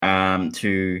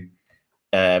to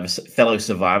fellow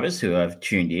survivors who have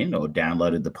tuned in or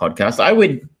downloaded the podcast. I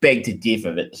would beg to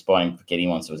differ, but despite forgetting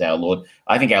once it was our Lord.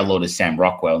 I think our Lord is Sam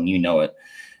Rockwell, and you know it.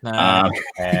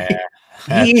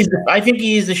 He is. I think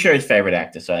he is the show's favorite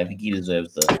actor, so I think he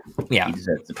deserves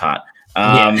the part.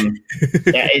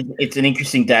 It's an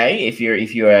interesting day if you're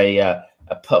a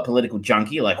political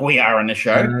junkie like we are on the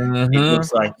show. It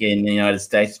looks like in the United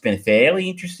States it's been a fairly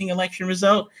interesting election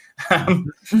result.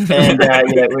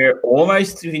 We're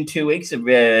almost within 2 weeks of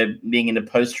being in the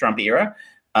post-Trump era,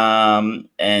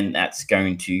 and that's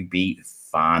going to be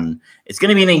fun. It's going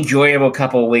to be an enjoyable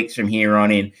couple of weeks from here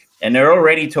on in, and they're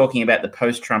already talking about the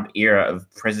post-Trump era of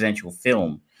presidential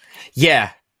film.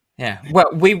 Yeah. Well,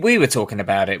 we were talking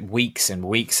about it weeks and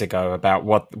weeks ago about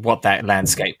what that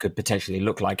landscape could potentially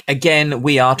look like. Again,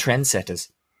 we are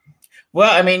trendsetters.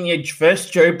 Well, I mean,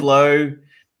 first Joe Blow,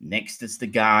 next it's The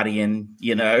Guardian.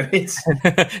 It's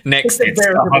next it's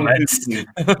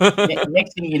the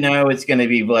next thing you know, it's going to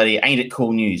be bloody Ain't It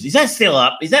Cool News. Is that still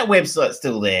up? Is that website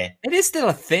still there? It is still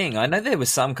a thing. I know there was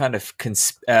some kind of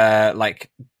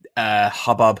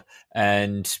hubbub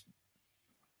and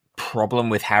problem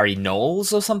with Harry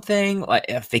Knowles or something. Like,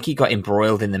 I think he got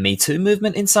embroiled in the Me Too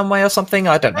movement in some way or something.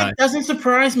 I don't know. It doesn't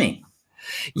surprise me.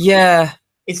 Yeah.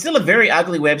 It's still a very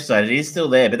ugly website. It is still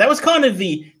there. But that was kind of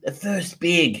the first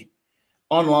big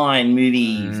online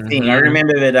movie thing. I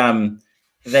remember that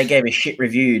they gave a shit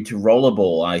review to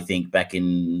Rollerball, I think, back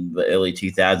in the early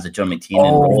 2000s, John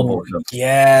McTiernan and Rollerball.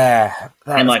 Yeah.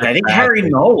 And I think Harry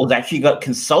Knowles actually got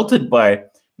consulted by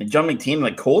John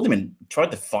McTiernan, called him and tried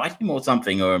to fight him or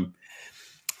something. Or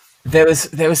there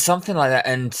was something like that,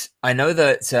 and I know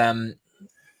that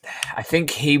I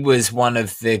think he was one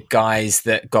of the guys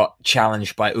that got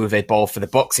challenged by Uwe Boll for the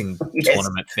boxing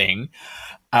tournament thing.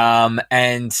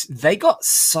 And they got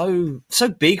so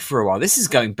big for a while. This is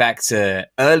going back to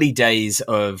early days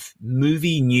of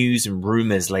movie news and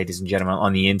rumors, ladies and gentlemen,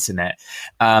 on the internet.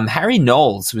 Harry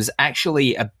Knowles was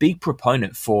actually a big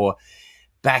proponent for,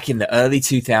 back in the early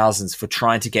 2000s, for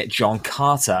trying to get John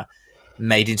Carter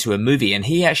made into a movie. And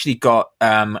he actually got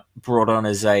brought on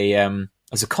as a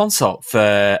consult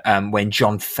for when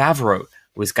Jon Favreau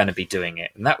was going to be doing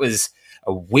it. And that was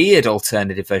a weird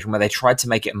alternative version where they tried to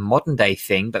make it a modern day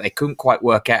thing, but they couldn't quite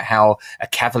work out how a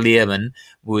cavalierman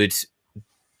would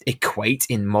equate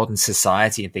in modern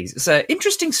society and things. It's an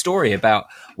interesting story about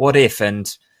what if,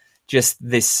 and just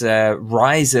this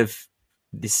rise of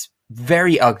this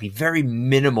very ugly, very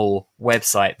minimal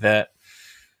website that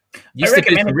used to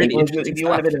be really interesting. If you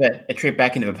want a bit of a trip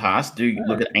back into the past, do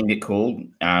look at Ain't It Cool.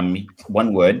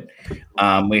 One word.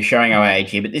 We're showing our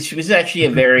age here, but this was actually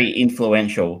a very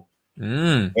influential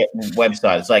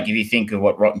website. It's like if you think of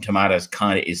what Rotten Tomatoes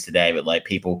kind of is today, but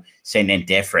people send in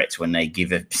death threats when they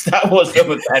give a Star Wars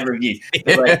film a bad review.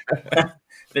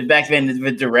 But back then,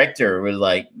 the director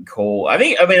was cool.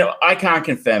 I can't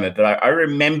confirm it, but I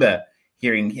remember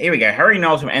hearing, here we go, Harry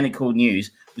Knowles from Ain't It Cool News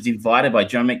was invited by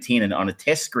John McTiernan on a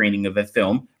test screening of a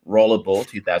film, Rollerball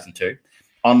 2002,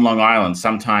 on Long Island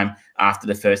sometime after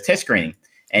the first test screening.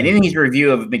 And in his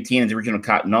review of McTiernan's original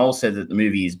cut, Knowles said that the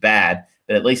movie is bad,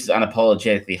 but at least it's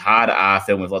unapologetically hard R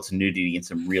film with lots of nudity and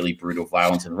some really brutal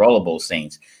violence and rollerball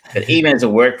scenes. But even as a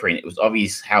work print, it was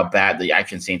obvious how bad the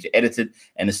action scenes were edited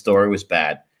and the story was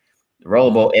bad. The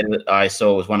Rollerball edit I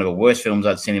saw was one of the worst films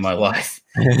I'd seen in my life.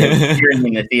 During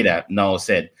in the theater, Knowles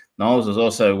said. Knowles was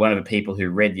also one of the people who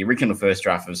read the original first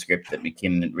draft of the script that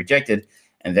McTiernan rejected,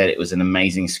 and that it was an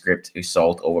amazing script who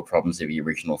solved all the problems of the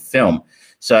original film.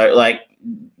 So,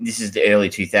 this is the early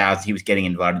 2000s. He was getting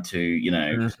invited to,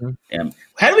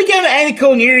 how do we get to Ain't It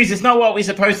Cool News? It's not what we're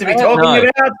supposed to be talking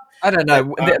about. I don't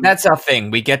know. That's our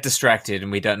thing. We get distracted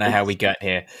and we don't know how we got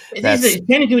here. It's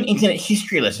going to do an internet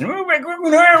history lesson.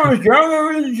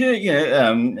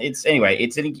 It's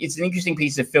an interesting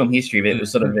piece of film history, but it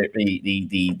was sort of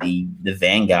the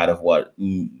vanguard of what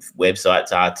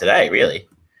websites are today, really.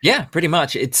 Yeah, pretty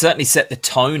much. It certainly set the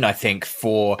tone, I think,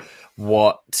 for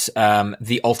what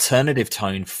the alternative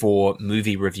tone for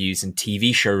movie reviews and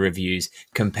TV show reviews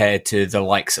compared to the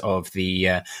likes of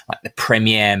the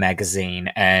Premiere magazine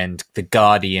and the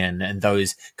Guardian and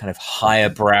those kind of higher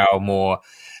brow, more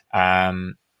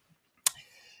kind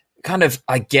of,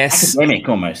 I guess, academic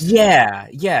almost.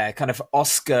 Yeah, kind of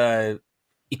Oscar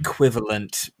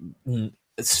equivalent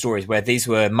stories where these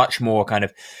were much more kind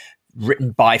of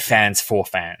written by fans for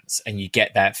fans, and you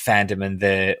get that fandom and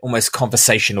the almost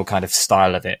conversational kind of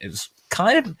style of it. It was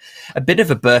kind of a bit of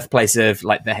a birthplace of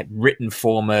the written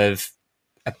form of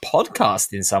a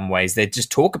podcast in some ways. They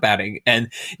just talk about it, and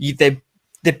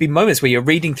there'd be moments where you're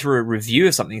reading through a review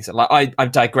of something. So like,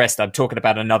 I've digressed. I'm talking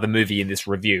about another movie in this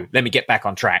review. Let me get back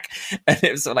on track. And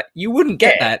it was like, you wouldn't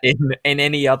get that in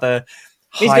any other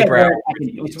highbrow.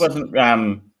 This wasn't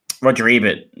Roger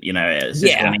Ebert, you know.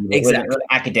 Exactly.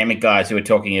 Academic guys who were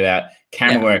talking about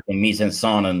camera work and mise en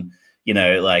scène, and you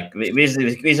know, like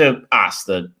these are us,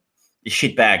 the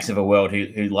shitbags of a world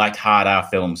who liked hard R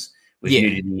films with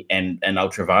nudity and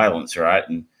ultra violence, right?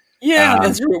 And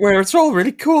that's where it's all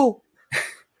really cool.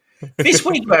 This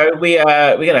week, though, we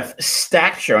got a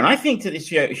stacked show, and I think that this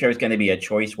show is going to be a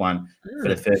choice one for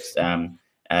the first one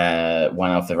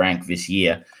off the rank this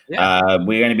year.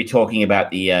 We're going to be talking about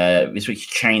the this week's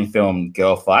chain film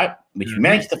Girl Fight, which we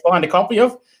managed to find a copy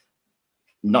of,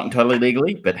 not entirely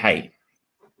legally, but hey,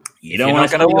 you don't want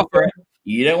to offer it.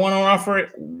 You don't want to offer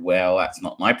it. Well, that's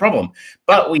not my problem.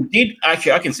 But we did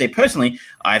actually. I can say personally,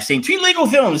 I've seen 2 legal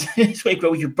films this week,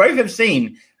 but we both have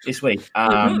seen this week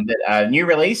that are new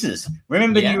releases.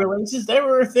 Remember new releases? They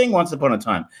were a thing once upon a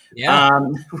time.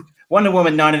 Wonder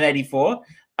Woman 1984.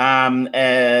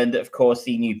 And of course,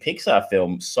 the new Pixar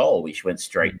film Soul, which went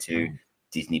straight to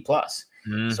Disney Plus.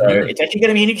 So it's actually going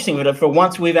to be interesting. But for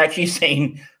once, we've actually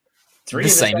seen 3 of the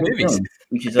same movies,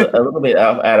 which is a little bit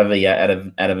out of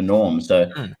a norm.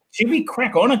 So should we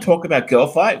crack on and talk about Girl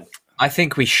Fight? I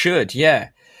think we should. Yeah.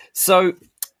 So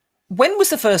when was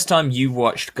the first time you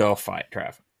watched Girl Fight,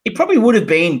 Trav? It probably would have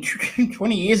been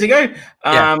 20 years ago.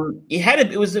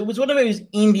 It was one of those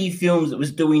indie films that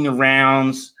was doing the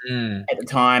rounds at the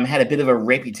time, had a bit of a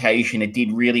reputation. It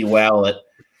did really well at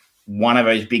one of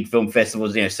those big film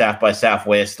festivals, you know, South by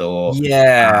Southwest or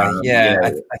Sundance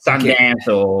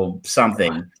or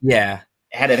something.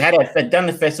 Had done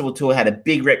the festival tour, had a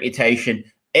big reputation.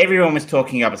 Everyone was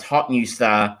talking up its hot new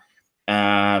star,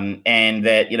 and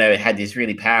that, you know, it had this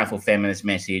really powerful feminist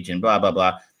message and blah blah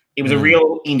blah. It was a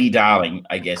real indie darling,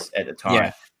 I guess, at the time.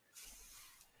 Yeah,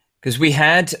 because we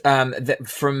had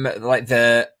from like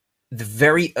the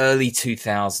very early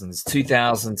 2000s,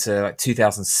 2000 to like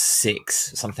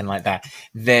 2006, something like that.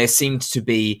 There seemed to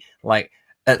be like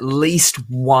at least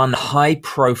one high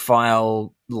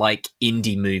profile like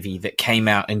indie movie that came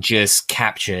out and just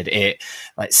captured it.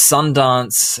 Like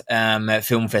Sundance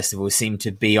Film Festival seemed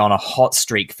to be on a hot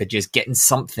streak for just getting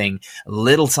something, a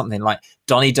little something, like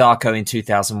Donnie Darko in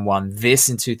 2001, this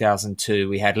in 2002.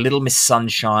 We had Little Miss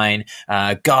Sunshine,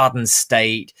 Garden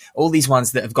State, all these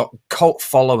ones that have got cult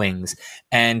followings,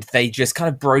 and they just kind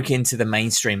of broke into the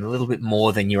mainstream a little bit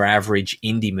more than your average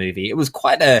indie movie. It was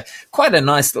quite a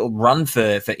nice little run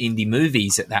for indie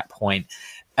movies at that point.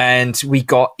 And we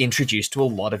got introduced to a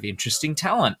lot of interesting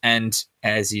talent. And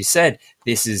as you said,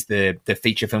 this is the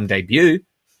feature film debut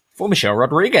for Michelle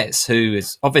Rodriguez, who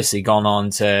has obviously gone on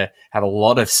to have a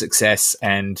lot of success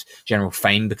and general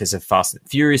fame because of Fast and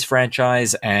Furious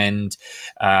franchise and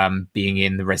being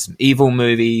in the Resident Evil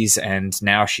movies. And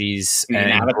now she's in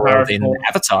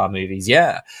Avatar movies.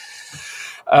 Yeah.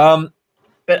 But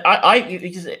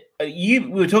we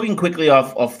were talking quickly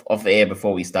off air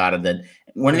before we started that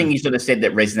one thing you sort of said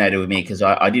that resonated with me, because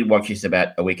I did watch this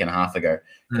about a week and a half ago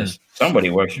because somebody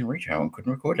works in retail and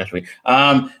couldn't record last week. So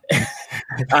I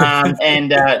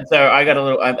got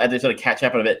I had to sort of catch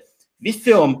up on a bit. This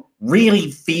film really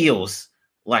feels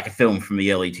like a film from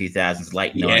the early 2000s,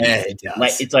 late 90s. Yeah, it does.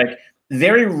 Like, it's like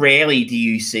very rarely do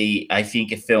you see, I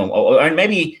think, a film, or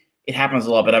maybe it happens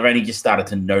a lot, but I've only just started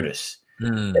to notice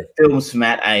that films from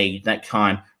that age, that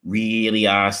time, really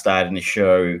are starting to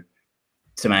show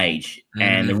some age,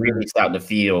 and they're really starting to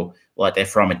feel like they're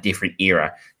from a different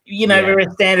era. You know, there are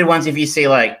standard ones. If you see,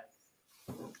 like,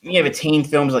 you know, the teen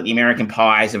films like the American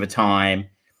Pies of a time,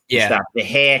 stuff, the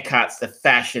haircuts, the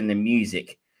fashion, the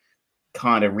music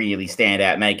kind of really stand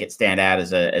out, make it stand out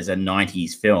as a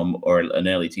 90s film or an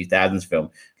early 2000s film.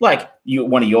 Like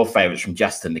one of your favorites from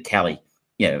Justin to Kelly.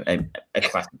 You know, a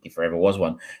classic if there ever was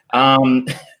one.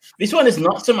 This one is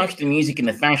not so much the music and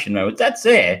the fashion, though. That's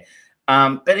there.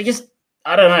 But it just,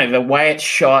 I don't know, the way it's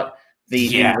shot,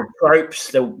 the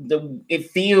tropes,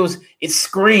 it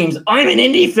screams, I'm an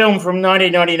indie film from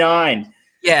 1999.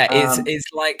 Yeah,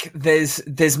 it's like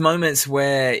there's moments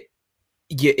where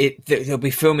they'll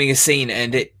be filming a scene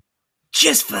and it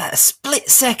just for a split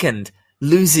second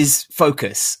loses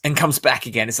focus and comes back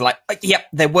again. It's like, yep,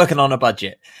 they're working on a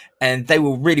budget, and they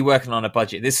were really working on a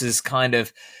budget. This is kind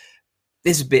of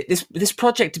this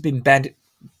project had been banned.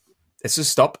 Let's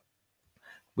just stop.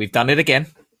 We've done it again.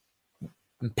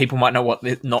 People might not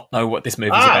know what this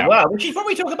movie is about. Wow, we should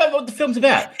probably talk about what the film's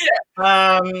about.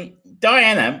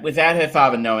 Diana, without her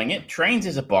father knowing it, trains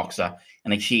as a boxer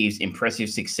and achieves impressive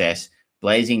success,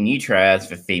 blazing new trails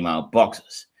for female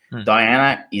boxers.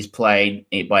 Diana is played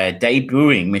by a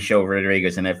debuting Michelle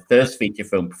Rodriguez in her first feature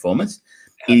film performance.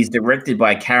 It is directed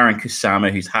by Karen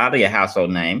Kusama, who's hardly a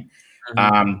household name,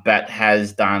 but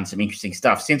has done some interesting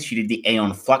stuff since she did the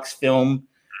Aeon Flux film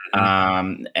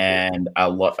and a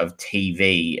lot of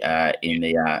TV in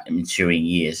the ensuing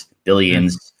years.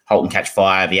 Billions, Halt and Catch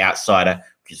Fire, The Outsider,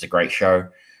 which is a great show,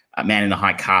 Man in the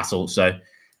High Castle. So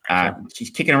she's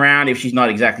kicking around. If she's not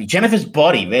exactly Jennifer's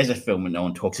Body, there's a film that no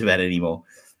one talks about anymore.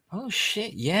 Oh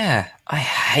shit! Yeah, I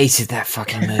hated that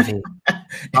fucking movie.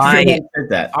 I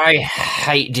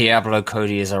hate Diablo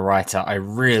Cody as a writer. I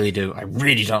really do. I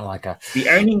really don't like her. The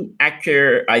only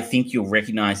actor I think you'll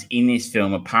recognize in this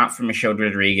film, apart from Michelle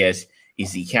Rodriguez,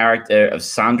 is the character of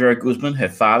Sandro Guzman, her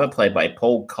father, played by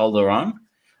Paul Calderon.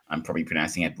 I'm probably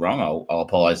pronouncing it wrong. I'll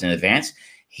apologize in advance.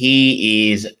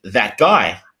 He is that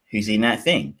guy who's in that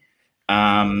thing.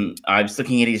 I was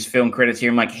looking at his film credits here.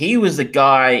 I'm like, he was the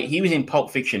guy. He was in Pulp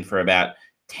Fiction for about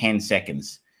 10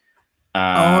 seconds.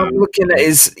 I'm looking at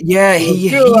his. Yeah,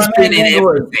 he's been in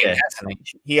everything.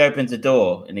 He opens the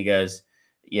door and he goes,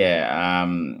 "Yeah,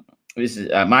 this is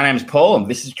my name is Paul, and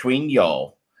this is between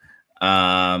y'all." So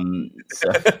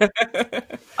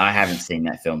I haven't seen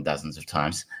that film dozens of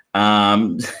times.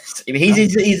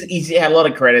 He's had a lot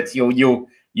of credits.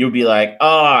 You'll be like,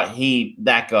 oh,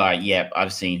 that guy. Yep,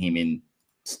 I've seen him in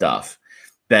stuff.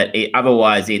 But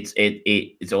otherwise,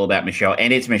 it's all about Michelle,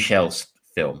 and it's Michelle's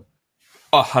film.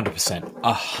 100%.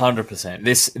 100%.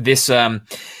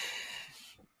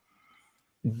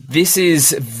 This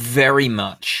is very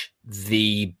much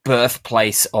the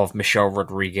birthplace of Michelle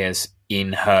Rodriguez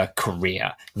in her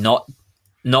career. Not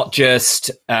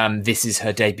just this is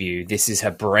her debut. This is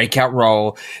her breakout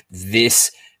role.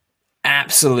 This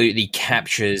absolutely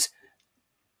captures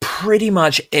pretty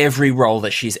much every role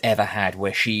that she's ever had,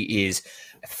 where she is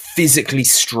a physically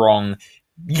strong,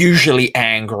 usually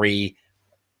angry,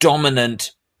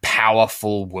 dominant,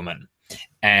 powerful woman.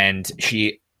 And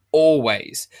she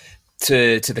always,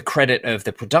 to the credit of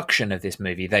the production of this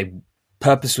movie, they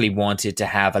purposely wanted to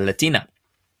have a Latina.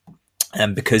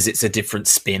 Because it's a different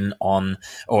spin on,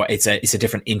 or it's a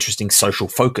different interesting social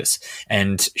focus.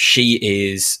 And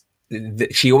she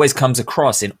always comes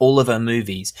across in all of her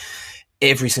movies,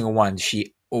 every single one,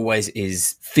 she always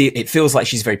is, it feels like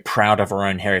she's very proud of her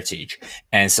own heritage.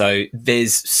 And so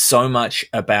there's so much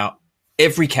about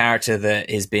every character that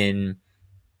has been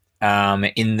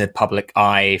in the public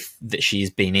eye that she's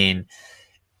been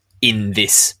in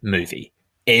this movie.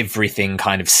 Everything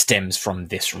kind of stems from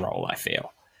this role, I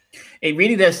feel. It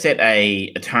really does set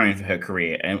a tone for her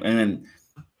career. And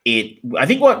I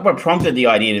think what prompted the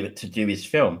idea to do this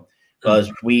film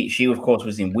was she, of course,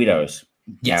 was in Widows,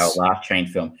 our last Chain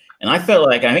film. And I felt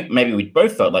like, I think maybe we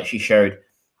both felt like she showed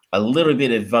a little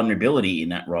bit of vulnerability in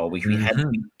that role, which we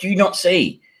do not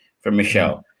see from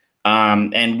Michelle.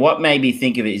 And what made me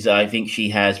think of it is I think she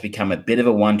has become a bit of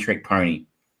a one-trick pony.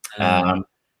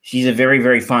 She's a very,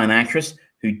 very fine actress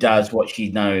who does what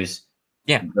she knows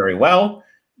very well,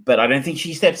 but I don't think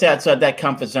she steps outside that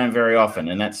comfort zone very often.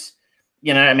 And that's,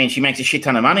 she makes a shit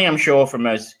ton of money, I'm sure, from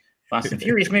most Fast and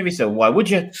Furious movies, so why would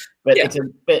you? But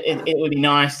it would be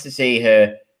nice to see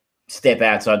her step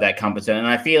outside that comfort zone. And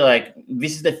I feel like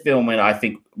this is the film where I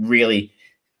think really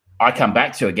I come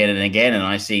back to again and again, and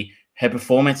I see her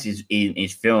performance in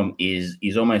his film is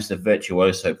almost a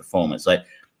virtuoso performance. Like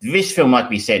this film, like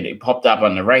we said, it popped up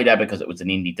on the radar because it was an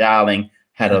indie darling,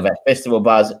 had all that festival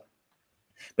buzz.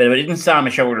 But if it didn't star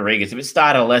Michelle Rodriguez, if it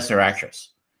starred a lesser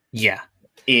actress,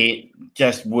 it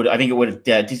just would. I think it would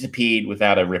have disappeared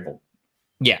without a ripple.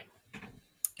 Yeah,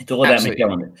 it's all about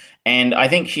Michelle, and I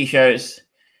think she shows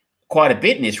quite a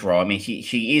bit in this role. I mean,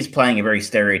 she is playing a very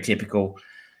stereotypical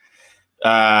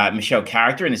Michelle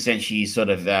character in the sense she's sort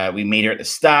of. We meet her at the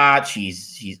start.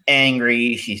 She's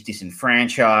angry. She's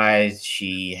disenfranchised.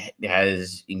 She's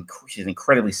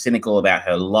incredibly cynical about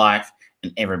her life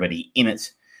and everybody in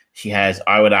it. She has,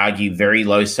 I would argue, very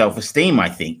low self-esteem, I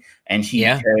think. And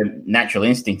her natural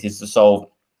instinct is to solve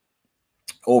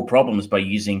all problems by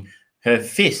using her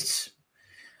fists.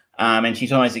 And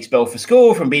she's almost expelled for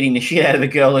school from beating the shit out of the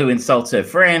girl who insults her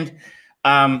friend.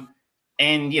 And,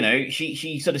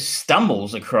 she sort of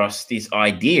stumbles across this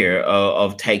idea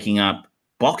of taking up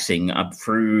boxing up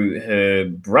through her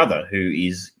brother, who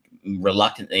is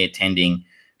reluctantly attending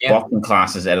boxing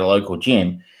classes at a local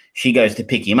gym. She goes to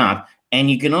pick him up. And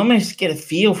you can almost get a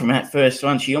feel from that first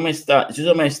one. She's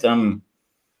almost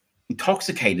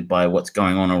intoxicated by what's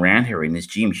going on around her in this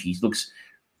gym.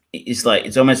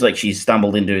 It's almost like she's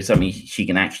stumbled into something she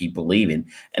can actually believe in.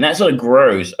 And that sort of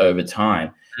grows over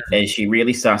time as she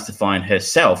really starts to find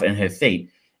herself and her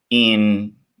feet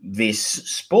in this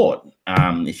sport,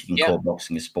 if you can call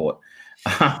boxing a sport.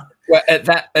 Well,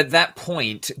 at that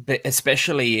point, but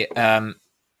especially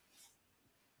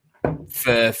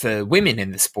for women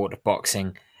in the sport of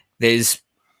boxing, there's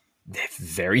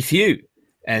very few,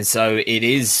 and so it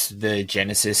is the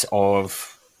genesis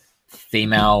of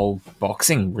female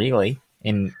boxing, really,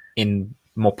 in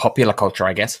more popular culture,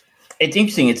 I guess. It's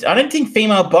interesting. I don't think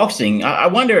female boxing. I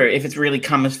wonder if it's really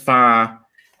come as far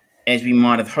as we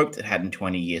might have hoped it had in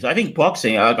 20 years. I think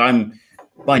boxing. I'm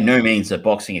by no means a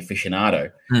boxing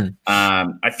aficionado.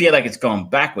 I feel like it's gone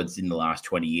backwards in the last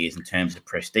 20 years in terms of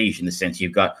prestige. In the sense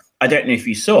you've got. I don't know if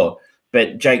you saw,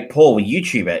 but Jake Paul, a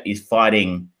YouTuber, is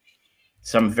fighting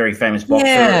some very famous boxer.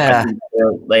 I think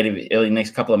early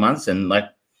next couple of months, and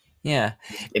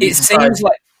it seems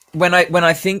like. When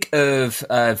I think of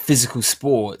physical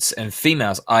sports and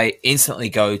females, I instantly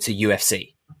go to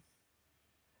UFC.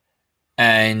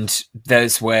 And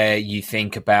that's where you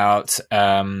think about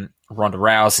Ronda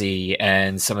Rousey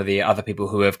and some of the other people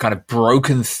who have kind of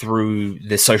broken through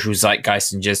the social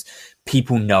zeitgeist and just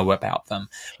people know about them.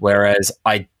 Whereas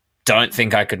I don't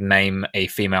think I could name a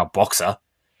female boxer.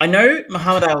 I know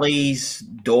Muhammad Ali's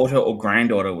daughter or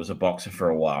granddaughter was a boxer for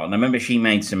a while. And I remember she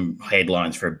made some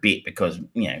headlines for a bit because,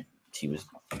 she was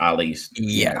Ali's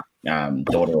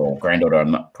daughter or granddaughter.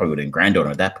 I'm not probably granddaughter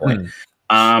at that point.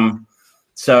 But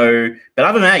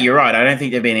other than that, you're right. I don't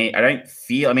think there've been any, I don't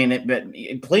feel,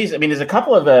 there's a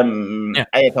couple of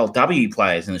AFLW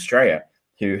players in Australia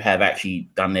who have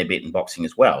actually done their bit in boxing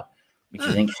as well, which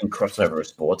is an interesting crossover of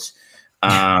sports.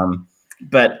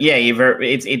 But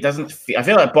it doesn't. I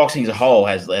feel like boxing as a whole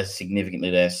has significantly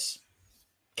less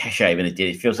cachet than it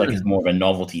did. It feels like it's more of a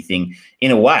novelty thing in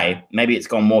a way. Maybe it's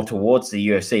gone more towards the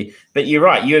UFC. But you're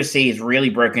right. UFC has really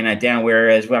broken that down.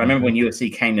 Whereas I remember when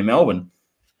UFC came to Melbourne,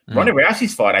 Ronda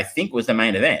Rousey's fight I think was the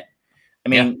main event.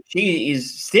 She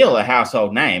is still a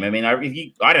household name. I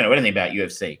don't know anything about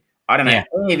UFC. I don't know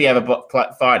any of the other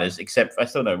fighters except I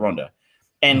still know Ronda.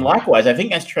 And likewise, I think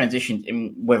that's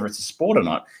transitioned, whether it's a sport or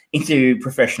not, into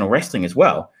professional wrestling as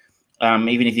well.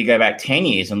 Even if you go back 10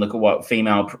 years and look at what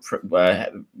female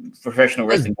professional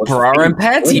wrestling was. Bra and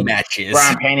panty matches. Bra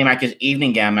and panty matches,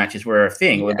 evening gown matches were a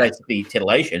thing. Were basically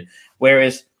titillation.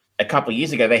 Whereas a couple of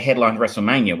years ago, they headlined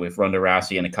WrestleMania with Ronda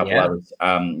Rousey and a couple others,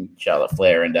 Charlotte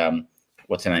Flair and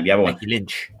what's her name? The other one?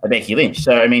 Becky Lynch.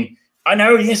 So, I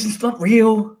know, yes, it's not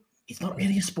real. It's not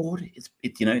really a sport. It's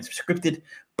scripted.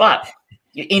 But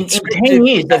in 10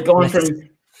 years, they've gone from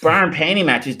bra and panty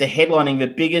matches to headlining the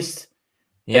biggest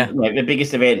the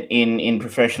biggest event in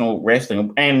professional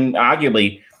wrestling and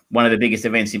arguably one of the biggest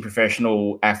events in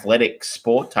professional athletic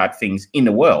sport type things in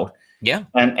the world. Yeah.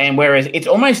 And whereas it's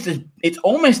almost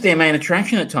their main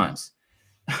attraction at times.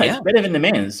 It's better than the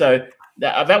men. So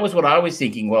that was what I was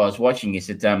thinking while I was watching this.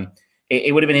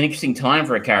 It would have been an interesting time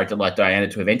for a character like Diana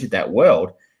to have entered that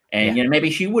world. And maybe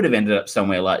she would have ended up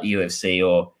somewhere like the UFC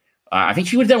or I think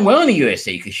she would have done well in the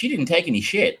UFC because she didn't take any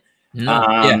shit.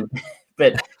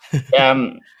 But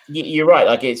you're right.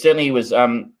 Like it certainly was.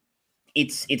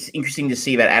 It's interesting to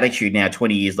see that attitude now,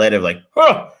 20 years later. Like,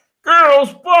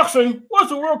 girls boxing. What's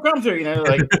the world come to?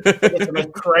 It's the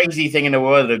most crazy thing in the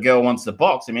world that a girl wants to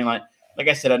box. Like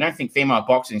I said, I don't think female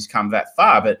boxing's come that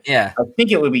far, but I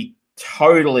think it would be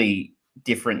totally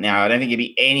different now. I don't think it'd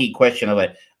be any question of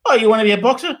like, oh, you want to be a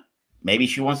boxer? Maybe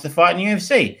she wants to fight in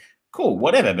UFC. Cool,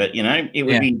 whatever. But it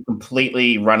would be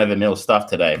completely run of the mill stuff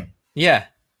today. Yeah.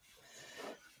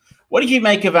 What did you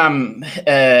make of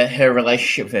her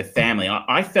relationship with her family?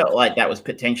 I felt like that was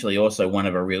potentially also one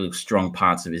of the really strong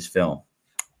parts of his film.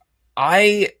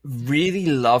 I really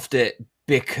loved it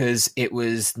because it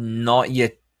was not your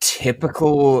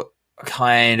typical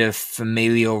kind of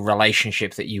familial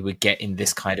relationship that you would get in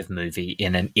this kind of movie,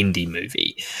 in an indie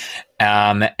movie.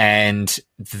 And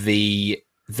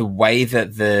the way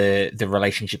that the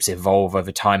relationships evolve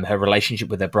over time, her relationship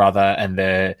with her brother and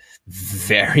the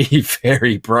very,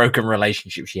 very broken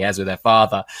relationship she has with her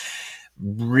father,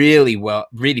 really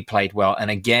played well. And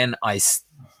again, I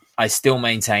still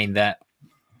maintain that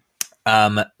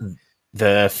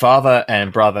the father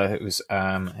and brother, it was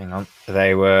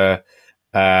they were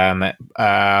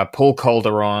Paul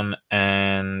Calderon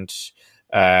and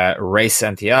Ray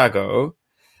Santiago.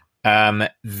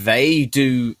 They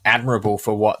do admirable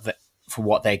for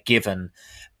what they're given,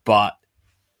 but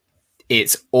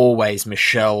it's always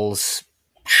Michelle's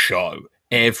show.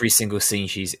 Every single scene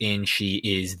she's in, she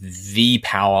is the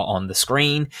power on the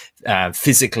screen,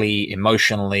 physically,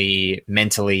 emotionally,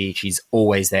 mentally. She's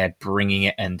always there, bringing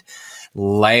it and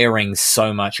layering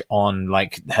so much on.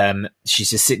 Like, she's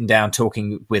just sitting down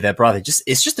talking with her brother.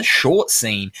 It's just a short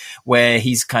scene where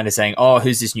he's kind of saying, "Oh,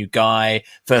 who's this new guy?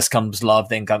 First comes love,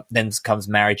 then comes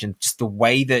marriage," and just the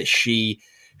way that she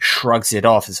shrugs it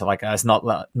off. It's like, it's not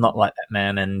like that,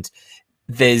 man. And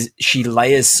she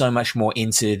layers so much more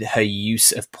into her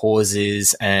use of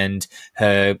pauses and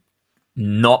her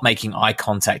not making eye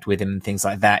contact with him and things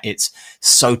like that. It's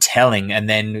so telling. And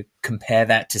then compare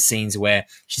that to scenes where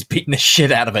she's beating the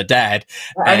shit out of her dad.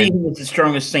 I think it's the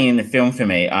strongest scene in the film for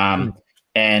me.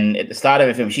 And at the start of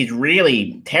the film, she's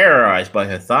really terrorized by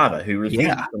her father, who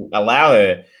refuses to allow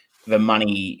her the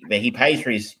money that he pays for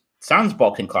his son's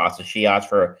boxing classes. She asks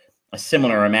for a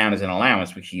similar amount as an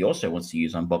allowance, which he also wants to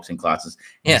use on boxing classes.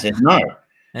 He says no.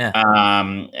 Yeah.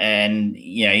 And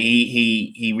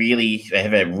he really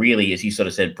have a really, as you sort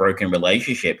of said, broken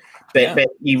relationship. But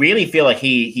you really feel like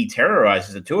he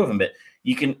terrorizes the two of them. But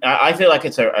I feel like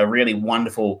it's a really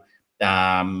wonderful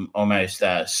almost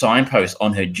signpost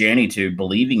on her journey to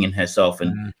believing in herself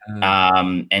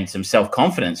and some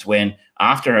self-confidence, when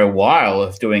after a while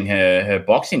of doing her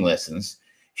boxing lessons,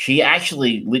 she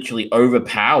actually literally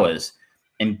overpowers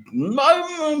and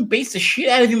beats the shit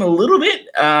out of him a little bit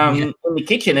in the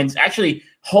kitchen, and actually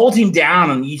holds him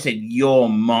down. And you said, "You're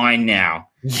mine now."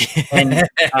 And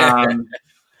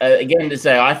again, to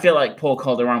say, I feel like Paul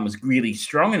Calderon was really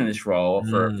strong in this role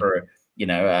for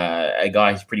a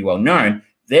guy who's pretty well known.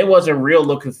 There was a real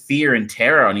look of fear and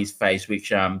terror on his face,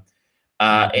 which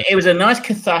it was a nice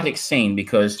cathartic scene,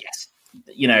 because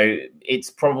it's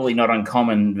probably not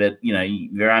uncommon that,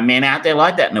 there are men out there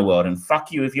like that in the world, and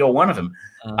fuck you if you're one of them.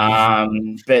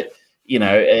 But,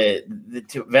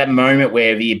 that moment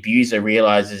where the abuser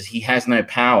realizes he has no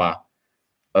power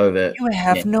over... You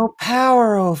have no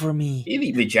power over me.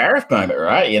 The giraffe moment,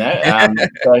 right?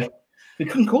 So we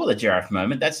couldn't call it a giraffe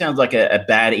moment. That sounds like a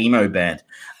bad emo band.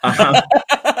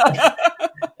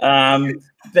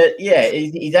 But yeah,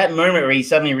 that moment where he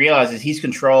suddenly realizes his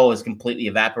control has completely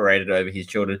evaporated over his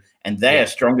children, and they are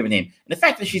stronger than him. And the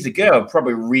fact that she's a girl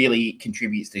probably really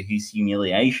contributes to his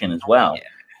humiliation as well.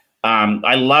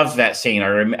 I love that scene.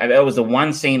 It was the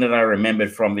one scene that I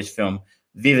remembered from this film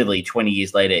vividly 20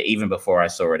 years later, even before I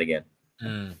saw it again.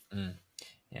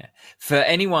 Yeah. For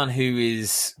anyone who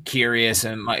is curious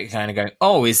and might kind of go,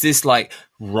 "Oh, is this like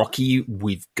Rocky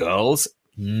with girls?"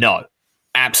 No.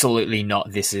 Absolutely not.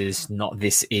 This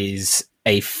is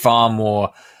a far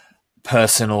more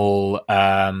personal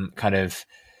kind of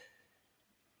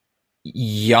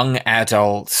young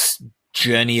adult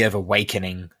journey of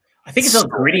awakening. I think it's a lot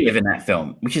grittier in that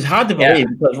film, which is hard to believe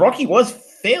because Rocky was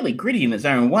fairly gritty in its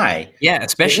own way. Yeah,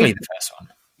 especially the first one.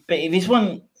 But this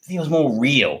one feels more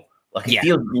real. Like it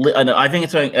feels. I think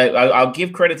it's. I'll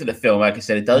give credit to the film. Like I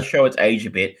said, it does show its age a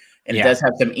bit, and it does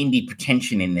have some indie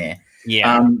pretension in there.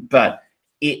 Yeah. But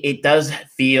it does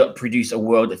produce a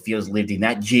world that feels lived in.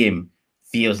 That gym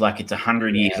feels like it's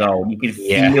 100 years old. You can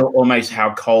feel almost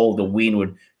how cold the wind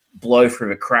would blow through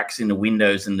the cracks in the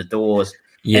windows and the doors.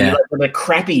 Yeah. And the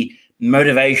crappy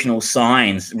motivational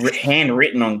signs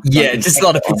handwritten on. Yeah, just a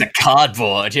lot of bits of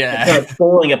cardboard. Yeah.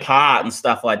 Falling apart and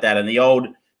stuff like that. And the old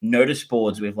notice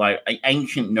boards with like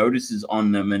ancient notices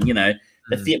on them. And,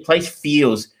 the place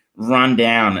feels run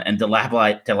down and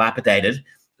dilapidated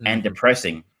and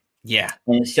depressing. Yeah.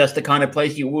 And it's just the kind of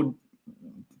place you would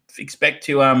expect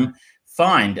to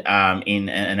find in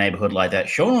a neighborhood like that.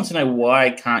 Sean wants to know,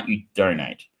 why can't you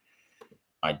donate?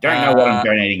 I don't know what I'm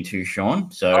donating to,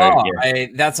 Sean. So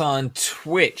that's on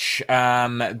Twitch.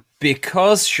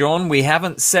 Because, Sean, we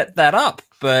haven't set that up.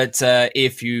 But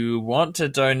if you want to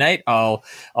donate, I'll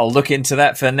look into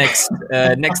that for next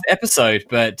episode.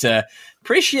 But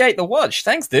appreciate the watch.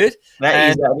 Thanks, dude.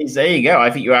 That is, there you go.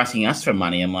 I think you're asking us for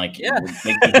money. I'm like, yeah.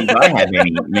 I have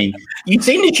any. I mean, you've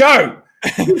seen the show.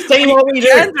 You've seen what we do.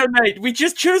 Can donate. We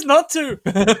just choose not to.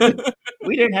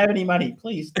 We don't have any money.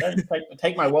 Please don't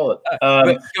take my wallet.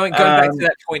 But going back to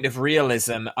that point of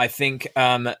realism, I think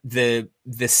the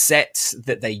sets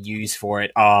that they use for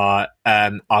it are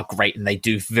great, and they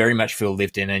do very much feel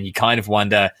lived in. And you kind of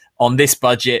wonder, on this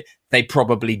budget, they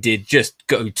probably did just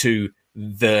go to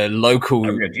the local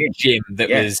gym that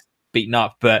was beaten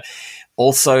up, but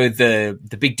also the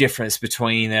big difference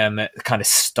between kind of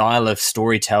style of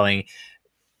storytelling,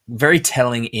 very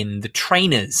telling in the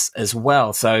trainers as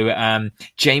well. So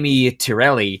Jamie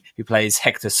Tirelli, who plays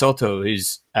Hector Soto,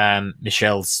 who's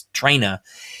Michelle's trainer,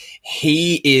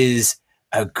 he is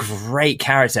a great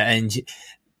character, and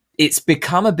it's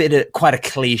become quite a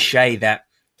cliche that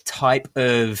type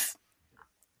of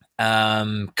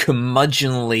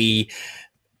curmudgeonly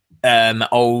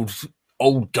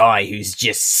old guy who's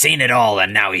just seen it all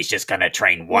and now he's just going to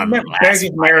train one last Burgess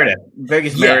Meredith.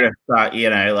 Meredith,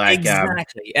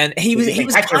 exactly. And he was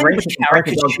kind of a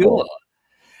caricature.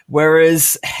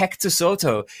 Whereas Hector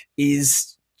Soto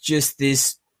is just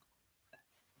this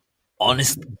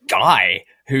honest guy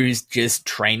who's just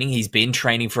training. He's been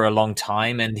training for a long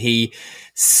time, and he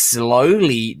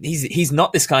slowly he's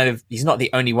not this kind of, he's not the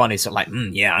only one who's sort of like,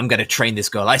 yeah, I'm going to train this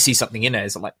girl. I see something in her.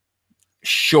 It's like,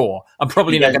 sure, I'm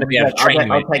probably not going to be able to train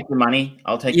you. I'll take the money.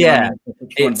 I'll take the money.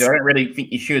 I don't really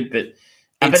think you should, but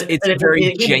it's a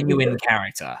very genuine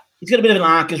character. He's got a bit of an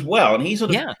arc as well, and he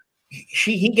sort of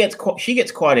she gets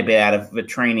quite a bit out of the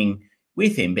training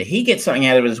with him, but he gets something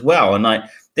out of it as well. And like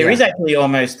there is actually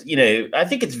almost, I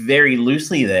think it's very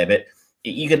loosely there, but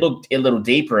you could look a little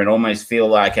deeper and almost feel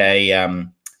like a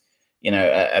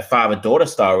father-daughter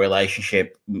style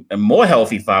relationship, a more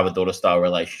healthy father-daughter style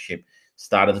relationship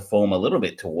started to form a little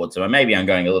bit towards him. And maybe I'm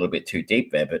going a little bit too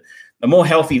deep there, but a more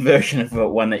healthy version of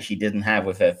one that she didn't have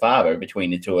with her father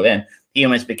between the two of them. He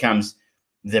almost becomes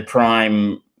the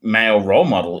prime male role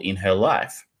model in her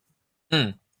life.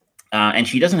 And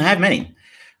she doesn't have many.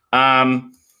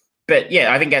 But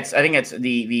yeah, I think that's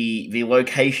the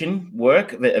location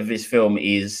work of this film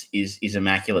is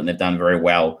immaculate, and they've done very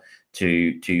well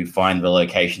to find the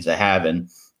locations they have, and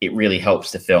it really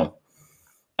helps the film.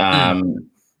 I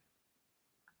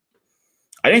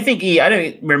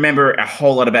don't remember a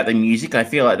whole lot about the music. I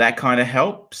feel like that kind of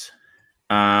helps.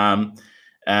 It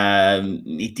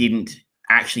didn't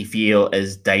actually feel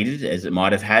as dated as it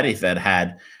might have had if it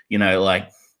had,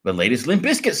 like the latest Limp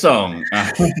Bizkit song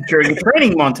during a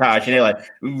training montage, and they're like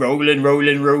rolling,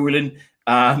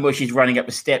 where she's running up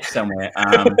the steps somewhere.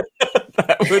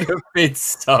 That would have been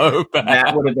so bad.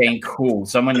 That would have been cool.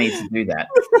 Someone needs to do that.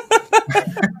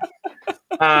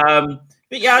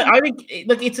 But yeah, I think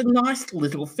it's a nice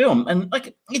little film, and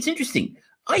it's interesting.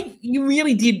 You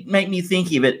really did make me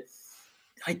think of it.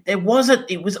 It was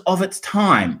of its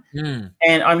time,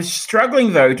 and I'm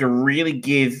struggling though to really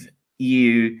give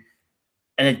you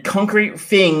a concrete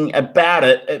thing about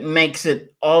it. It makes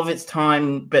it of its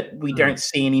time, but we don't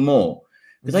see anymore,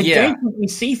 because I don't think we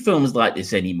see films like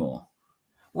this anymore.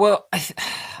 Well,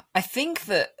 I think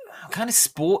that kind of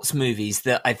sports movies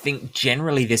that I think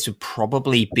generally this would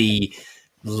probably be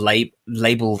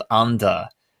labeled under,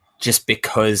 just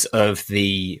because of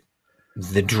the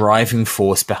driving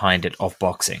force behind it of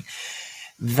boxing.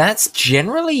 That's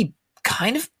generally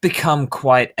kind of become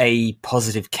quite a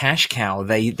positive cash cow.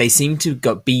 They seem to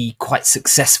be quite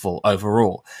successful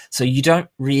overall. So you don't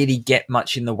really get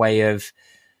much in the way of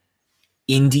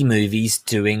indie movies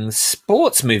doing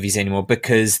sports movies anymore,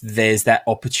 because there's that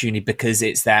opportunity, because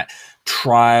it's that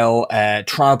trial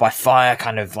by fire,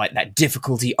 kind of like that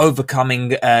difficulty, overcoming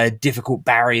difficult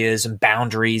barriers and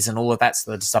boundaries and all of that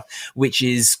sort of stuff, which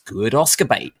is good Oscar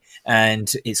bait,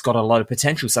 and it's got a lot of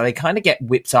potential. So they kind of get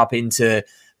whipped up into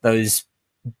those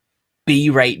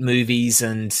B-rate movies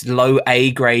and low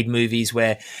A-grade movies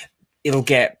where it'll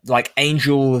get like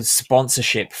angel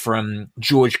sponsorship from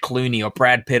George Clooney or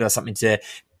Brad Pitt or something to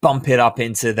bump it up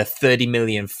into the $30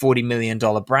 million, $40 million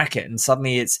bracket. And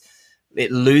suddenly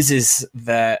it loses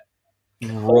the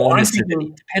rawness of an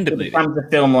independent movie. It becomes a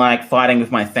film like Fighting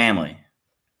With My Family.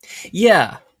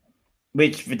 Yeah.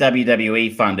 Which the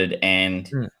WWE funded, and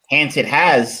hence it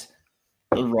has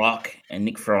The Rock and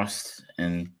Nick Frost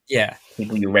and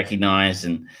people you recognize,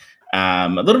 and a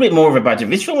little bit more of a budget.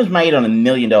 This film was made on $1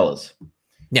 million.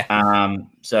 Yeah.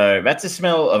 So that's the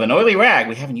smell of an oily rag.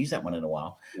 We haven't used that one in a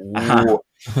while.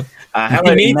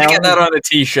 We need to get that on a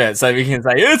t-shirt so we can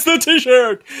say, it's the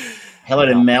t-shirt. Hello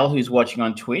to Mel, who's watching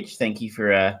on Twitch. Thank you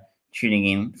for tuning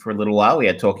in for a little while. We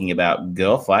are talking about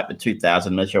Girl Fight, the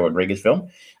 2000 Michelle Rodriguez film.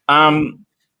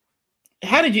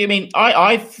 How did you,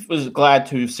 I was glad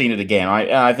to have seen it again.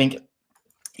 I think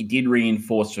it did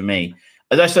reinforce for me,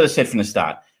 as I sort of said from the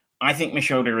start, I think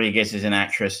Michelle Rodriguez is an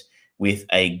actress with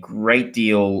a great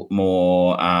deal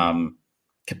more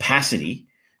capacity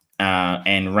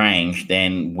and range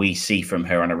than we see from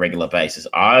her on a regular basis.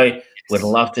 I would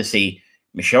love to see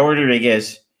Michelle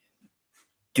Rodriguez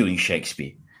doing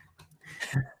Shakespeare.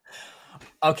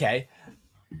 Okay.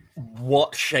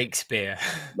 What Shakespeare?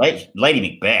 Lady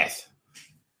Macbeth.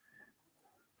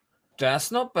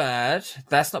 That's not bad.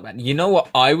 You know what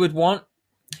I would want?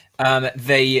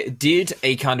 They did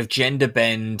a kind of gender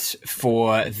bend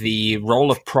for the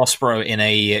role of Prospero in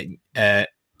I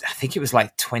think it was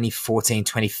like 2014,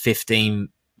 2015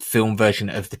 film version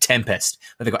of The Tempest,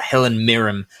 where they got Helen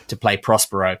Mirren to play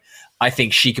Prospero. I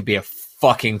think she could be a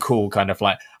fucking cool, kind of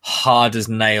like hard as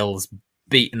nails,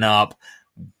 beaten up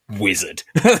wizard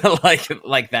like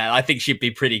that. I think she'd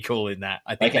be pretty cool in that.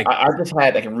 I think. I just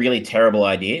had like a really terrible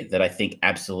idea that I think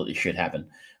absolutely should happen.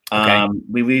 Okay.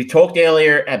 We talked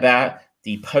earlier about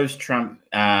the post-Trump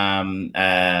age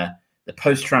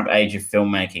of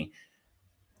filmmaking.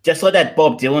 Just like that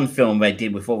Bob Dylan film they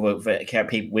did before for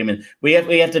women, we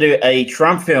have to do a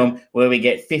Trump film where we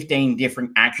get 15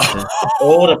 different actresses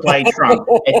all to play Trump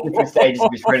at different stages of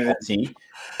his presidency.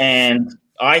 And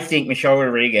I think Michelle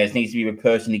Rodriguez needs to be the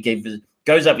person who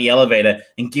goes up the elevator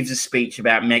and gives a speech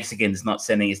about Mexicans not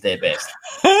sending us their best.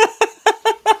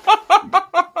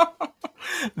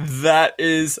 That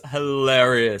is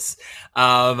hilarious.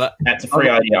 That's a free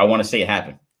idea. I want to see it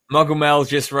happen. Muggle Mel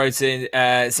just wrote in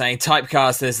saying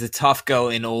typecast as the tough girl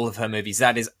in all of her movies.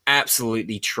 That is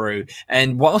absolutely true.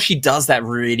 And while she does that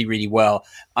really, really well,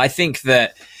 I think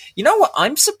that, you know what?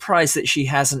 I'm surprised that she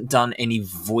hasn't done any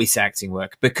voice acting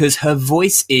work, because her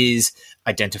voice is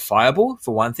identifiable,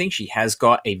 for one thing. She has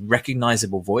got a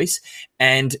recognizable voice,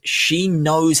 and she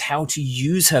knows how to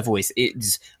use her voice.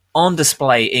 It's on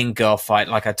display in Girl Fight.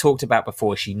 Like I talked about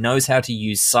before, she knows how to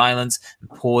use silence and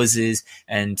pauses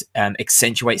and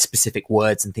accentuate specific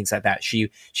words and things like that. She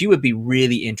would be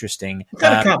really interesting.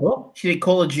 Got a couple. She did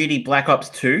Call of Duty Black Ops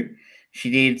 2.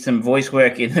 She did some voice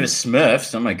work in the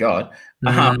Smurfs. Oh my god!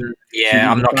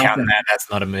 Yeah, I'm not counting that. That's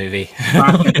not a movie.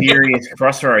 Fast and Furious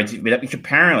Crossroads, which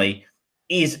apparently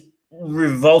is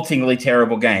revoltingly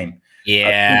terrible game.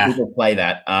 Yeah, people play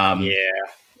that.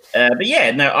 But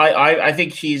yeah, no, I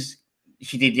think she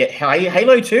did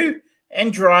Halo 2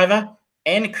 and Driver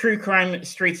and True Crime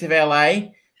Streets of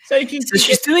LA. So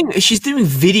she's doing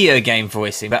video game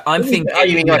voicing, but I'm thinking,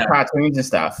 you mean like cartoons and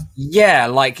stuff? Yeah,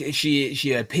 like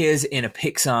she appears in a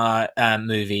Pixar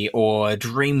movie or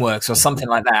DreamWorks or something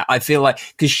like that. I feel like,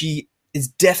 because she has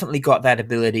definitely got that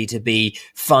ability to be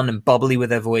fun and bubbly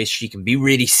with her voice. She can be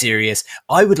really serious.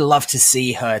 I would love to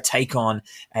see her take on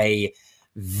a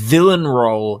villain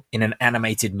role in an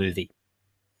animated movie.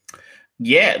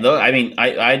 Yeah, look, I mean,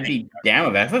 I'd be down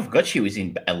with that. I forgot she was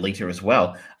in Alita as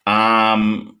well.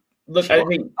 Look, sure. I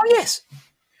mean, oh yes,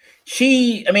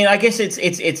 I guess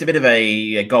it's a bit of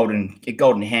a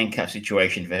golden handcuff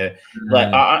situation for her.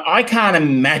 Like, I can't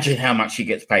imagine how much she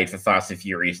gets paid for Fast and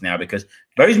Furious now, because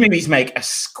those movies make $1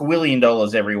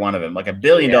 squillion every one of them, like $1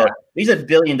 billion. These are $1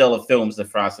 billion films, the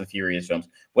Fast and Furious films.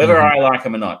 Whether I like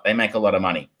them or not, they make a lot of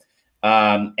money.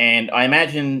 And I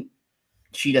imagine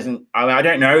she doesn't. I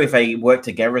don't know if they work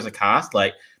together as a cast,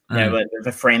 like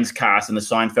the Friends cast and the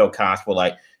Seinfeld cast were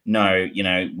like, no,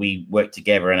 we work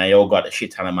together, and they all got a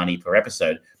shit ton of money per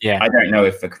episode. Yeah, I don't know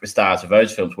if the stars of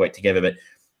those films work together, but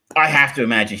I have to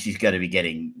imagine she's going to be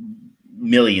getting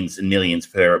millions and millions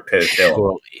per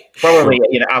film. Probably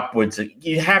upwards.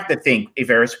 You have to think, if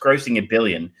they're grossing $1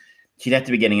 billion, she'd have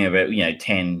to be getting over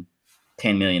 10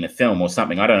 million a film or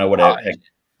something. I don't know what.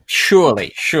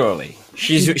 Surely.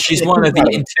 She's one of the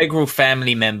integral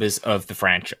family members of the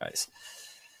franchise.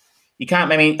 You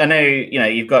can't. I mean, I know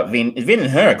you've got Vin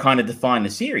and her kind of define the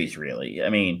series, really.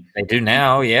 I mean, they do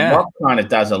now. Yeah, Rock kind of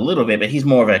does a little bit, but he's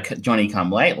more of a Johnny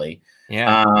Come Lately.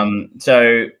 Yeah.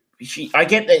 So I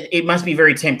get that it must be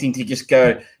very tempting to just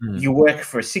go. You work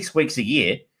for 6 weeks a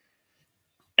year,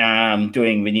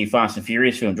 doing the new Fast and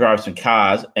Furious film, drive some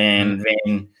cars, and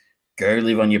then go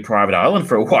live on your private island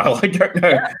for a while. I don't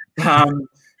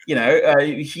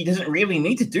know. She doesn't really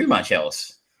need to do much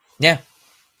else. Yeah.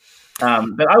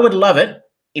 But I would love it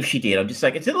if she did. I'm just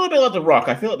like, it's a little bit like The Rock.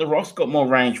 I feel like The Rock's got more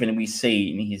range when we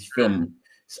see in his films.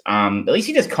 At least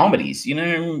he does comedies.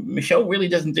 Michelle really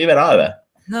doesn't do that either.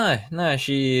 No.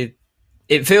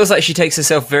 It feels like she takes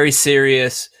herself very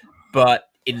serious, but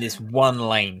in this one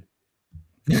lane.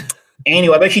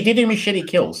 Anyway, but she did do Machete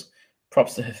Kills.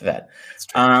 Props to her for that.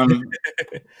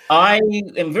 I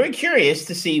am very curious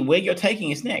to see where you're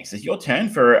taking us next. It's your turn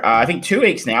for, I think, 2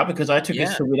 weeks now, because I took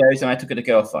us to Widows and I took it to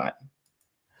Girl Fight.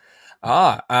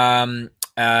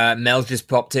 Mel just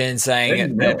popped in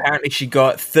saying that apparently she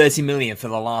got 30 million for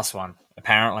the last one,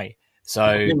 apparently.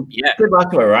 So, good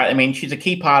luck to her, right? I mean, she's a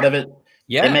key part of it.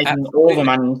 Yeah, they're making all the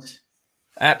money.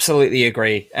 Absolutely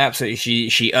agree. Absolutely.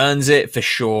 She earns it for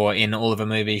sure in all of her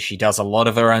movies. She does a lot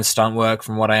of her own stunt work,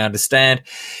 from what I understand.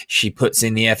 She puts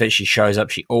in the effort. She shows up.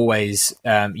 She always,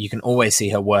 you can always see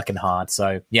her working hard.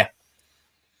 So, yeah.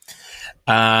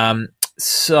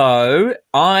 So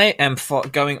I am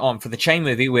going on for the Chain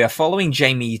movie. We are following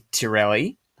Jamie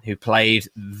Tirelli, who played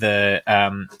the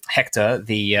Hector,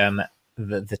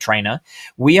 the trainer.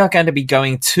 We are going to be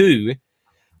going to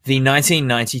the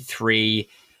 1993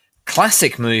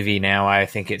 classic movie now, I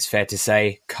think it's fair to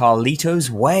say,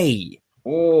 Carlito's Way.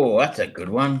 Oh, that's a good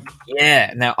one.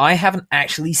 Yeah. Now, I haven't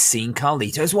actually seen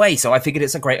Carlito's Way, so I figured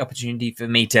it's a great opportunity for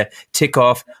me to tick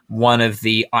off one of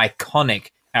the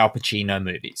iconic Al Pacino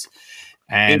movies.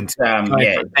 And from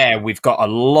there, we've got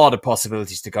a lot of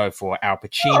possibilities to go for. Al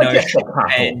Pacino,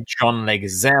 and John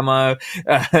Leguizamo,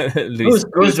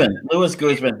 Louis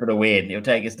Guzman for the win. He'll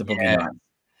take us to Boogie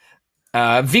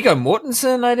Nights. Viggo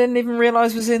Mortensen, I didn't even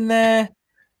realize was in there.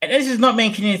 And this is not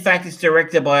mentioning, in fact, it's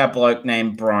directed by a bloke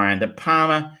named Brian De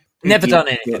Palma. Never done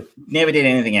anything. Never did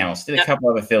anything else. Did a couple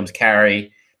other films,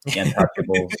 Carrie, The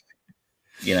Untouchables,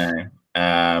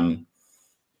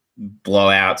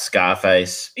 Blowout,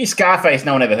 Scarface. Scarface,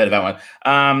 no one ever heard of that one.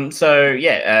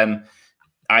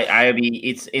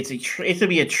 It'll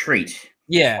be a treat.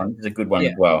 Yeah, it's a good one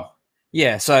as well.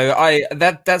 Yeah, so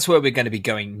that's where we're going to be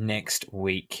going next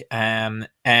week, and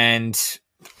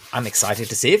I'm excited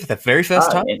to see it for the very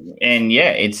first time. And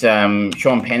it's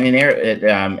Sean Penn in there.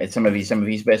 It's some of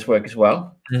his best work as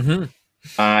well. Mm-hmm.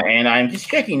 And I'm just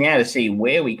checking now to see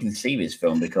where we can see this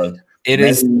film because it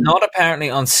is not apparently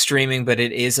on streaming, but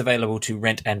it is available to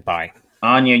rent and buy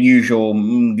on your usual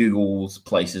Google's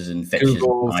places and fetches,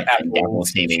 and Apple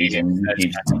TVs and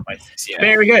YouTube. Yeah.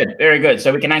 Very good, very good.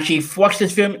 So we can actually watch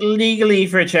this film legally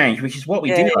for a change, which is what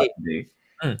we do like to do.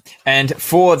 And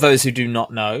for those who do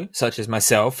not know, such as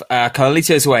myself,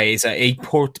 Carlito's Way is a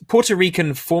Puerto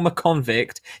Rican former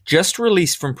convict just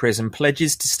released from prison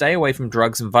pledges to stay away from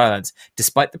drugs and violence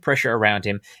despite the pressure around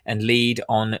him and lead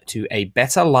on to a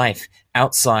better life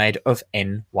outside of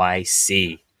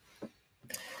NYC.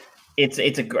 It's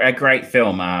a great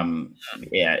film.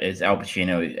 It's Al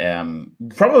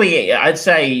Pacino. Probably, I'd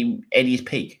say Eddie's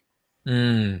peak. I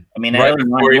mean, right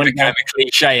before he became a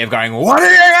cliche of going, "What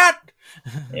are you at?"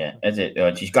 Yeah, that's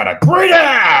it. She's got a great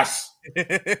ass.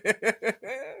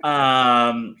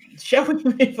 Shall we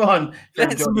move on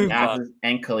from Jordan Arthurs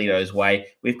and Carlito's Way?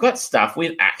 We've got stuff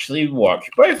we've actually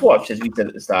both watched, as we said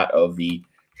at the start of the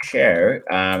show,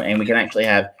 and we can actually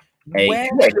have a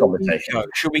two-way conversation.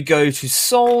 Should we go to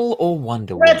Soul or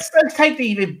Wonder Woman? Let's take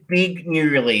the big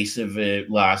new release of the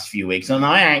last few weeks, and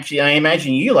I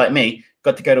imagine you, like me,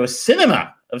 got to go to a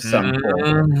cinema of some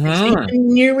form. It's a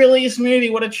new release movie.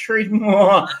 What a treat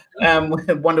more.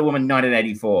 Wonder Woman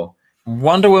 1984.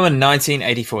 Wonder Woman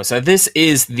 1984. So this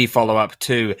is the follow-up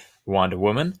to Wonder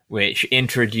Woman, which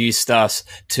introduced us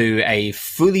to a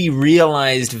fully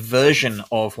realized version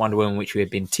of Wonder Woman, which we had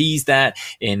been teased at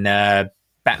in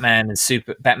Batman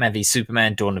v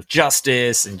Superman, Dawn of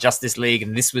Justice, and Justice League.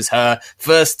 And this was her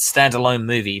first standalone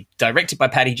movie, directed by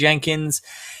Patty Jenkins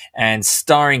and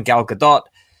starring Gal Gadot.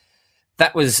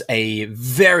 That was a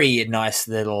very nice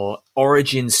little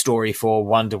origin story for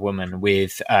Wonder Woman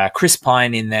with Chris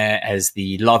Pine in there as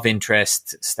the love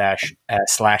interest slash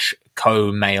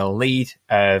co-male lead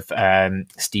of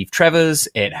Steve Trevors.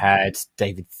 It had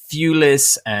David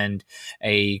Thewlis and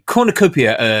a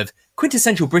cornucopia of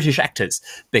quintessential British actors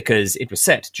because it was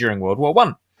set during World War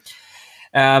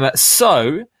I.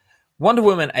 So Wonder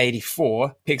Woman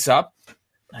 84 picks up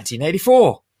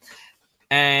 1984.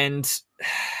 And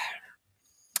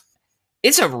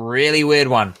it's a really weird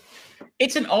one.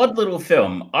 It's an odd little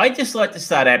film. I just like to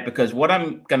start out because what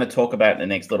I'm going to talk about in the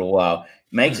next little while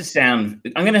makes it sound...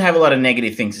 I'm going to have a lot of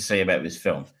negative things to say about this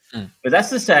film. But that's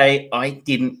to say, I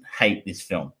didn't hate this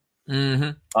film.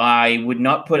 Mm-hmm. I would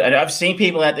not put... I've seen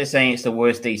people out there saying it's the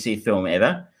worst DC film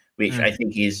ever, which I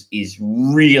think is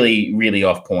really, really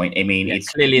off point. I mean, it's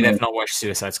clearly they've not watched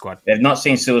Suicide Squad. They've not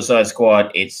seen Suicide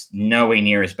Squad. It's nowhere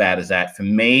near as bad as that. For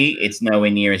me, it's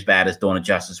nowhere near as bad as Dawn of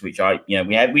Justice, which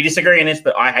we disagree on this,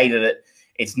 but I hated it.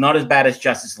 It's not as bad as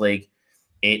Justice League.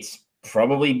 It's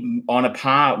probably on a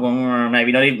par, well,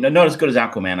 maybe not as good as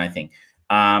Aquaman, I think.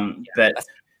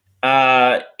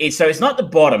 It's not the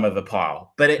bottom of the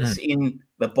pile, but it's in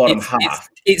the bottom half.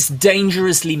 It's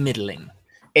dangerously middling.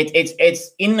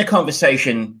 It's in the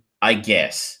conversation, I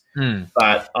guess.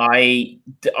 But I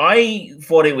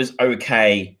thought it was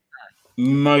okay,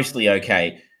 mostly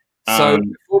okay. So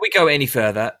before we go any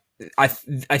further, I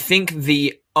think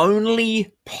the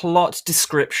only plot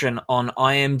description on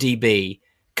IMDb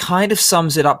kind of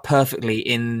sums it up perfectly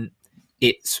in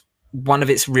one of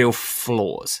its real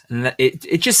flaws. And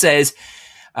it just says,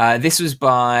 this was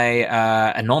by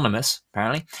Anonymous,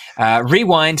 apparently.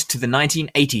 Rewind to the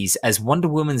 1980s as Wonder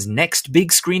Woman's next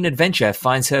big screen adventure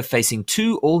finds her facing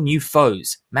two all-new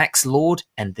foes, Max Lord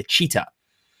and the Cheetah.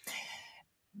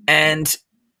 And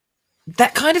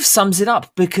that kind of sums it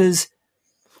up because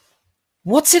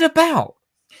what's it about?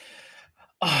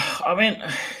 I mean,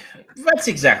 that's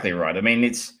exactly right. I mean,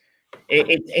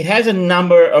 it has a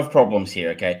number of problems here,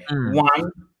 okay?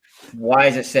 One, Why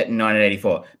is it set in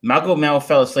 1984? Muggle Mel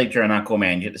fell asleep during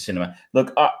Aquaman at the cinema.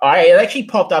 Look, it actually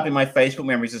popped up in my Facebook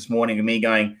memories this morning of me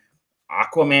going,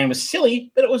 Aquaman was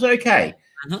silly, but it was okay.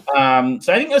 Mm-hmm.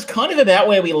 So I think it was kind of about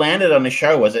where we landed on the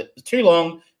show. Was it too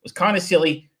long? It was kind of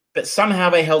silly, but somehow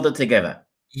they held it together.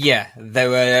 Yeah, they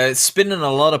were spinning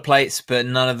a lot of plates, but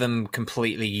none of them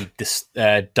completely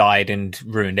died and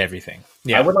ruined everything.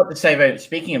 Yeah, I would like to say, though,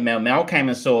 speaking of Mel came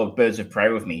and saw Birds of Prey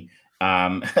with me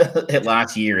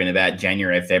last year in about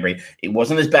January or February. It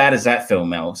wasn't as bad as that film,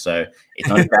 Mel, so it's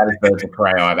not as bad as Birds of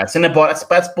Prey either.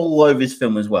 That's below this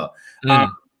film as well.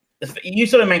 You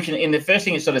sort of mentioned in the first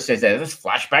thing it sort of says there, this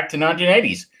flashback to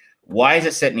 1980s. Why is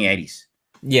it set in the 80s?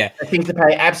 Yeah. It seems to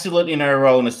play absolutely no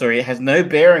role in the story. It has no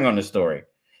bearing on the story.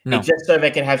 No. It's just so they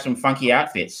can have some funky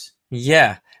outfits.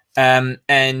 Yeah. For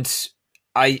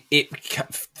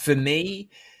me,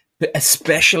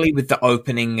 especially with the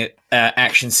opening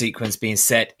action sequence being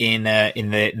set in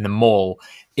the mall,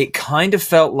 it kind of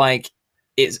felt like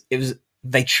it was.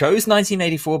 They chose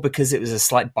 1984 because it was a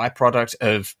slight byproduct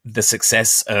of the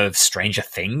success of Stranger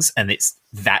Things, and it's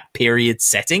that period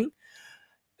setting.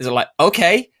 It's like,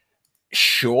 okay,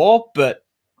 sure, but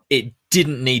it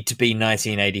didn't need to be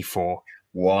 1984.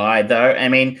 Why, though? I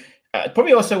mean,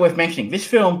 probably also worth mentioning, this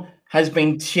film has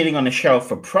been sitting on the shelf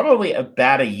for probably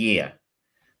about a year.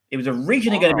 It was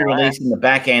originally going to be released in the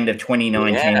back end of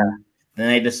 2019. Yeah. Then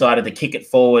they decided to kick it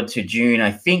forward to June,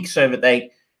 I think, so that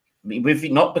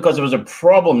not because there was a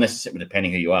problem necessarily,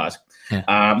 depending who you ask,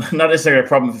 not necessarily a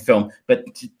problem for film, but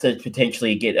to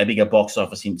potentially get a bigger box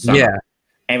office in summer. Yeah.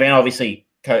 And then obviously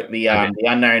the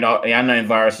unknown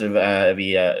virus of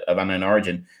unknown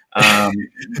origin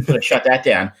sort of shut that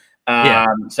down.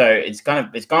 So it's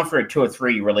gone for a 2 or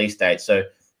 3 release dates. So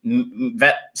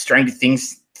that Stranger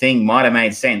Things thing might have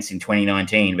made sense in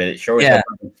 2019, but it sure is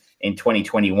in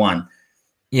 2021.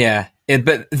 Yeah,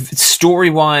 but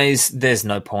story-wise, there's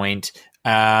no point.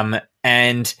 And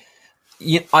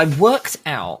I worked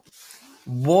out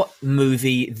what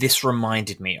movie this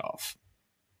reminded me of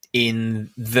in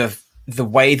the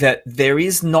way that there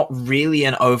is not really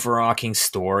an overarching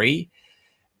story,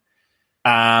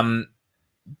 but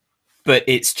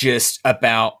it's just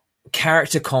about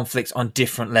character conflict on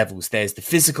different levels. There's the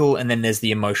physical and then there's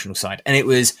the emotional side. And it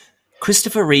was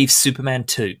Christopher Reeve's Superman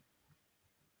 2.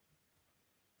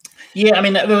 Yeah, I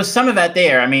mean, there was some of that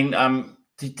there. I mean,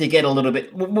 to get a little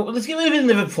bit, let's get a little bit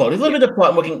into the plot. A little bit of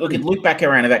plot, and we can look back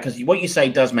around to that because what you say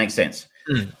does make sense.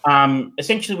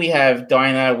 Essentially, we have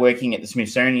Diana working at the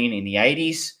Smithsonian in the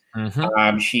 80s.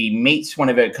 Mm-hmm. She meets one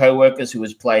of her co-workers who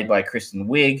was played by Kristen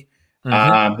Wiig,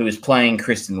 who was playing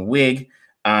Kristen Wiig,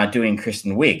 doing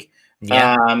Kristen Wiig.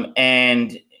 Yeah.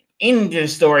 And in the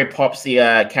story pops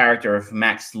the character of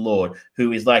Max Lord,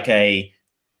 who is like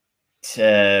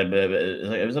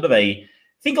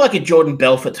think like a Jordan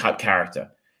Belfort type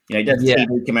character. You know, he does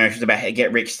TV commercials about how to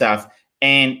get rich stuff,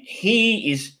 and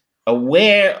he is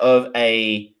aware of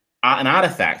an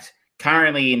artifact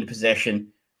currently in the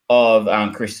possession of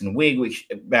Kristen Wiig, which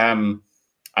I don't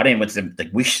know what's the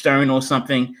wish stone or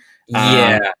something.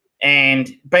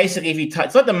 And basically, if you touch,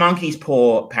 it's like the monkey's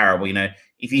paw parable. You know,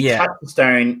 if you touch the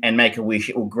stone and make a wish,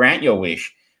 it will grant your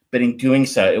wish. But in doing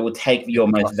so, it will take your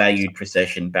most valued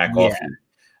possession back off you.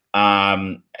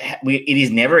 It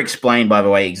is never explained, by the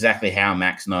way, exactly how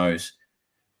Max knows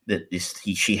that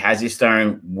she has this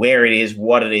stone, where it is,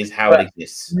 what it is, how it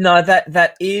exists. No,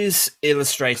 that is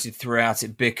illustrated throughout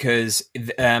it because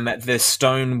the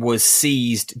stone was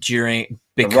seized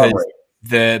because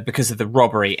of the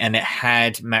robbery, and it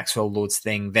had Maxwell Lord's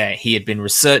thing there. He had been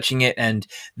researching it, and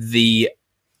the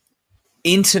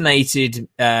intonated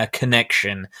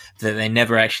connection that they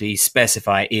never actually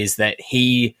specify is that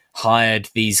he hired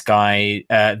these guys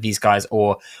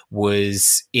or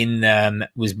was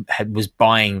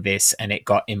buying this, and it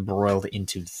got embroiled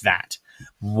into that.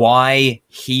 Why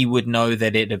he would know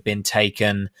that it had been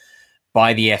taken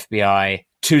by the FBI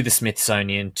to the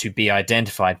Smithsonian to be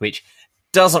identified, which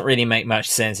doesn't really make much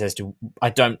sense as to, I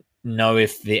don't know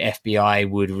if the FBI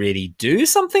would really do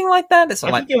something like that. It's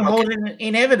I think they're holding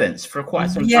in evidence for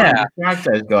quite some time to track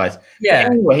those guys. Yeah.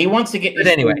 But anyway, he wants to get this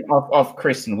off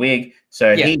Kristen Wiig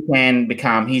so he can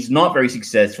become. He's not very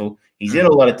successful. He's in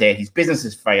a lot of debt. His business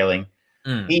is failing.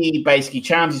 He basically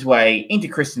charms his way into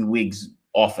Kristen Wiig's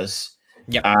office,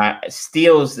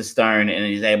 steals the stone, and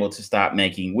is able to start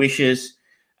making wishes.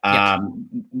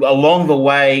 Along the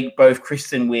way, both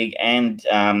Kristen Wiig and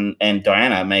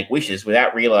Diana make wishes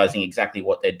without realizing exactly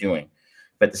what they're doing.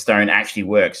 But the stone actually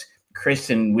works.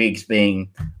 Kristen Wiig's being,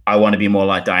 I want to be more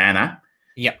like Diana,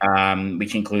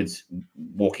 which includes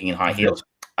walking in high heels.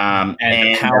 And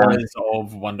the powers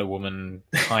of Wonder Woman,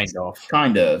 kind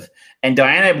of. And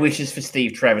Diana wishes for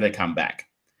Steve Trevor to come back.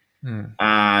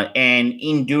 And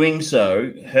in doing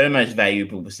so, her most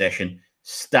valuable possession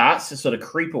starts to sort of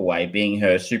creep away, being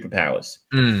her superpowers.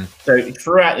 So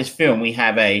throughout this film, we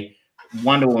have a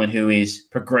Wonder Woman who is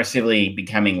progressively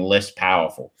becoming less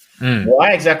powerful.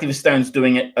 Why exactly the Stone's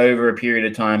doing it over a period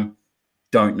of time,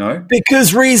 don't know.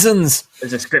 Because reasons.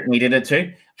 There's a script needed it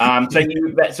too. So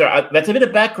that's a bit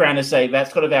of background to say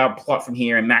that's sort of our plot from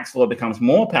here, and Max Lord becomes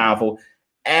more powerful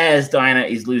as Diana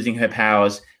is losing her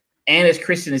powers, and as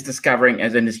Kristen is discovering,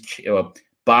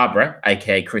 Barbara,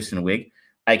 aka Kristen Wiig,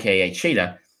 aka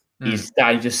Cheetah, is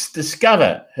starting to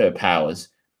discover her powers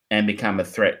and become a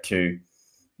threat to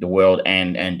the world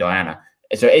and Diana.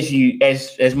 So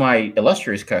as my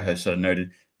illustrious co-host sort of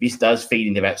noted, this does feed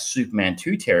into that Superman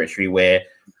 2 territory where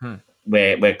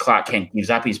Clark Kent gives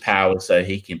up his powers so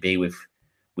he can be with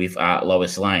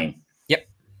Lois Lane. Yep.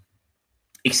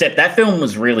 Except that film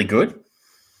was really good.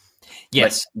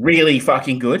 Yes. Like, really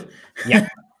fucking good. Yeah.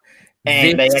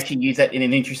 And they actually use that in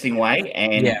an interesting way,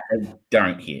 and they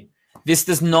don't here. This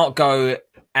does not go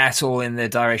at all in the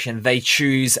direction. They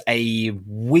choose a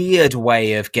weird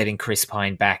way of getting Chris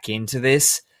Pine back into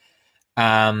this.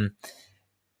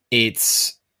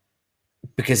 It's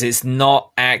because it's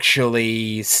not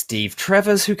actually Steve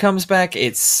Trevor's who comes back.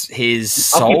 It's his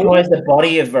soul. Occupies the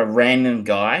body of a random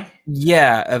guy.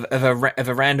 Yeah, of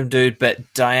a random dude, but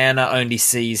Diana only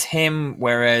sees him,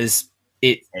 whereas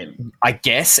I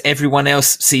guess everyone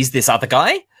else sees this other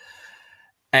guy.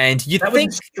 And you think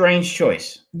was a strange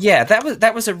choice. Yeah,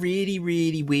 that was a really,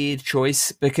 really weird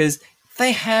choice, because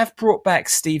they have brought back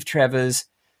Steve Trevor's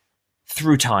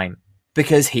through time,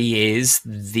 because he is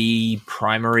the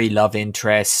primary love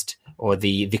interest, or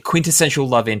the quintessential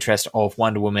love interest of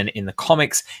Wonder Woman in the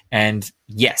comics. And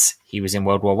yes, he was in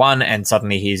World War I, and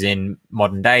suddenly he's in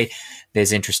modern day.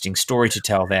 There's interesting story to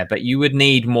tell there, but you would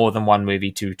need more than one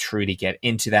movie to truly get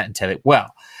into that and tell it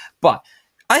well. But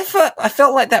I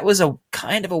felt like that was a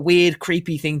kind of a weird,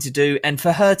 creepy thing to do, and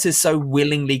for her to so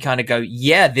willingly kind of go,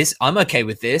 yeah, I'm okay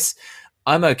with this.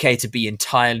 I'm okay to be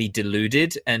entirely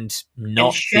deluded and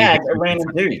not shag a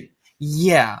random dude.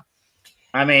 Yeah.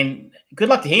 I mean, good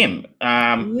luck to him.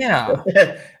 Yeah.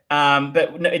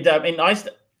 But no,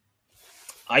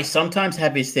 I sometimes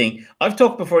have this thing. I've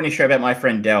talked before in the show about my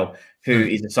friend Del, who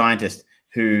is a scientist,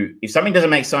 who, if something doesn't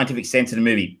make scientific sense in a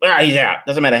movie, he's out.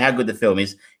 Doesn't matter how good the film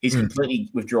is. He's completely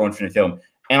withdrawn from the film.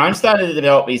 And I'm starting to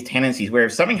develop these tendencies where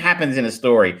if something happens in a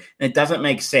story and it doesn't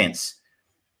make sense,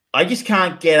 I just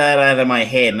can't get it out of my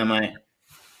head. And I'm like,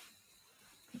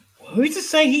 who's to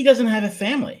say he doesn't have a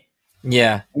family?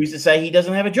 Yeah. Who's to say he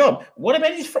doesn't have a job? What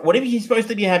about what if he's supposed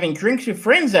to be having drinks with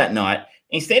friends that night?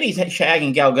 Instead, he's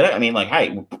shagging Gal Gadot. I mean, like,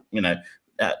 hey,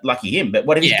 lucky him. But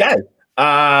what if he's gay?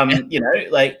 Are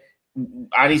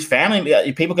his family,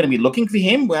 are people going to be looking for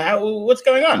him? What's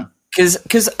going on?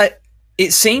 Because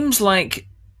it seems like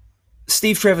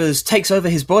Steve Trevor's takes over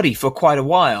his body for quite a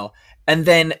while, and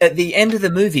then at the end of the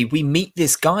movie, we meet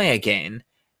this guy again,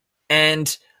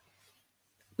 and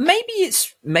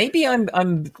maybe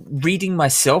I'm reading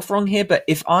myself wrong here, but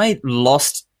if I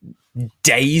lost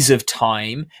days of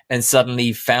time and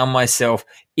suddenly found myself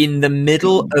in the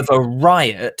middle of a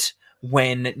riot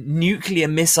when nuclear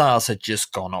missiles had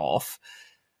just gone off,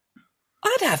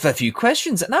 I'd have a few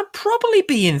questions, and I'd probably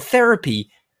be in therapy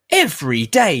every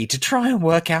day to try and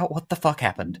work out what the fuck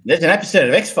happened. There's an episode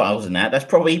of X-Files in that.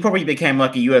 He probably became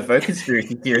like a UFO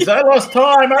conspiracy theorist. I lost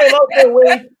time. I lost a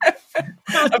week.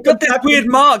 I've got this weird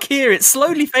mark here. It's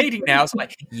slowly fading now. It's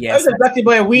like, yes. I was abducted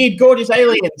by a weird, gorgeous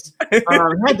aliens.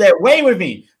 Had their way with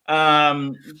me.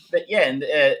 But yeah, and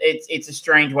it's a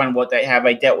strange one. What they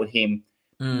dealt with him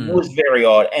was very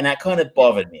odd, and that kind of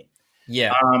bothered me.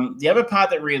 Yeah. The other part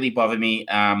that really bothered me,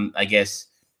 I guess,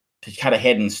 to cut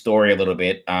ahead in the story a little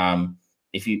bit, I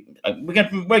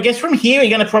guess from here we're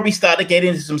going to probably start to get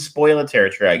into some spoiler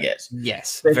territory, I guess.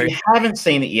 Yes. So if you haven't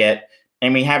seen it yet,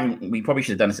 and we probably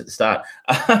should have done this at the start.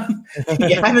 If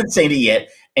you haven't seen it yet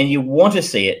and you want to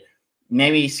see it,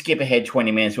 maybe skip ahead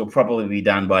 20 minutes. We'll probably be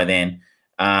done by then.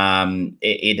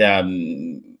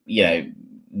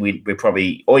 We're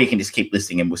probably, or you can just keep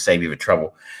listening and we'll save you the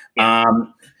trouble. Yeah.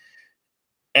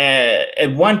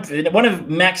 One of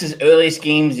Max's early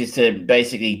schemes is to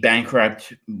basically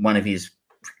bankrupt one of his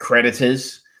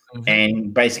creditors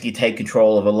and basically take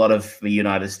control of a lot of the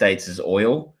United States'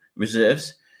 oil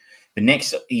reserves. The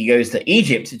next, he goes to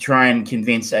Egypt to try and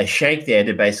convince a sheikh there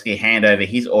to basically hand over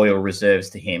his oil reserves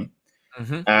to him.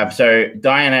 So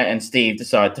Diana and Steve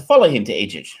decide to follow him to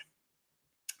Egypt.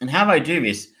 And how they do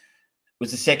this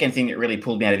was the second thing that really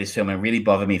pulled me out of this film and really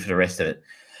bothered me for the rest of it.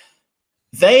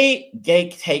 they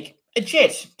take a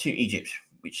jet to Egypt,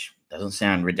 which doesn't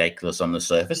sound ridiculous on the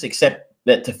surface, except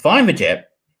that to find the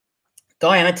jet,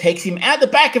 Diana takes him out the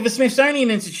back of the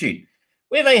Smithsonian Institute,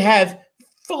 where they have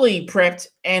fully prepped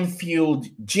and fueled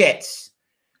jets.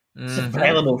 It's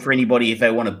available for anybody if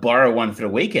they want to borrow one for the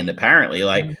weekend, apparently.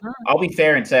 I'll be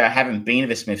fair and say I haven't been to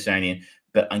the Smithsonian,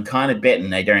 but I'm kind of betting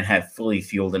they don't have fully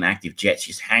fueled and active jets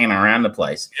just hanging around the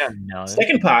place. Yeah, no.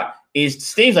 Second part is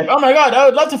Steve's like, oh my God, I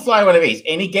would love to fly one of these.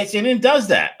 And he gets in and does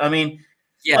that. I mean,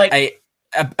 a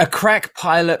crack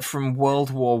pilot from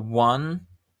World War One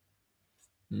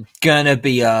gonna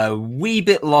be a wee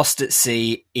bit lost at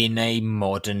sea in a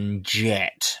modern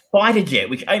jet. Fighter jet,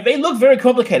 which they look very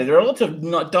complicated. There are lots of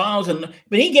dials,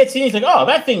 but he gets in. He's like, "Oh,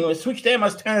 that thing was switched there.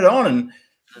 Must turn it on." And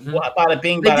bada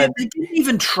bing, bada. They didn't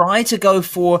even try to go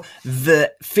for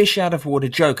the fish out of water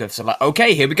joke of like,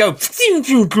 "Okay, here we go."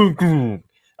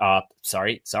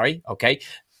 Sorry. Okay,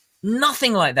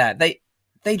 nothing like that.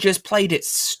 They just played it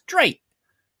straight.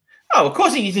 Oh, of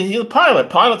course he's a pilot.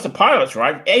 Pilots are pilots,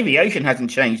 right? Aviation hasn't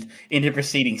changed in the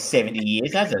preceding 70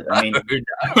 years, has it? I mean,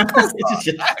 it's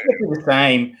just the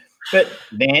same. But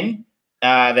then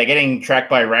they're getting tracked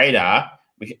by radar,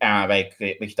 which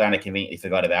Diana conveniently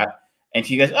forgot about. And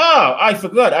she goes, "Oh, I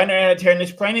forgot. I know how to turn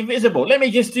this plane invisible. Let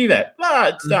me just do that." Blah,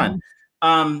 it's done.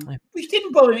 Which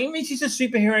didn't bother me. I mean, she's a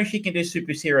superhero. She can do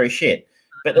superhero shit.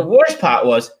 But the worst part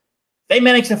was they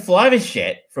managed to fly this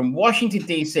jet from Washington,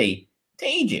 D.C., to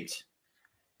Egypt.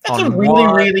 That's a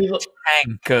really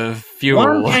tank of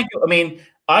fuel. I mean,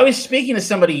 I was speaking to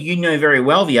somebody you know very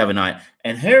well the other night,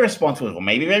 and her response was, "Well,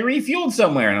 maybe they refueled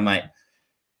somewhere." And I'm like,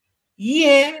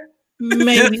 "Yeah,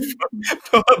 maybe."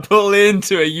 Pull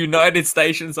into a United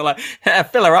Stations, so like,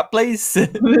 fill her up, please.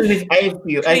 Clean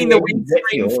the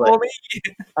windscreen for me.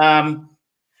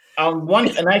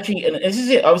 And this is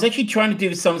it. I was actually trying to do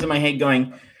the sums in my head,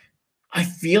 going, I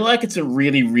feel like it's a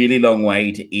really, really long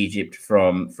way to Egypt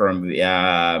from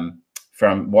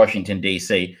Washington,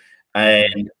 D.C.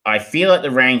 And I feel like the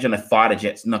range on a fighter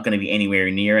jet's not going to be anywhere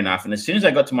near enough. And as soon as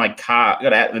I got to my car,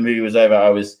 got out, the movie was over, I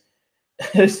was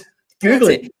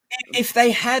Googling. If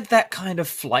they had that kind of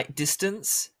flight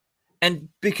distance, and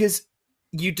because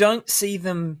you don't see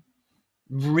them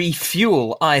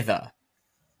refuel either.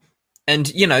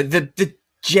 And, you know, the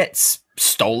jet's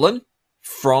stolen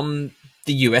from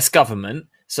the US government,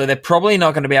 so they're probably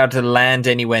not going to be able to land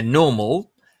anywhere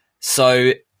normal.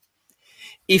 So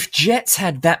if jets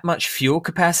had that much fuel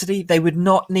capacity, they would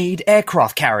not need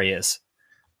aircraft carriers.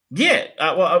 Yeah,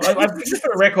 just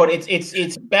for a record,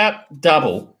 it's about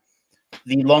double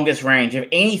the longest range of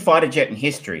any fighter jet in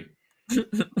history.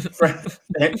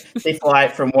 They fly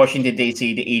from Washington,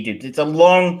 D.C. to Egypt. It's a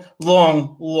long,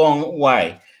 long, long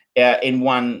way in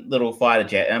one little fighter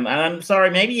jet. And I'm sorry,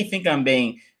 maybe you think I'm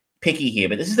being picky here,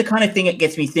 but this is the kind of thing that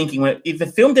gets me thinking. If the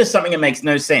film does something that makes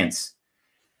no sense,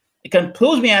 it kind of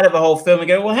pulls me out of the whole film and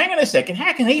go, well, hang on a second,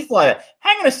 how can he fly that?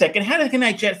 Hang on a second, how can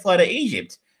that jet fly to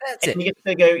Egypt? That's it. You get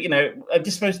to go, you know, I'm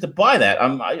just supposed to buy that.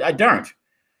 I don't.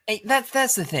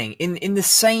 That's the thing. In the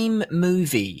same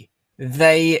movie,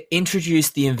 they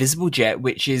introduced the invisible jet,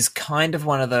 which is kind of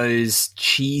one of those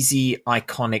cheesy,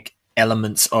 iconic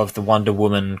elements of the Wonder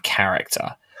Woman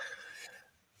character.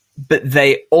 But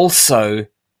they also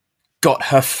got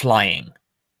her flying.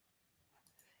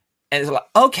 And it's like,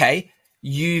 okay,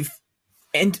 you've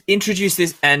introduced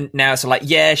this, and now it's like,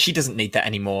 yeah, she doesn't need that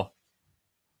anymore.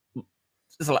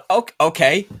 It's like,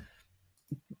 okay.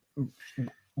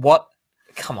 What?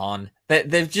 Come on.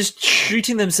 They're just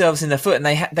shooting themselves in the foot, and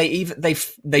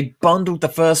they bundled the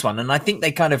first one, and I think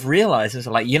they kind of realized it's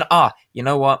like, you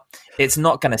know what? It's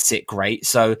not going to sit great,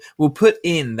 so we'll put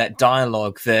in that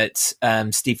dialogue that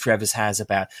Steve Trevors has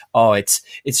about,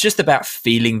 it's just about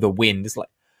feeling the wind. It's like,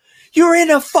 you're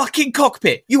in a fucking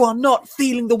cockpit. You are not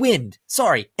feeling the wind.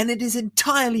 Sorry, and it is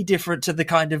entirely different to the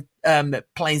kind of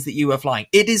planes that you are flying.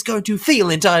 It is going to feel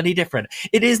entirely different.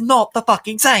 It is not the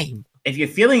fucking same. If you're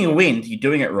feeling the wind, you're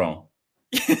doing it wrong.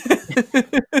 So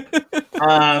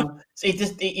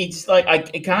it's like I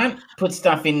can't put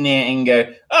stuff in there and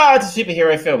go, it's a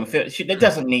superhero film. That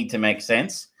doesn't need to make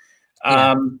sense.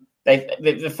 Yeah.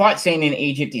 The fight scene in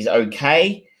Egypt is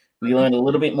okay. We learned a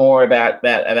little bit more about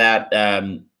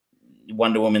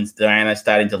Wonder Woman's Diana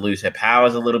starting to lose her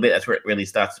powers a little bit. That's where it really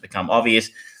starts to become obvious.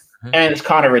 Mm-hmm. And it's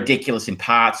kind of ridiculous in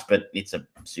parts, but it's a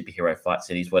superhero fight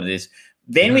scene is what it is.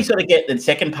 Then we sort of get the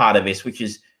second part of this, which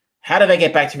is how do they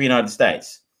get back to the United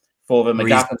States for the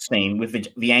MacGuffin scene with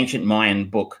the ancient Mayan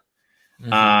book?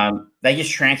 Mm-hmm. They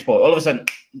just transport. All of a sudden,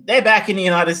 they're back in the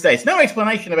United States. No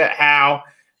explanation about how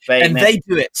they... And they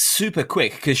do it super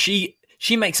quick because she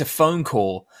makes a phone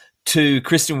call to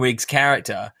Kristen Wiig's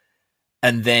character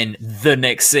And then the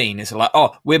next scene is like,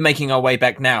 oh, we're making our way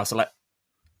back now. So like,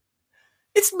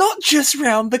 it's not just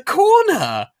round the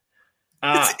corner.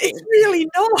 It's really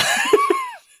not.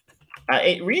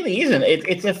 It really isn't.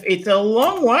 It's a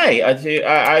long way. I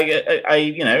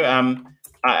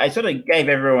sort of gave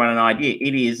everyone an idea.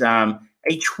 It is a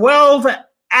 12-hour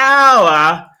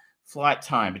flight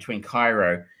time between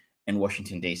Cairo and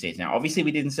Washington, D.C. Now, obviously,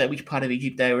 we didn't say which part of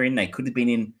Egypt they were in. They could have been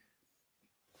in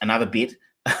another bit.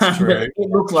 It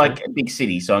looked like a big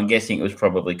city, so I'm guessing it was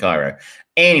probably Cairo.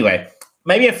 Anyway,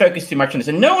 maybe I focused too much on this.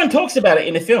 And no one talks about it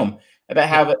in the film, about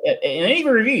how, in any of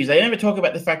the reviews, they never talk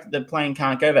about the fact that the plane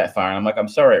can't go that far. And I'm like, I'm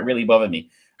sorry, it really bothered me.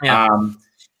 Yeah.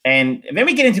 And then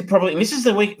we get into this is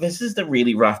the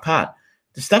really rough part.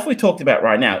 The stuff we talked about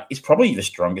right now is probably the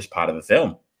strongest part of the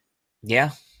film.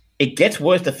 Yeah. It gets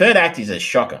worse. The third act is a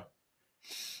shocker.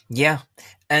 Yeah.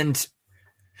 And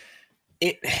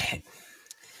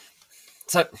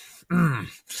so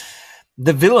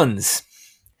the villains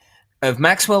of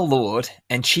Maxwell Lord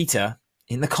and Cheetah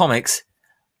in the comics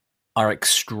are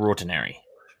extraordinary.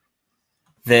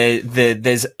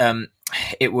 There's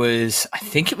it was, I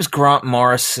think it was Grant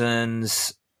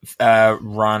Morrison's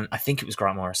run. I think it was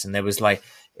Grant Morrison. There was like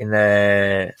in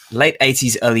the late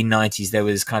 80s, early 90s, there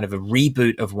was kind of a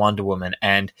reboot of Wonder Woman,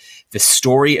 and the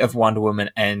story of Wonder Woman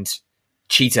and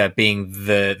Cheetah being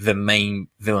the main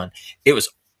villain. It was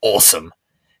awesome.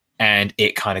 And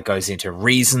it kind of goes into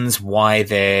reasons why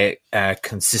they're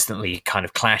consistently kind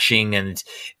of clashing. And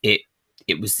it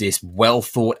was this well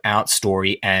thought out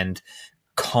story and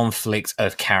conflict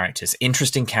of characters,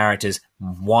 interesting characters,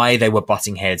 why they were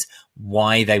butting heads,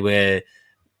 why they were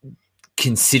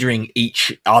considering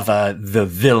each other the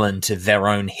villain to their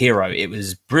own hero. It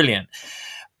was brilliant.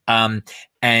 And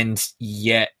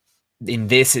yet in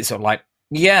this, it's sort of like,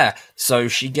 yeah, so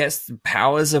she gets the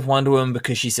powers of Wonder Woman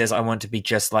because she says, I want to be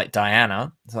just like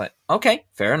Diana. It's like, okay,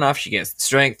 fair enough. She gets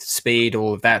strength, speed,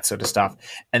 all of that sort of stuff.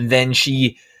 And then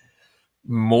she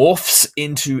morphs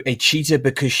into a cheetah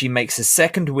because she makes a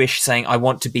second wish saying, I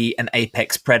want to be an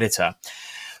apex predator.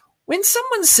 When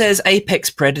someone says apex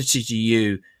predator to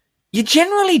you, you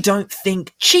generally don't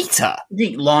think cheetah. You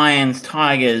think lions,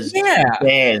 tigers,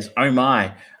 bears, oh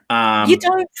my. You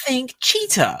don't think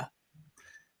cheetah.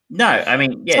 No, I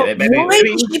mean, yeah. So why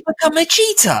did she become a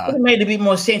cheetah? It made a bit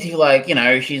more sense if, like, you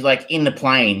know, she's like in the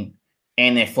plane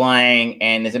and they're flying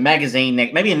and there's a magazine,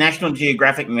 maybe a National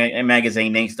Geographic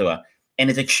magazine next to her, and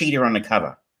there's a cheetah on the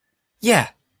cover. Yeah.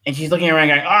 And she's looking around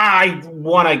going, I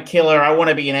want to kill her. I want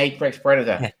to be an apex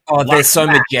predator. Yeah. Oh, like they're so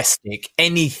majestic.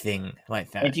 Anything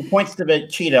like that. And she points to the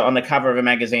cheetah on the cover of a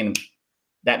magazine.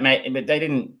 But they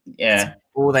didn't, yeah. That's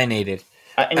all they needed.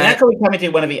 And now can we come into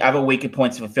one of the other weaker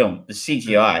points of the film? The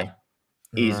CGI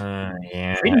is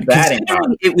pretty bad.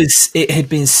 It had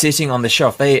been sitting on the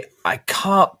shelf. I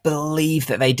can't believe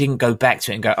that they didn't go back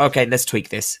to it and go, okay, let's tweak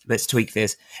this.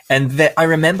 And I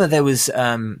remember there was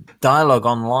dialogue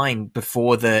online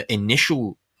before the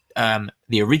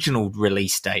original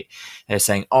release date. They're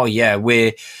saying, oh yeah,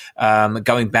 we're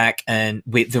going back, and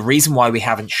the reason why we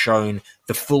haven't shown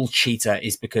the full cheetah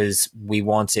is because we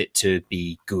want it to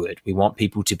be good. We want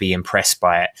people to be impressed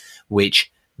by it,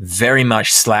 which very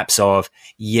much slaps off.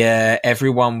 Yeah,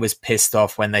 everyone was pissed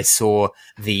off when they saw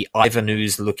the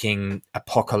Ivanus looking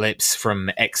Apocalypse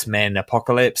from X-Men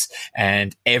Apocalypse,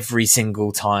 and every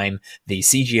single time the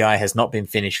CGI has not been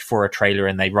finished for a trailer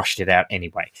and they rushed it out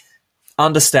anyway.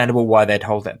 Understandable why they'd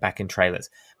hold that back in trailers,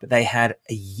 but they had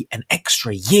an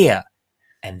extra year,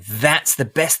 and that's the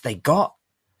best they got.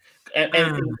 And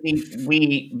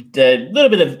the little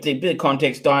bit of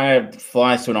context, Diana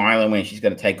flies to an island where she's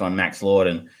going to take on Max Lord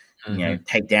and you know,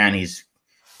 take down his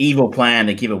evil plan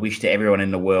to give a wish to everyone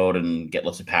in the world and get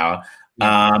lots of power.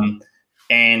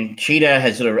 And Cheetah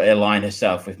has sort of aligned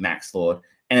herself with Max Lord,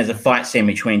 and there's a fight scene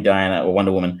between Diana or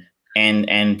Wonder Woman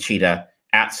and Cheetah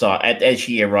outside as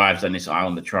she arrives on this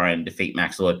island to try and defeat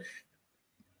Max Lord.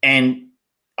 And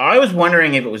I was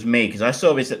wondering if it was me, because I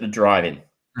saw this at the drive-in.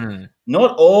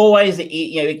 Not always,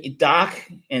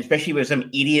 dark, and especially with some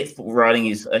idiot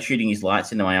shooting his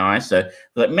lights into my eyes. So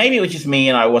like, maybe it was just me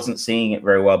and I wasn't seeing it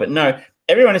very well. But no,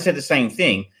 everyone has said the same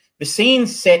thing. The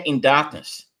scene's set in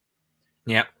darkness.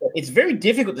 Yeah, it's very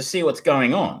difficult to see what's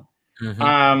going on.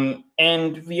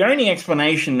 And the only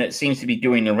explanation that seems to be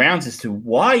doing the rounds as to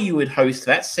why you would host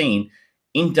that scene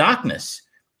in darkness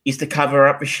is to cover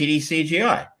up the shitty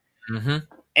CGI.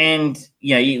 And,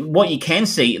 what you can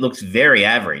see, it looks very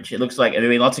average. It looks like,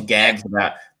 lots of gags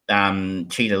about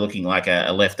Cheetah looking like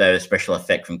a leftover special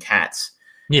effect from Cats.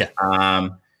 Yeah.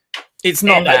 It's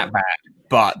not that bad,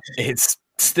 but it's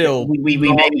still... We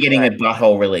may be getting a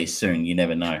butthole release soon. You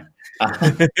never know.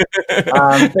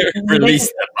 Release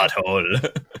the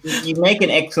butthole. You make an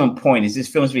excellent point. Is this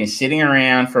film's been sitting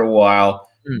around for a while?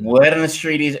 Word on the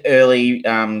street is early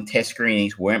test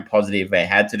screenings weren't positive. They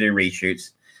had to do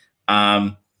reshoots.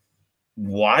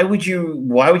 Why would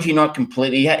you not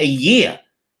completely? You had a year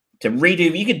to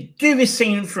redo. You could do this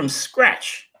scene from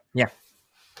scratch. Yeah.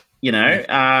 You know,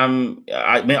 I mean,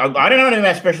 I don't know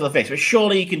about special effects, but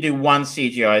surely you can do one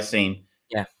CGI scene.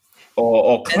 Yeah.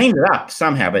 Or clean it up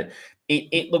somehow. But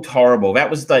it looked horrible.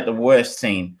 That was like the worst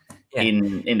scene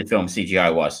in the film,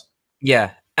 CGI was.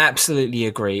 Yeah, absolutely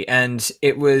agree. And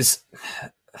it was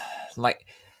like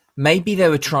maybe they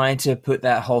were trying to put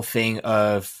that whole thing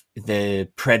of the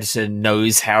Predator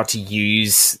knows how to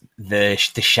use the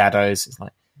shadows. It's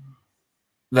like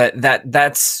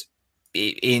that's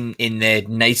in their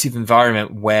native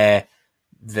environment where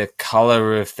the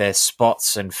color of their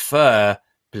spots and fur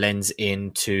blends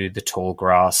into the tall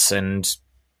grass and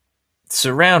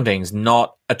surroundings,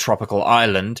 not a tropical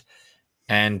island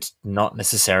and not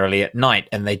necessarily at night.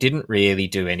 And they didn't really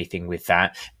do anything with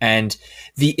that. And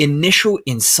the initial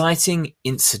inciting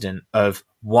incident of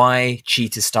why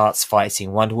Cheetah starts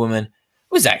fighting Wonder Woman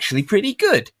was actually pretty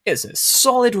good. It's a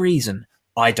solid reason.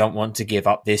 I don't want to give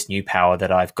up this new power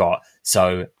that I've got,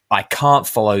 so I can't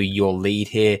follow your lead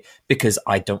here because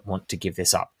I don't want to give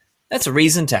this up. That's a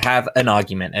reason to have an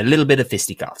argument, a little bit of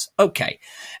fisticuffs. Okay.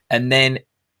 And then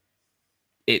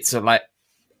it's like,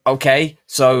 okay,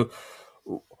 so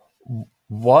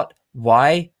what?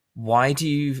 Why do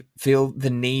you feel the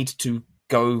need to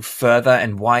go further,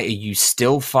 and why are you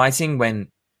still fighting when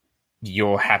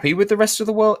you're happy with the rest of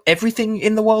the world? Everything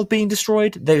in the world being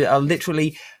destroyed? There are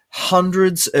literally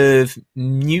hundreds of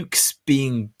nukes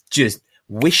being just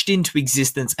wished into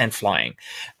existence and flying.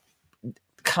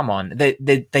 Come on,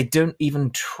 they don't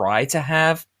even try to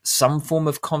have some form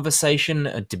of conversation,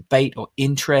 a debate or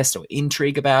interest or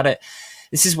intrigue about it.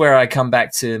 This is where I come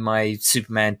back to my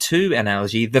Superman 2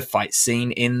 analogy, the fight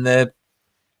scene in the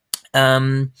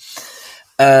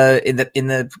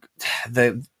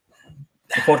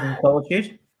Fortress of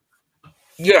Solitude.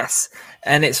 Yes,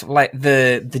 and it's like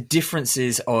the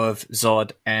differences of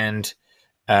Zod and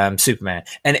Superman,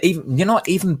 and even you're not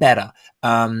even better.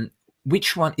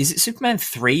 Which one is it? Superman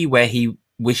 3, where he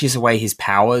wishes away his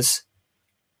powers,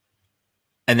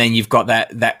 and then you've got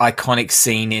that iconic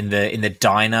scene in the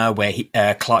diner where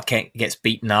Clark Kent gets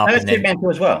beaten up. That's Superman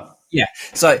 2 as well. Yeah,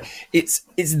 so it's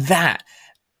that,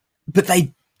 but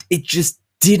it just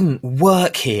didn't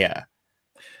work here.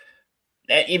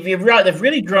 If you're right, they've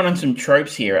really drawn on some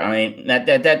tropes here. I mean,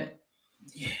 that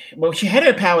well, she had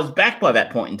her powers back by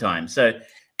that point in time. So,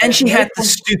 and she had the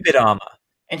stupid armor.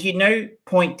 And at no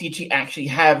point did she actually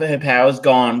have her powers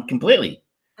gone completely.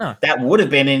 No. That would have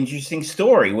been an interesting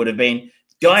story. Would have been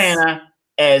Diana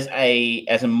as a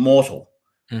mortal.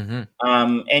 Mm-hmm.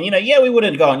 And we would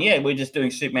have gone, we're just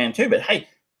doing Superman 2. But hey,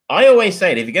 I always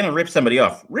say that if you're going to rip somebody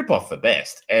off, rip off the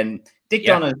best. And Dick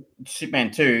Donner's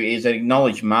Superman 2 is an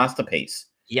acknowledged masterpiece.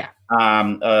 Yeah.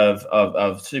 Of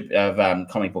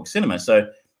comic book cinema. So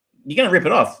you're going to rip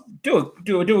it off, do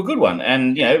a good one.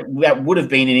 And that would have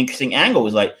been an interesting angle.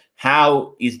 Was like,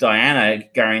 how is Diana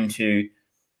going to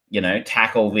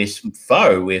tackle this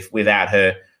foe without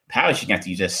her power? She's going to have to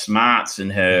use her smarts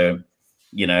and her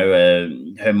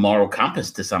her moral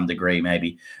compass to some degree,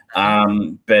 maybe.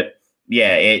 But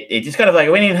yeah, it just kind of like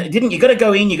went in. You got to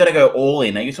go in. You got to go all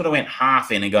in. And you sort of went half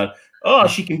in and go, oh,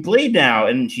 she can bleed now,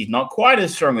 and she's not quite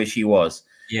as strong as she was.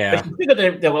 Yeah, but she's still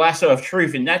got the lasso of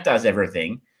truth, and that does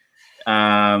everything.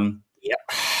 Yep.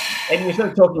 And we're sort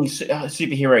of talking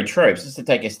superhero tropes. Just to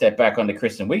take a step back on the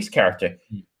Kristen Wiig's character,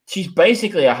 she's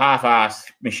basically a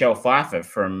half-assed Michelle Pfeiffer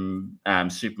from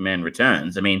Superman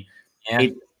Returns. I mean,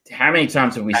 how many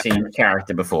times have we seen the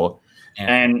character before?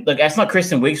 Yeah. And look, that's not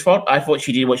Kristen Wiig's fault. I thought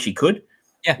she did what she could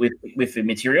with the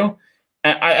material.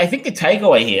 I think the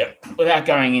takeaway here, without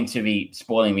going into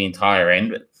spoiling the entire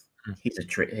end, but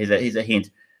here's a hint: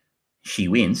 she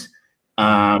wins.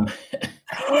 I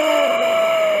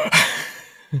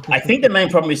think the main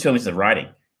problem with this film is the writing.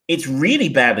 It's really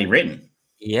badly written.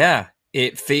 Yeah,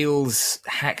 it feels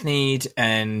hackneyed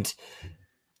and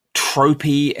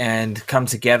tropey and come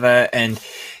together. And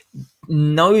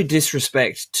no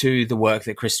disrespect to the work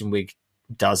that Kristen Wiig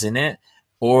does in it,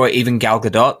 or even Gal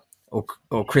Gadot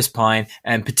or Chris Pine,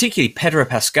 and particularly Pedro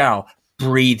Pascal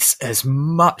breathes as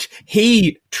much.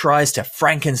 He tries to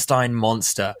Frankenstein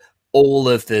monster all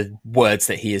of the words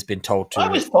that he has been told to. I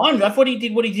was fine. I thought he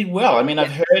did what he did well. I mean,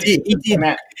 I've heard he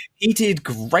did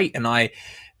great, and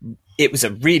it was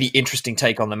a really interesting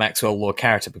take on the Maxwell Lord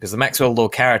character, because the Maxwell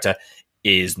Lord character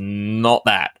is not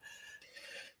that.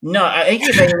 No, I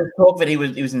think there was talk that he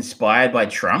was inspired by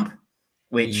Trump,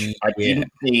 which I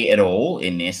didn't see at all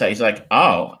in this. So he's like,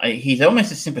 he's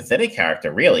almost a sympathetic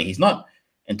character, really. He's not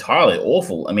entirely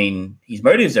awful. I mean, his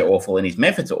motives are awful and his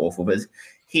methods are awful, but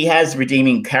he has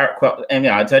redeeming character. And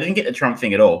so I didn't get the Trump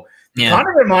thing at all. Yeah. It kind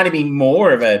of reminded me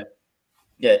more of a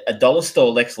dollar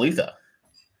store Lex Luthor.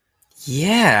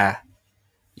 Yeah,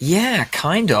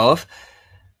 kind of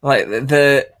like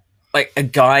a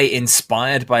guy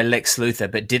inspired by Lex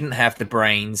Luthor, but didn't have the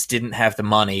brains, didn't have the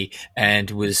money,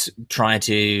 and was trying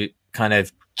to kind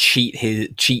of cheat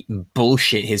and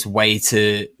bullshit his way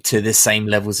to the same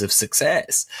levels of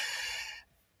success.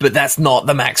 But that's not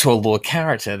the Maxwell Lord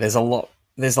character. There's a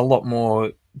lot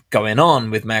more going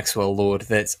on with Maxwell Lord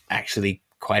that's actually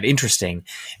quite interesting,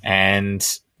 and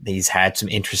he's had some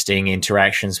interesting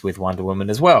interactions with Wonder Woman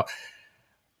as well.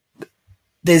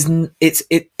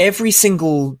 Every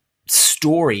single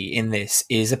story in this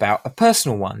is about a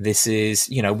personal one. This is,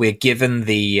 we're given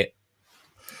the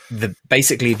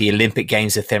basically the Olympic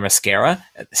Games of Themyscira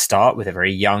at the start with a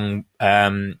very young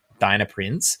Diana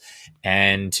Prince,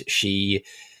 and she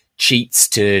cheats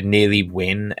to nearly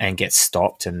win and gets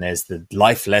stopped, and there's the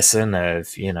life lesson of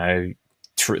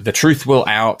the truth will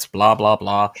out, blah blah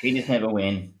blah. She just never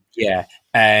win. Yeah,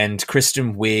 and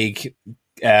Kristen Wiig,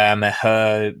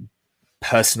 her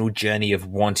personal journey of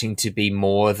wanting to be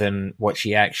more than what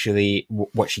she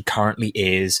currently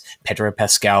is. Pedro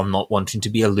Pascal not wanting to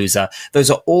be a loser. Those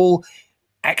are all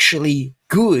actually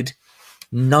good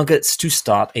nuggets to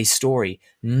start a story.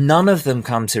 None of them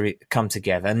come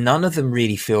together. None of them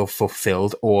really feel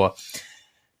fulfilled or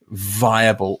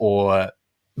viable or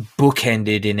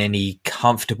bookended in any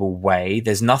comfortable way.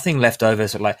 There's nothing left over.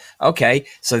 So like, okay,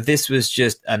 so this was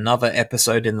just another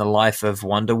episode in the life of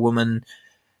Wonder Woman.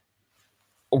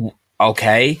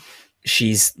 Okay,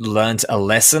 she's learned a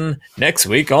lesson. Next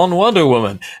week on Wonder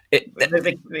Woman.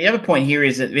 The other point here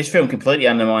is that this film completely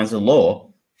undermines the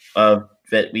law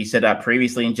that we set up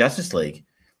previously in Justice League,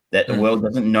 that the world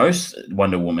doesn't know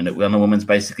Wonder Woman. That Wonder Woman's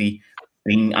basically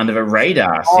been under the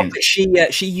radar since.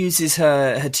 But she uses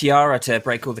her tiara to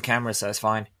break all the cameras, so it's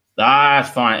fine. It's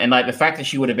fine. And like the fact that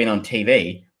she would have been on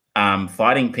TV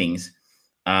fighting things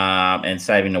and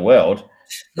saving the world.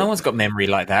 No one's got memory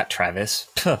like that, Travis.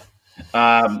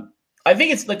 I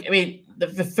think it's like, I mean,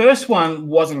 the first one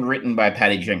wasn't written by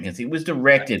Patty Jenkins. It was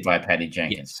directed by Patty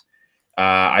Jenkins. Yes.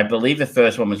 I believe the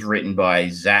first one was written by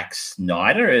Zack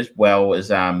Snyder, as well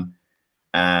as Alan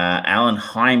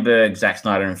Heinberg, Zack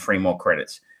Snyder, and 3 more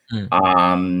credits.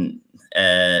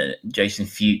 Jason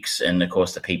Fuchs, and of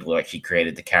course the people who actually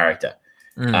created the character.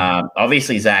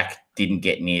 Obviously, Zack didn't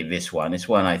get near this one. This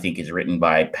one, I think, is written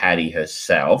by Patty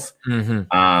herself.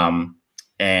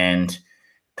 And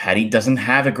Patty doesn't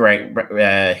have a great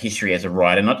history as a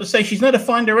writer. Not to say she's not a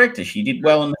fine director. She did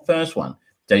well in the first one.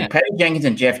 So Patty Jenkins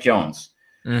and Jeff Johns,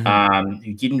 who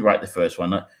didn't write the first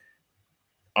one.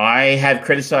 I have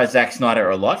criticized Zack Snyder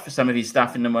a lot for some of his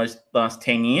stuff in the last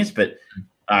 10 years, but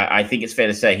I think it's fair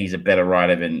to say he's a better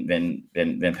writer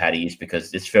than Patty is,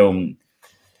 because this film...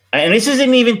 And this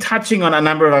isn't even touching on a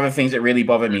number of other things that really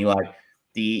bother me, like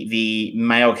the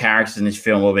male characters in this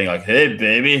film all being like, "Hey,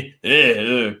 baby,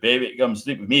 baby, come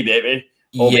sleep with me, baby."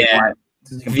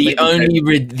 The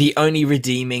only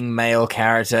redeeming male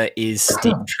character is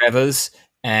Steve Trevor's,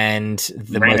 and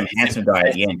the random handsome guy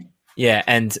at the end. Yeah,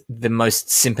 and the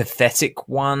most sympathetic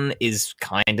one is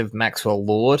kind of Maxwell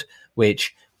Lord,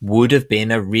 which would have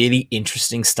been a really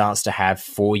interesting stance to have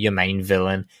for your main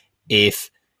villain if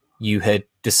you had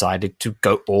decided to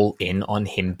go all in on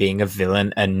him being a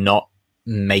villain and not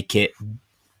make it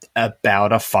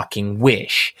about a fucking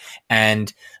wish.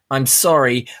 And I'm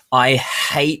sorry, I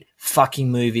hate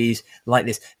fucking movies like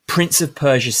this. Prince of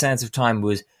Persia: Sands of Time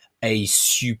was a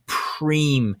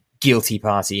supreme guilty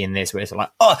party in this, where it's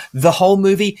like, the whole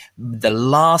movie, the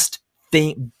last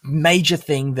major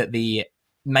thing that the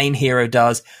main hero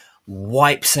does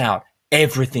wipes out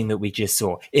everything that we just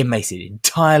saw. It makes it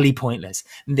entirely pointless.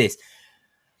 This,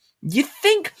 you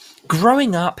think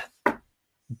growing up,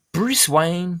 Bruce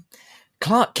Wayne,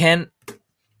 Clark Kent,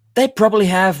 they probably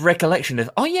have recollection of,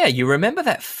 you remember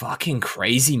that fucking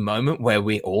crazy moment where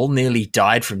we all nearly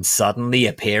died from suddenly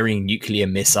appearing nuclear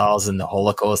missiles in the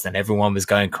Holocaust and everyone was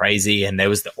going crazy and there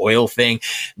was the oil thing?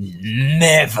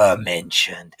 Never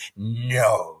mentioned.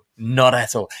 No, not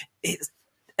at all.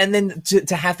 And then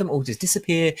to have them all just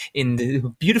disappear in the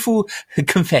beautiful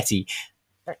confetti.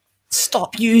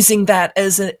 Stop using that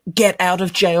as a get out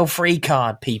of jail free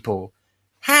card, people.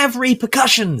 Have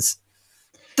repercussions.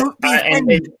 Don't be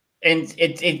and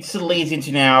it sort of leads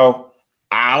into now,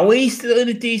 are we still in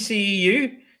the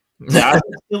DCEU? Does it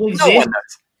still exist?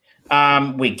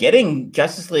 We're getting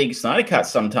Justice League Snyder Cut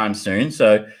sometime soon,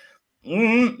 so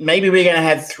maybe we're going to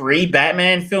have 3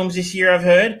 Batman films this year, I've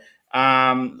heard.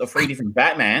 Or 3 different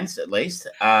Batmans, at least.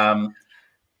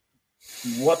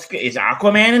 What's good? Is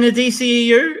Aquaman in the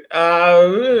DCEU?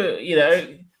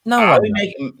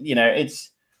 Making,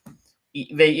 it's.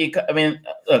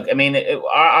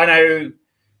 I know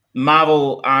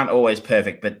Marvel aren't always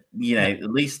perfect, but at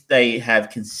least they have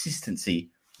consistency.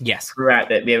 Yes, throughout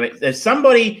that. There's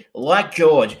somebody like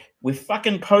George with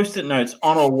fucking post-it notes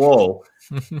on a wall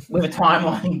with a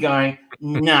timeline going,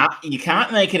 nah, you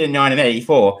can't make it in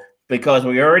 1984 because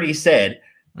we already said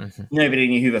nobody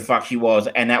knew who the fuck she was,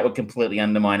 and that would completely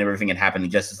undermine everything that happened in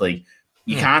Justice League.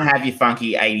 You can't have your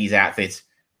funky 80s outfits.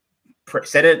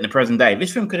 Set it in the present day.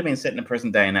 This film could have been set in the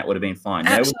present day, and that would have been fine.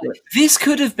 Absolutely. This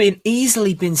could have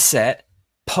easily been set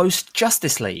post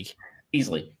Justice League.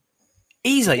 Easily.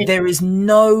 There is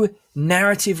no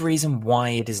narrative reason why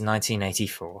it is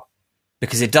 1984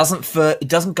 because it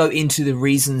doesn't go into the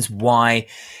reasons why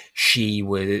she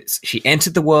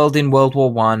entered the world in World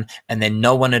War I and then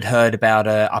no one had heard about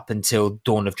her up until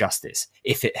Dawn of Justice.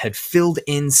 If it had filled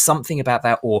in something about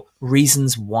that or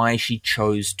reasons why she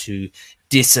chose to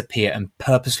disappear and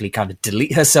purposely kind of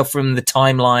delete herself from the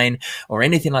timeline or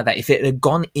anything like that, if it had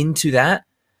gone into that,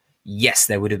 yes,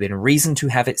 there would have been a reason to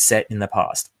have it set in the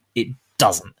past. It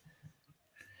doesn't.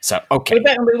 So, okay.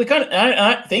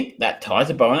 I think that ties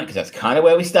a bow on it because that's kind of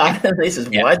where we started. This is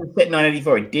why it's set in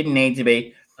 1984. It didn't need to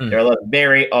be. There are a lot of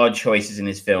very odd choices in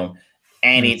this film,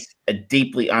 and it's a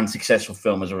deeply unsuccessful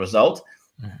film as a result.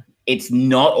 It's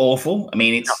not awful. I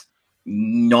mean, it's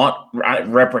not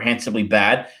reprehensibly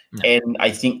bad. And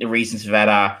I think the reasons for that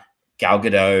are Gal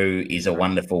Gadot is a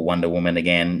wonderful Wonder Woman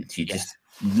again. She just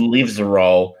lives the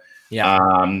role. Yeah,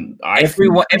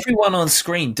 everyone on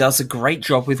screen does a great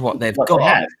job with what they've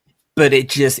got, but it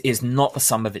just is not the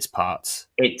sum of its parts.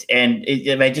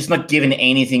 They're just not given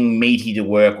anything meaty to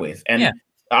work with. And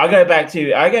I go back to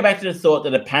the thought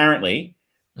that apparently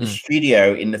the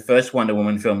studio in the first Wonder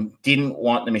Woman film didn't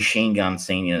want the machine gun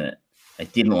scene in it. They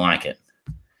didn't like it,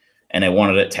 and they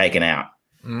wanted it taken out.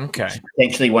 Okay,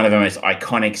 potentially one of the most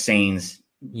iconic scenes.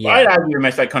 I'd argue the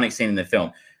most iconic scene in the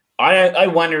film. I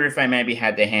wonder if they maybe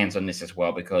had their hands on this as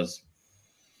well because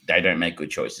they don't make good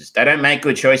choices. They don't make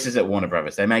good choices at Warner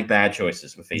Brothers. They make bad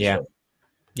choices with each other.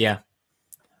 Yeah.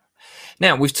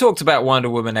 Now, we've talked about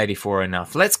Wonder Woman 84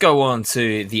 enough. Let's go on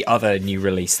to the other new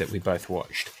release that we both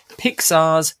watched.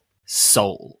 Pixar's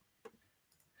Soul.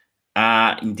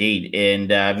 Indeed.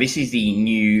 And this is the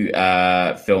new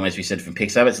film, as we said, from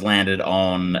Pixar. It's landed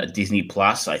on Disney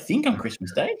Plus, I think, on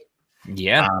Christmas Day.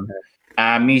 Yeah.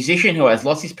 A musician who has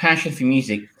lost his passion for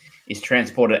music is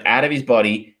transported out of his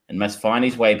body and must find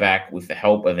his way back with the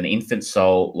help of an infant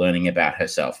soul learning about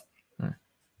herself.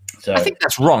 So I think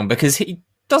that's wrong because he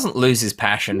doesn't lose his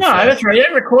passion. No, that's right. I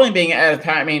don't recall him being out of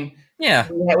passion. I mean,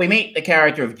 we meet the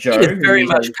character of Joe. He is very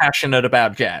much passionate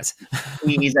about jazz.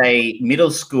 He is a middle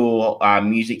school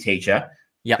music teacher,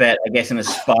 but I guess an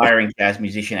aspiring jazz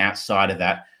musician outside of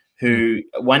that, who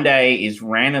one day is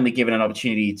randomly given an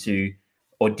opportunity to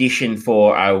audition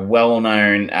for a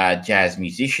well-known jazz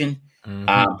musician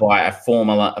by a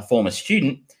former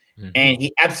student, and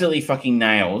he absolutely fucking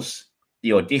nails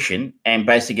the audition and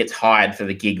basically gets hired for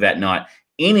the gig that night.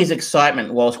 In his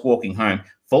excitement, whilst walking home,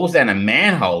 falls down a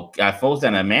manhole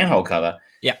cover,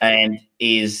 and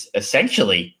is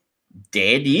essentially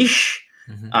dead-ish,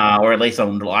 or at least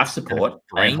on life support,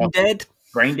 brain dead.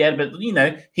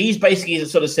 But he's basically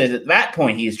sort of says at that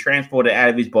point he is transported out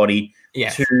of his body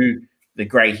to the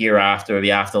great hereafter or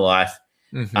the afterlife.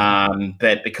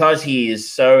 But because he was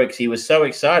so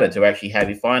excited to actually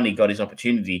he finally got his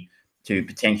opportunity to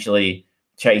potentially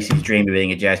chase his dream of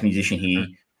being a jazz musician,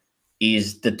 he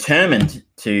is determined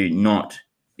to not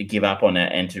give up on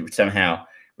it and to somehow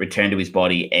return to his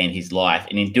body and his life.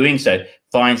 And in doing so,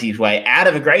 finds his way out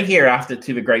of a great hereafter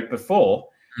to the great before,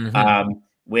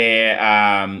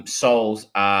 where souls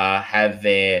have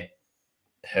their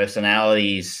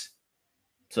personalities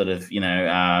sort of,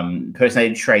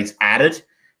 personality traits added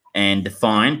and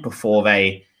defined before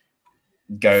they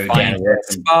go down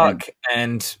spark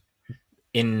and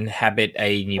inhabit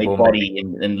a newborn body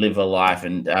and live a life.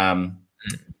 And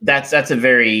that's a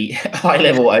very high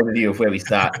level overview of where we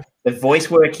start. The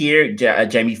voice work here,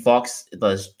 Jamie Foxx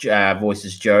does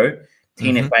voices Joe.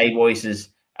 Tina Fey voices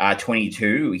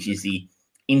 22, which is the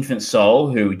infant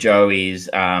soul who Joe is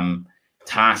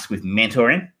tasked with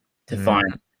mentoring to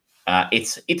find. I'm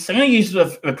going to use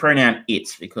the pronoun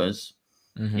 "it's" because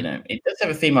it does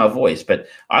have a female voice, but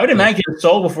I would imagine a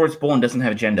soul before it's born doesn't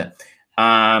have a gender.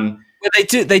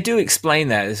 Well, they do explain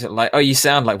that. It's like, oh, you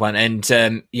sound like one, and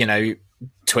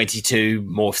 22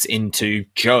 morphs into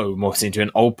Joe, morphs into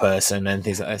an old person, and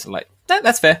things like that. So like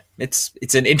that's fair.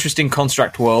 It's an interesting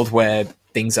construct world where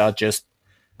things are just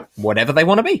whatever they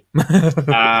want to be.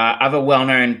 Other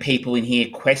well-known people in here: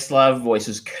 Questlove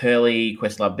voices Curly.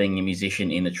 Questlove being a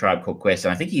musician in the Tribe Called Quest,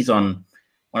 and I think he's on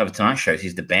one of the Tonight shows.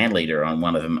 He's the band leader on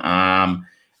one of them.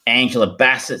 Angela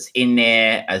Bassett's in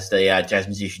there as the jazz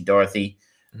musician Dorothy.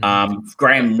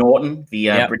 Graham Norton, the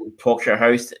British talk show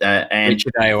host, and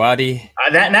Richard Ayoade.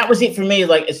 That was it for me.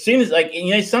 Like as soon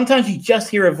as sometimes you just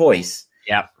hear a voice,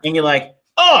 and you're like,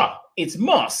 oh, it's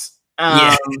Moss.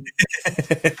 If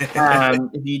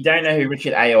you don't know who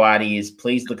Richard Ayoade is,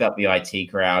 please look up the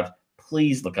IT Crowd.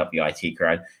 Please look up the IT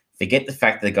Crowd. Forget the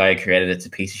fact that the guy who created it's a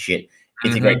piece of shit.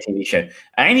 It's a great TV show.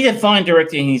 And he's a fine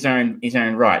director in his own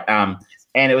right.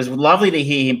 And it was lovely to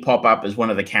hear him pop up as one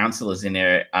of the counselors in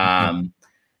there. And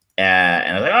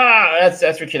I was like,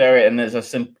 that's Richard Ayoade. And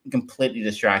there's completely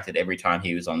distracted every time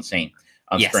he was on screen.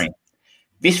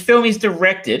 This film is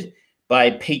directed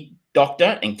by Pete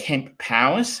Docter and Kemp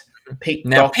Powers. Pete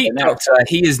Docter,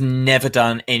 he has never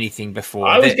done anything before.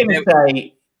 I was going to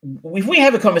say, if we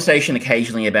have a conversation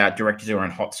occasionally about directors who are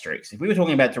on hot streaks, if we were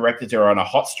talking about directors who are on a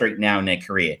hot streak now in their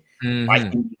career, I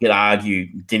think you could argue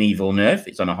Denis Villeneuve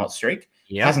is on a hot streak.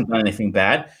 Hasn't done anything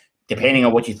bad. Depending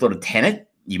on what you thought of Tenet,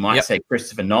 you might say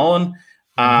Christopher Nolan.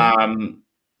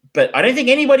 But I don't think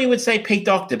anybody would say Pete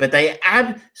Docter, but they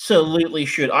absolutely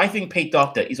should. I think Pete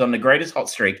Docter is on the greatest hot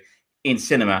streak in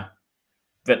cinema,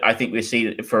 but I think we've seen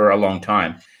it for a long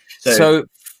time. So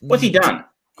what's he done?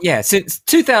 Yeah, since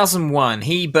 2001,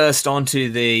 he burst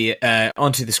onto the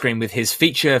screen with his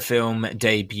feature film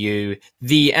debut,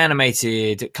 the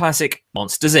animated classic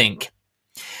Monsters, Inc.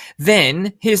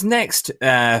 Then his next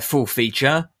full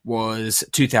feature was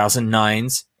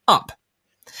 2009's Up.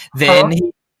 Then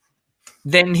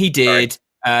he did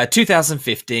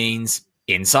 2015's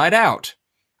Inside Out,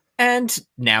 and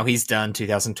now he's done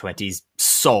 2020's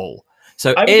Soul.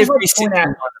 So he wrote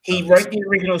the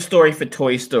original story for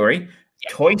Toy Story.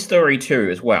 Toy Story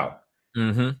 2 as well.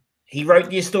 He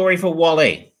wrote the story for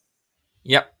WALL-E.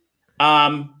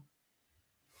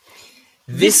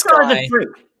 This guy's a freak.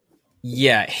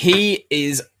 Yeah,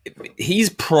 he's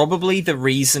probably the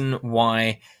reason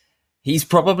why. He's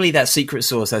probably that secret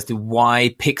sauce as to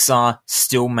why Pixar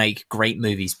still make great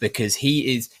movies, because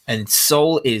he is, and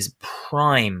Soul is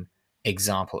prime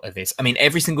example of this. I mean,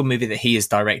 every single movie that he has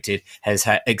directed has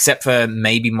had, except for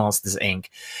maybe Monsters, Inc.,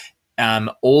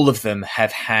 all of them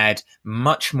have had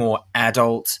much more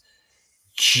adult,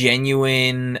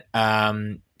 genuine,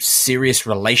 serious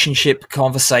relationship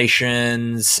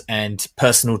conversations and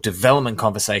personal development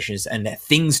conversations, and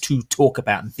things to talk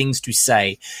about and things to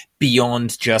say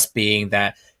beyond just being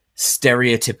that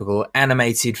stereotypical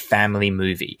animated family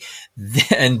movie.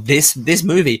 And this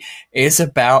movie is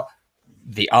about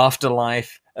the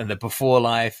afterlife and the before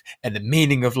life and the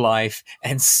meaning of life,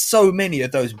 and so many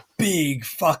of those big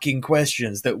fucking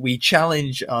questions that we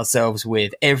challenge ourselves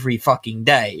with every fucking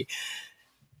day.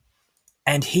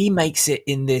 And he makes it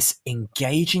in this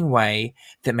engaging way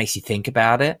that makes you think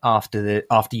about it after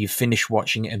you finish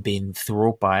watching it and being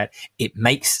enthralled by it. It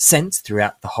makes sense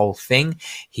throughout the whole thing.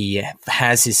 He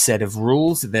has his set of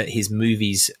rules that his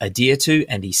movies adhere to,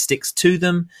 and he sticks to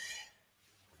them.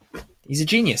 He's a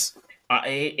genius.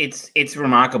 It's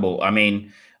remarkable. I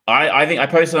mean, I think I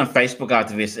posted on Facebook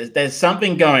after this. There's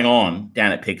something going on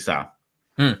down at Pixar.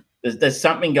 There's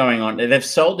something going on. They've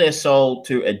sold their soul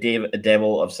to a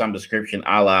devil of some description,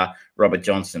 a la Robert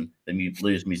Johnson, the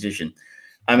blues musician.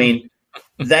 I mean,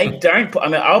 they don't.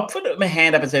 I'll put my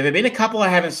hand up and say there have been a couple I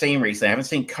haven't seen recently. I haven't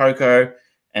seen Coco,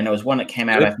 and there was one that came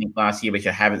out I think last year, which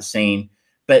I haven't seen.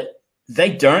 But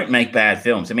they don't make bad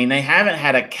films. I mean, they haven't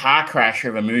had a car crash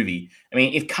of a movie. I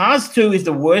mean, if Cars 2 is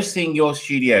the worst thing your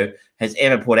studio has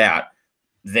ever put out,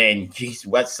 then, geez,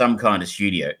 what's some kind of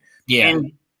studio? Yeah.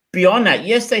 And beyond that,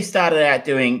 yes, they started out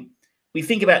doing, we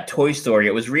think about Toy Story,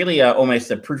 it was really almost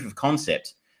a proof of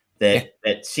concept that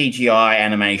CGI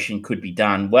animation could be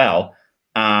done well,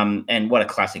 and what a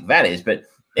classic that is. But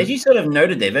as you sort of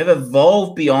noted there, they've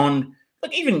evolved beyond,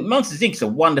 look, even Monsters, Inc. is a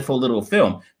wonderful little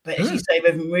film. But as you say,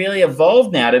 they've really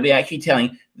evolved now to be actually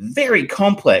telling very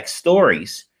complex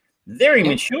stories, very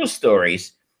mature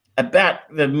stories about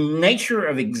the nature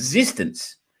of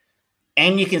existence.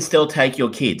 And you can still take your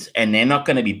kids, and they're not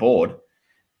going to be bored,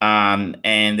 and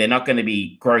they're not going to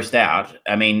be grossed out.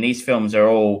 I mean, these films are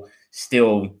all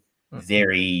still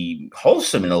very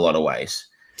wholesome in a lot of ways.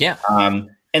 Yeah.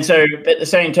 And so, but at the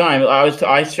same time,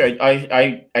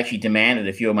 I actually demanded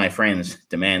a few of my friends,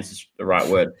 demands is the right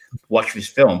word, watch this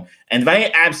film, and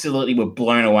they absolutely were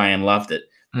blown away and loved it.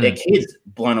 Their kids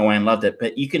blown away and loved it.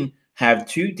 But you can have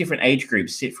two different age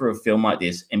groups sit for a film like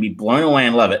this and be blown away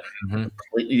and love it for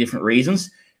completely different reasons.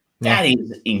 That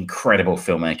is incredible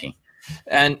filmmaking.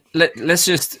 And let's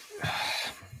just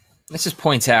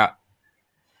point out,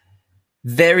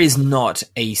 there is not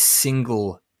a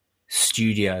single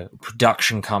studio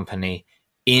production company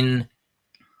in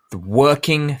the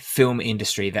working film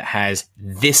industry that has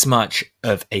this much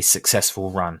of a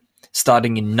successful run.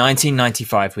 Starting in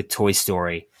 1995 with Toy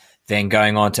Story, then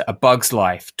going on to A Bug's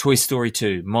Life, Toy Story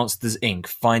 2, Monsters, Inc.,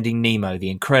 Finding Nemo,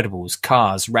 The Incredibles,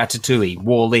 Cars, Ratatouille,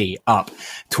 Wall-E, Up,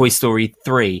 Toy Story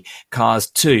 3, Cars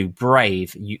 2,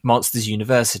 Brave, Monsters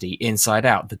University, Inside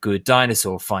Out, The Good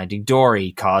Dinosaur, Finding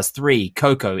Dory, Cars 3,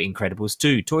 Coco, Incredibles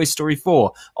 2, Toy Story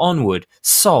 4, Onward,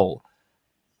 Soul.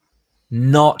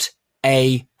 Not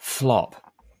a flop.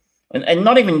 And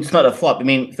not even, it's not a flop. I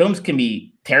mean, films can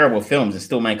be terrible films and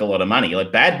still make a lot of money.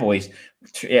 Like Bad Boys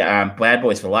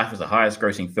for Life was the highest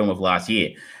grossing film of last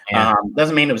year.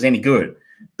 Doesn't mean it was any good.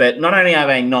 But not only are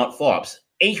they not flops,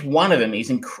 each one of them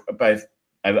is both,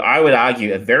 I would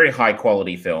argue, a very high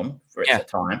quality film for its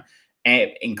time,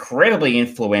 and incredibly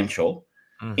influential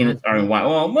in its own way.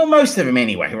 Well, most of them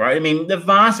anyway, right? I mean, the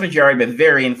vast majority are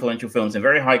very influential films and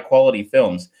very high quality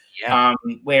films.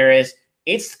 Whereas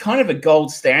it's kind of a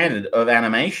gold standard of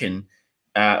animation.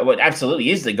 Well, it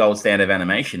absolutely is the gold standard of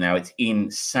animation now. It's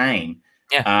insane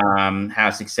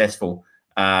how successful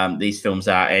these films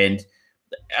are. And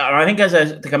I think,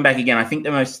 to come back again, I think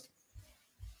the most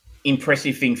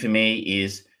impressive thing for me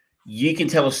is you can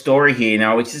tell a story here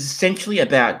now, which is essentially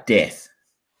about death.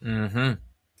 And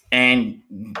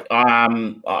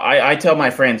I tell my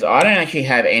friends, I don't actually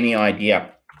have any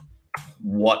idea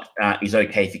what is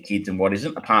okay for kids and what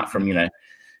isn't, apart from,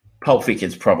 Pulp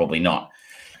Fiction's probably not.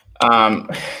 Not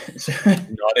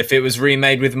if it was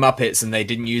remade with Muppets and they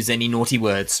didn't use any naughty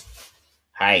words.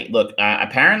 Hey, look,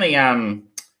 apparently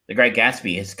The Great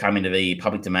Gatsby has come into the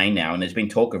public domain now, and there's been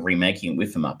talk of remaking it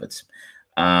with the Muppets.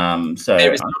 So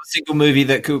there is not a single movie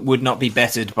that would not be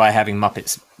bettered by having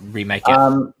Muppets remake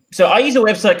it. So I use a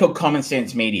website called Common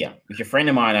Sense Media, which a friend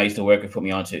of mine I used to work with put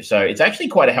me onto. So it's actually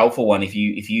quite a helpful one if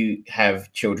you have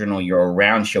children or you're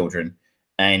around children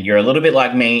and you're a little bit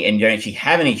like me and you don't actually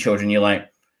have any children. You're like,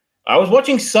 I was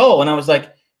watching Soul and I was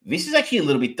like, this is actually a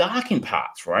little bit dark in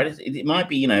parts, right? It might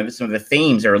be, some of the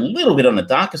themes are a little bit on the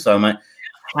darker side. I'm like,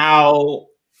 how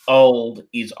old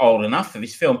is old enough for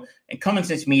this film? And Common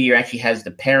Sense Media actually has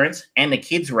the parents and the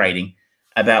kids rating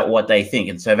about what they think.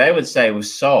 And so they would say with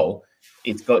Soul,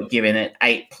 it's got given an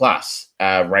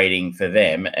 8+ rating for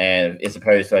them, as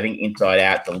opposed to, I think, Inside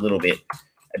Out a bit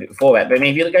before that. But I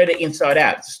mean, if you go to Inside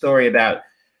Out, it's a story about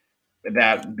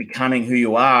becoming who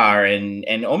you are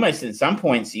and almost at some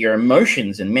points your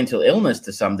emotions and mental illness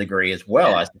to some degree as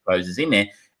well, I suppose, is in there.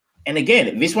 And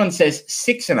again, this one says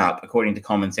 6 and up, according to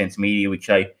Common Sense Media,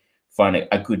 which I find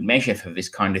a good measure for this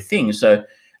kind of thing. So,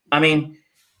 I mean,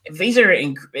 these are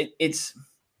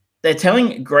they're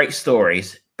telling great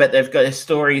stories, but they've got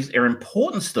stories are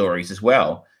important stories as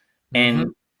well, and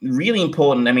really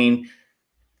important. I mean,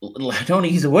 I don't want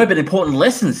to use the word, but important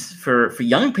lessons for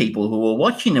young people who are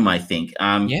watching them. I think.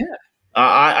 I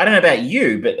don't know about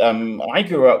you, but I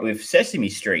grew up with Sesame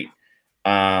Street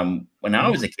when I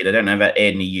was a kid. I don't know about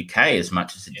aired in the UK as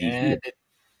much as it did here.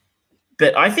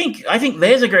 But I think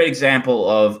there's a great example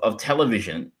of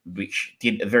television which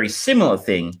did a very similar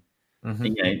thing,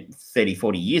 30,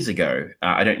 40 years ago.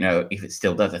 I don't know if it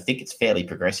still does. I think it's fairly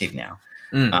progressive now.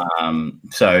 I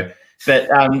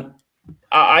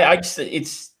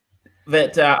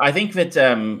think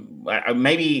that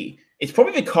maybe it's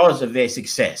probably because of their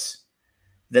success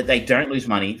that they don't lose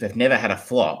money. They've never had a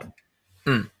flop.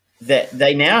 That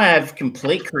they now have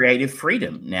complete creative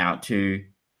freedom now to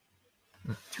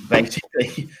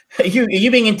basically. Are you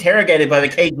being interrogated by the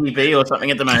KGB or something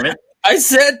at the moment? I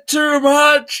said too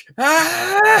much.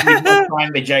 We've not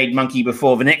find the jade monkey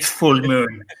before the next full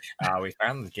moon. We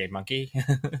found the jade monkey.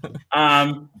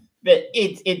 But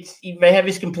they have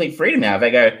this complete freedom now. They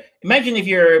go, imagine if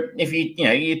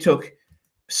you took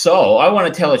Soul. I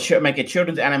want to make a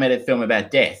children's animated film about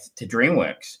death to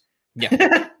DreamWorks.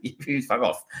 Yeah, you fuck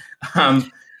off.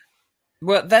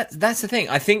 Well, that's the thing.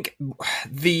 I think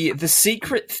the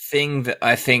secret thing that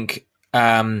I think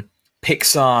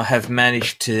Pixar have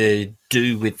managed to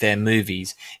do with their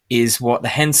movies is what the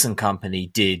Henson Company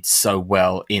did so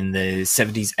well in the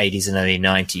 70s, 80s, and early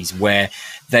 90s, where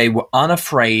they were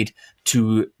unafraid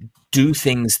to do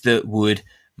things that would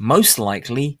most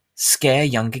likely scare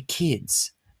younger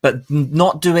kids. but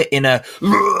not do it in a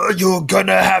 "you're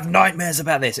gonna have nightmares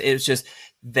about this." It was just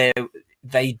they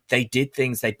did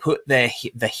things. They put the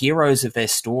heroes of their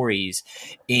stories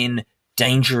in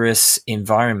dangerous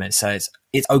environments, so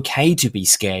it's okay to be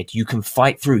scared. You can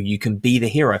fight through. You can be the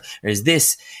hero. Whereas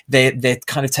this, they're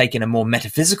kind of taking a more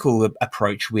metaphysical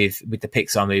approach with the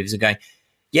Pixar movies and going,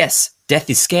 yes, death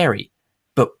is scary,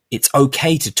 but it's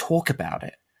okay to talk about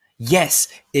it. Yes,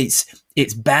 it's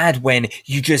bad when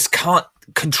you just can't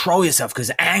control yourself because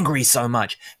you're angry so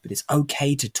much, but it's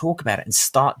okay to talk about it and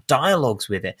start dialogues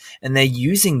with it. And they're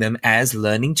using them as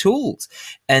learning tools,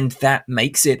 and that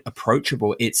makes it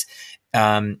approachable. It's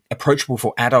approachable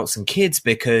for adults and kids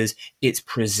because it's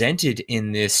presented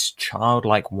in this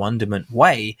childlike wonderment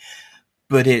way,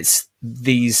 but it's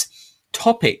these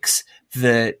topics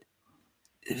that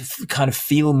kind of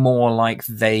feel more like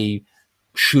they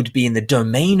should be in the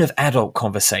domain of adult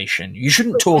conversation. You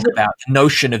shouldn't talk about the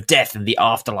notion of death and the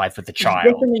afterlife with the child.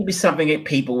 It's definitely be something that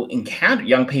people encounter,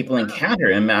 young people encounter.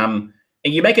 And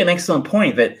you make an excellent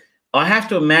point that I have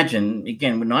to imagine,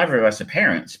 again, neither of us are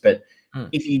parents, but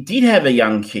if you did have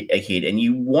a kid and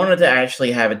you wanted to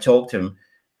actually have a talk to them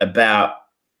about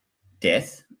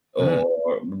death or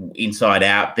Inside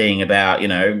Out being about,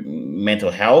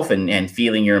 mental health and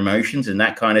feeling your emotions and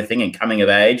that kind of thing and coming of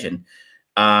age. And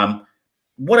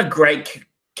what a great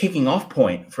kicking off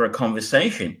point for a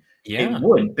conversation. Yeah. It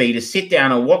would be to sit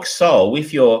down and watch Soul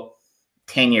with your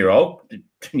 10-year-old,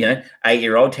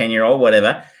 8-year-old, 10-year-old,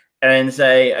 whatever, and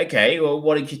say, okay, well,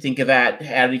 what did you think of that?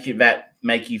 How did that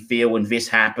make you feel when this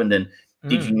happened? And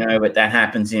did you know that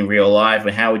happens in real life?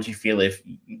 And how would you feel if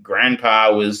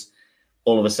grandpa was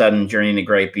all of a sudden journeying the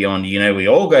great beyond? We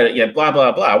all go to, blah,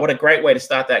 blah, blah. What a great way to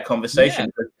start that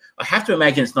conversation. Yeah. I have to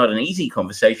imagine it's not an easy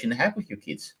conversation to have with your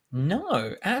kids.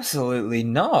 No, absolutely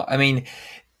not. I mean,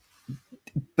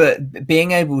 but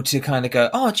being able to kind of go,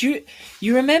 oh, do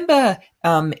you remember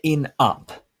in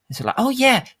Up? It's like, oh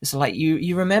yeah, it's like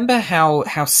you remember how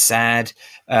sad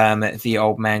the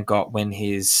old man got when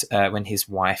his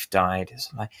wife died.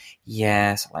 It's like,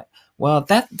 yes, like, well,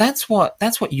 that's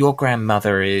what your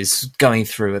grandmother is going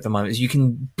through at the moment. Is you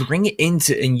can bring it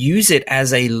into and use it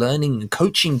as a learning and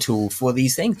coaching tool for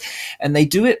these things, and they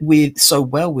do it with so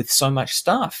much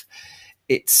stuff.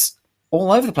 It's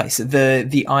all over the place.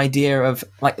 The idea of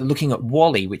like looking at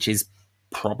WALL-E, which is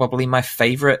probably my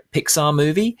favorite Pixar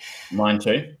movie. Mine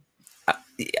too.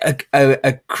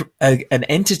 An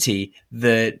entity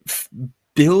that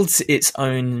builds its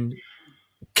own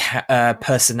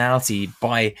personality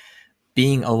by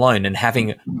being alone and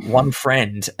having one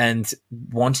friend and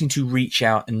wanting to reach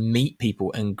out and meet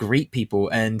people and greet people.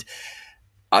 And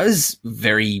I was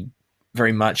very,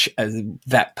 very much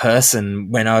that person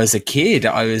when I was a kid.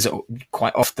 I was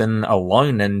quite often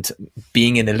alone and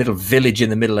being in a little village in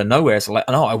the middle of nowhere. It's like,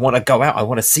 no, I want to go out. I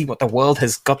want to see what the world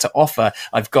has got to offer.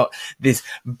 I've got this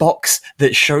box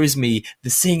that shows me the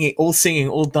singing,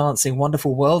 all dancing,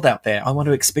 wonderful world out there. I want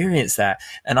to experience that.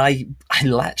 And I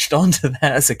latched onto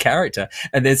that as a character.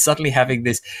 And then suddenly having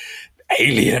this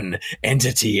alien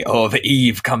entity of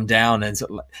Eve come down and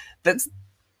sort of like, that's,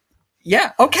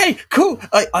 yeah, okay, cool.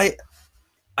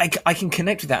 I can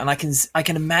connect with that, and I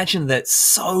can imagine that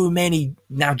so many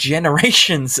now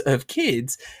generations of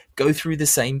kids go through the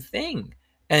same thing.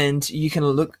 And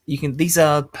these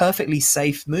are perfectly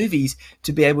safe movies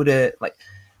to be able to like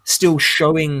still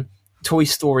showing Toy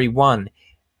Story 1.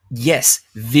 Yes,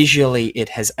 visually it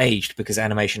has aged because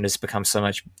animation has become so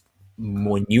much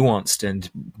more nuanced and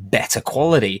better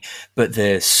quality, but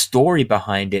the story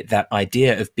behind it, that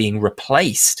idea of being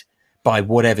replaced by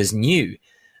whatever's new,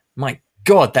 my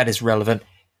God, that is relevant.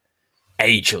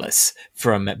 Ageless.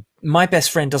 From my best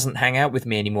friend doesn't hang out with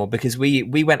me anymore because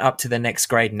we went up to the next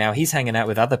grade and now he's hanging out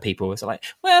with other people. It's like,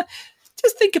 well,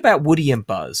 just think about Woody and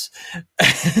Buzz.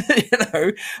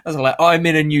 I was like, oh, I'm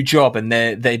in a new job and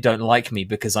they don't like me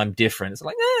because I'm different. It's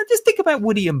like, just think about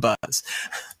Woody and Buzz.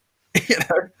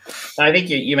 I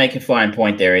think you make a fine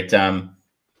point there. If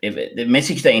the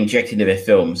message they inject into their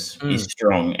films is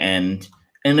strong and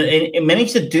it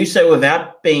managed to do so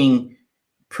without being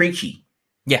preachy,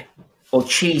 or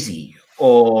cheesy,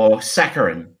 or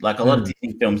saccharine. Like a lot of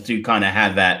Disney films do kind of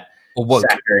have that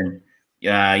saccharine,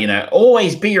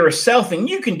 always be yourself and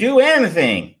you can do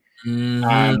anything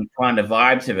kind of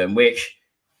vibe to them, which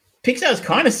Pixar's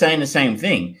kind of saying the same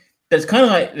thing. But it's kind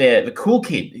of like the cool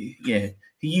kid, who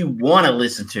you want to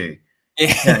listen to.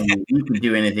 Yeah. You can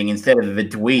do anything instead of the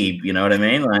dweeb, you know what I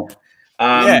mean?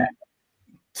 Like,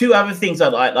 two other things I'd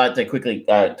like to quickly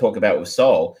talk about with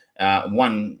Soul.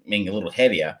 One being a little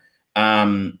heavier.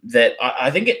 That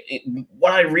I think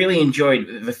what I really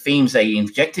enjoyed, the themes they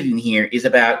injected in here, is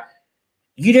about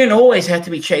you don't always have to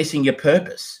be chasing your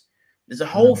purpose. There's a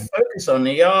whole focus on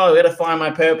I got to find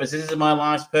my purpose. This is my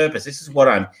life's purpose. This is what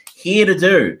I'm here to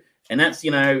do. And that's,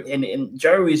 and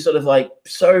Joe is sort of like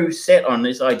so set on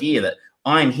this idea that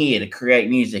I'm here to create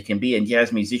music and be a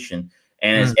jazz musician.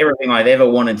 And it's everything I've ever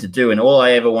wanted to do and all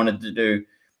I ever wanted to do.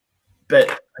 But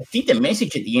I think the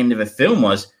message at the end of the film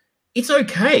was it's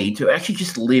okay to actually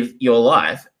just live your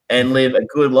life and live a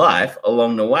good life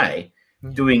along the way,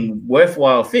 doing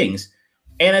worthwhile things.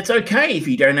 And it's okay if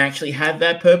you don't actually have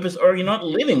that purpose or you're not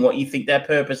living what you think that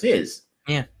purpose is.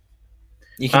 Yeah.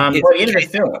 By the end of the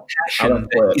film, passion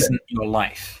that isn't your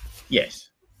life. Yes.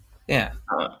 Yeah.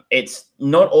 It's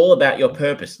not all about your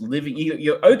purpose. Living,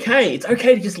 you're okay. It's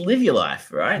okay to just live your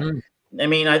life, right? I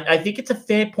mean, I think it's a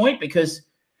fair point because,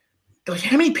 gosh,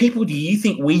 how many people do you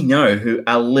think we know who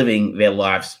are living their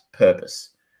life's purpose?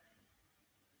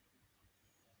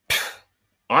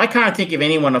 I can't think of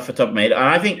anyone off the top of my head. And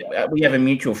I think we have a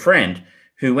mutual friend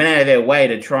who went out of their way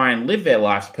to try and live their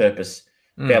life's purpose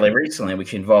fairly recently,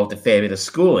 which involved a fair bit of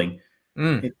schooling.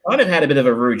 It kind of had a bit of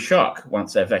a rude shock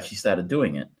once they've actually started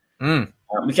doing it,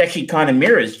 which actually kind of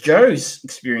mirrors Joe's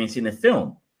experience in the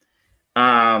film.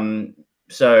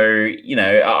 So,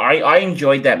 I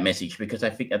enjoyed that message because I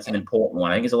think that's an important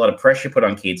one. I think there's a lot of pressure put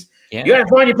on kids. Yeah. You got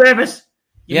to find your purpose.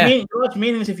 Life's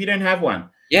meaningless if you don't have one.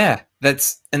 Yeah,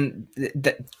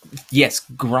 yes,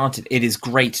 granted, it is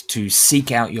great to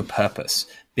seek out your purpose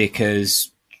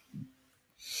because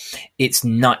it's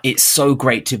so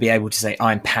great to be able to say,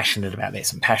 I'm passionate about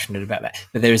this, I'm passionate about that.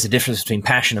 But there is a difference between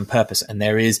passion and purpose, and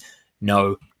there is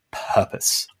no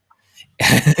purpose.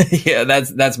 Yeah,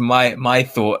 that's my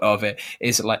thought of it.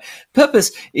 Is like purpose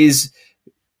is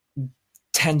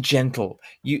tangential.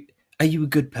 Are you a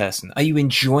good person? Are you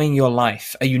enjoying your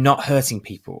life? Are you not hurting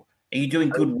people? Are you doing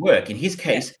good work? In his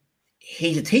case,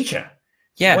 he's a teacher.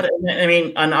 Yeah.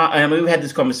 And we've had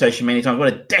this conversation many times. What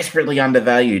a desperately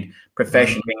undervalued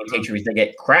profession being a teacher is. They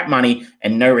get crap money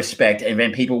and no respect, and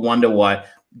then people wonder why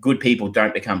good people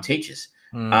don't become teachers.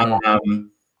 It's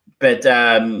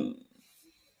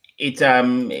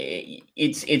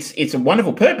a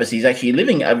wonderful purpose. He's actually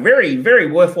living a very,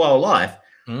 very worthwhile life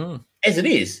as it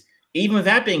is, even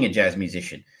without being a jazz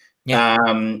musician. Yeah.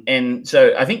 And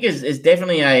so I think there's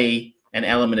definitely an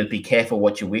element of be careful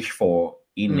what you wish for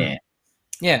in there.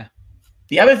 Yeah.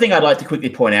 The other thing I'd like to quickly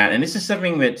point out, and this is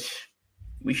something that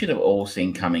we should have all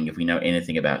seen coming if we know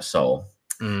anything about soul.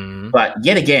 But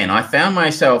yet again, I found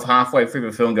myself halfway through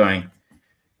the film going,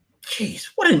 geez,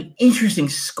 what an interesting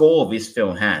score this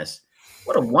film has.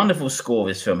 What a wonderful score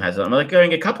this film has. I'm like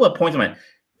going a couple of points. I'm like,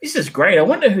 this is great. I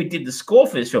wonder who did the score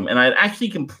for this film. And I'd actually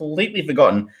completely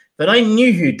forgotten that I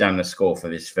knew who'd done the score for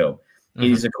this film. It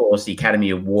is, of course, the Academy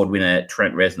Award winner,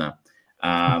 Trent Reznor.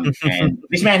 And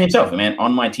this man himself, the man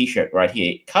on my T-shirt right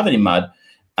here, covered in mud,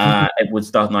 at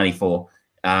Woodstock 94.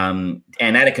 And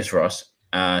Atticus Ross,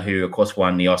 who, of course,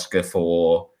 won the Oscar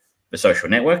for The Social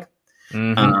Network.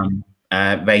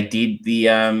 They did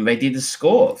the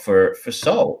score for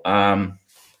Soul.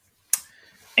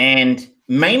 And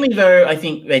mainly, though, I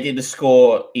think they did the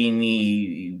score in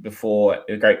the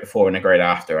Great Before and the Great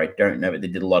After. I don't know, but they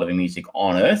did a lot of the music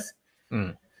on Earth.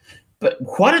 But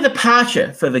quite a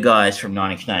departure for the guys from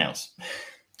Nine Inch Nails.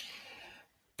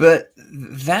 But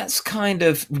that's kind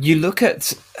of,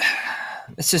 let's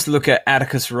just look at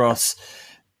Atticus Ross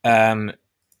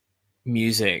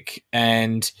music,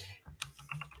 and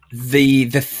the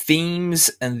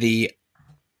themes and the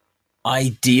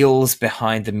ideals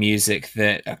behind the music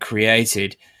that are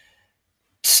created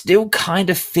still kind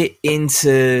of fit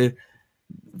into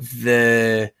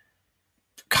the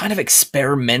kind of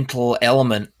experimental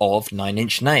element of Nine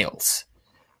Inch Nails.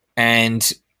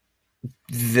 And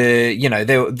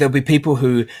there'll be people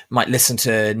who might listen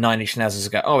to Nine Inch Nails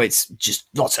and go, oh, it's just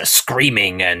lots of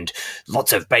screaming and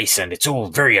lots of bass and it's all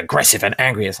very aggressive and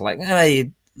angry. It's like,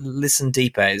 hey, listen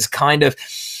deeper. It's kind of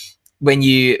when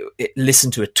you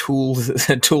listen to a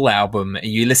Tool album,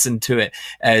 you listen to it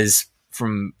as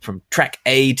from track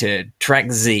A to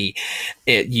track Z,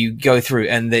 you go through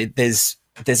and there's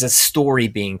a story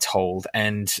being told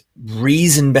and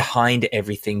reason behind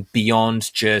everything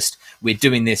beyond just we're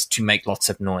doing this to make lots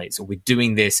of noise or we're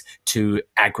doing this to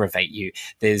aggravate you.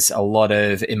 There's a lot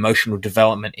of emotional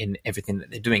development in everything that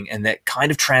they're doing, and that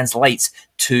kind of translates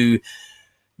to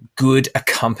good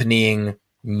accompanying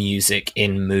music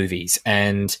in movies.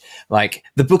 And like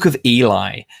the Book of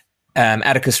Eli,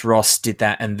 Atticus Ross did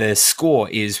that, and the score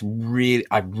is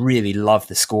I really love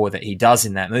the score that he does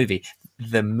in that movie.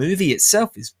 The movie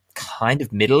itself is kind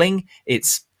of middling.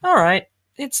 It's all right.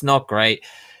 It's not great,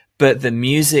 but the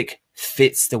music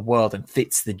fits the world and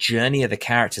fits the journey of the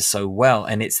character so well.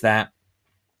 And it's that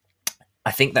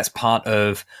I think that's part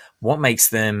of what makes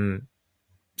them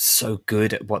so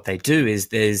good at what they do. Is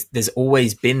there's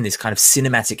always been this kind of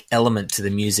cinematic element to the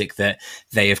music that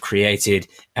they have created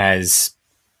as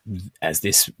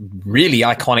this really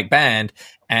iconic band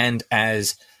and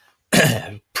as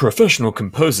professional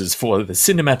composers for the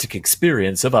cinematic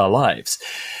experience of our lives.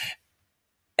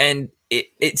 And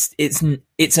it's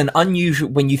an unusual,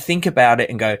 when you think about it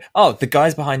and go, oh, the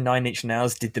guys behind Nine Inch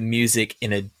Nails did the music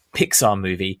in a Pixar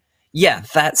movie. Yeah,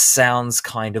 that sounds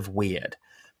kind of weird.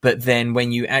 But then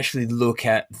when you actually look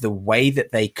at the way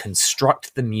that they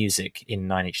construct the music in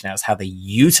Nine Inch Nails, how they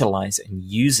utilize it and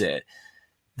use it,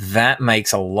 that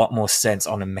makes a lot more sense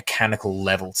on a mechanical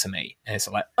level to me. And it's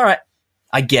like, all right,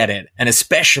 I get it. And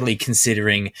especially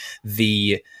considering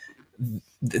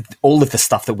all of the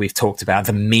stuff that we've talked about,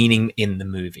 the meaning in the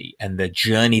movie and the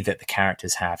journey that the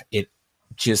characters have, it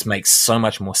just makes so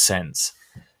much more sense.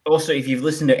 Also, if you've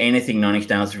listened to anything Nine Inch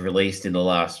Nails have released in the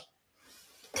last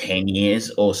 10 years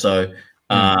or so,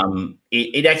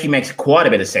 it actually makes quite a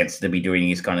bit of sense to be doing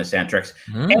these kind of soundtracks.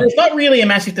 And it's not really a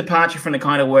massive departure from the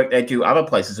kind of work they do other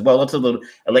places as well. Lots of little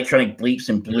electronic bleeps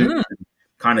and bloops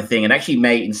kind of thing. And actually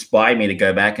may inspire me to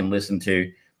go back and listen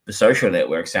to the Social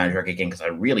Network soundtrack again, because I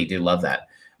really do love that.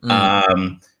 But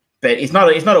it's not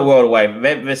a world away.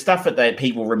 The stuff that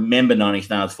people remember Nine Inch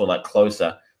Nails for, like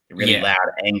Closer, the really loud,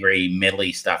 angry,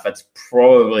 metally stuff, that's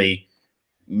probably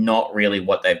not really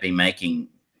what they've been making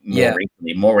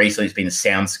recently. More recently, it's been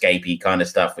soundscapey kind of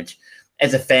stuff, which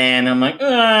as a fan, I'm like,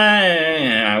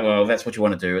 well, that's what you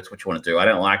want to do. It's what you want to do. I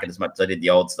don't like it as much as I did the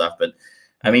old stuff. But,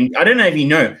 I mean, I don't know if you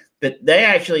know, but they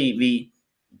actually,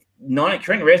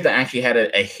 Trent Reznor actually had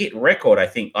a hit record, I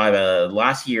think, either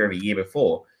last year or the year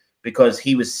before, because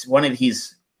he was one of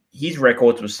his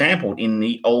records was sampled in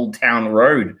the Old Town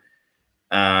Road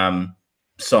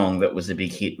song that was a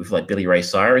big hit with like Billy Ray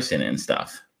Cyrus in it and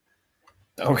stuff.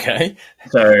 Okay.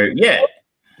 So yeah.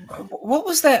 What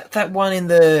was that one in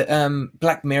the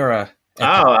Black Mirror?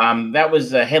 That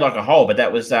was Head Like a Hole, but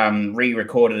that was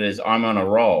re-recorded as I'm on a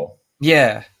Roll.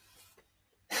 Yeah.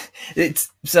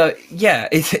 It's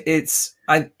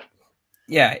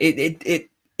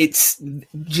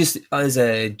just as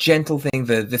a gentle thing,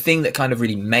 the thing that kind of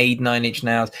really made Nine Inch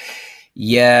Nails.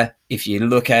 Yeah, if you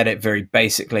look at it very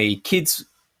basically, kids,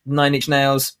 Nine Inch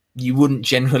Nails, you wouldn't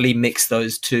generally mix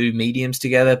those two mediums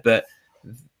together, but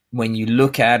when you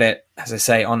look at it, as I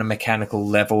say, on a mechanical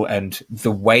level and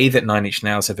the way that Nine Inch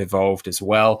Nails have evolved as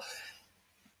well,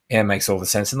 it makes all the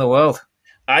sense in the world.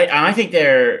 I think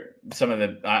they're some of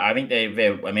the. I think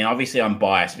they're. I mean, obviously, I'm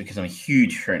biased because I'm a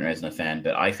huge Trent Reznor fan,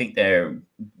 but I think they're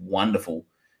wonderful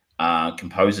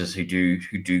composers who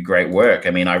do great work.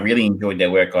 I mean, I really enjoyed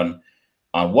their work on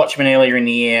Watchmen earlier in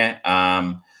the year.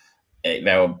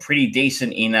 They were pretty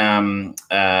decent in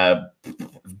Girl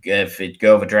with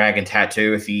a Dragon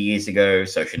Tattoo a few years ago.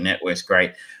 Social Network's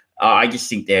great. I just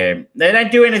think they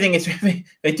don't do anything.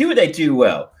 They do what they do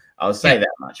well. I'll say that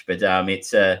much. But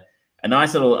it's a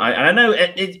nice little. I don't know,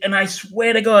 and I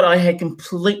swear to God, I had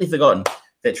completely forgotten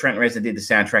that Trent Reznor did the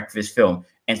soundtrack for this film,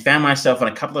 and found myself on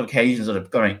a couple of occasions sort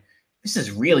of going, "This is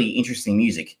really interesting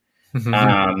music."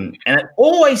 And it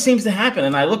always seems to happen,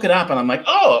 and I look it up and I'm like,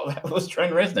 oh, that was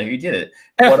Trent Reznor who did it.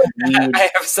 What a weird... I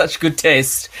have such good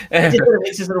taste.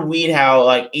 It's just sort of weird how,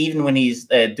 like, even when he's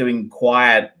doing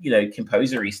quiet,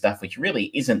 composery stuff, which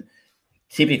really isn't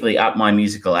typically up my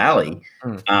musical alley,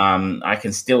 I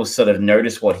can still sort of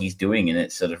notice what he's doing, and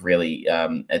it's sort of really,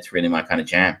 it's really my kind of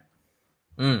jam.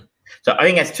 So I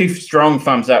think that's 2 strong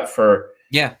thumbs up for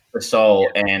Soul,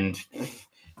 and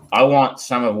I want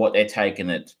some of what they're taking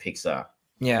at Pixar.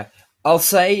 Yeah. I'll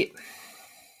say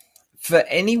for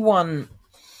anyone,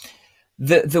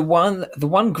 the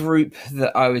one group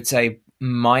that I would say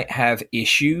might have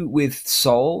issue with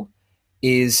Soul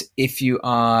is if you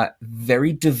are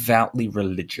very devoutly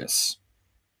religious.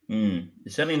 There's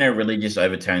certainly no religious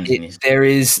overtones in this. There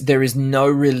is no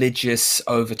religious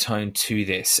overtone to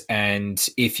this. And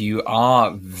if you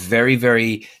are very,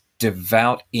 very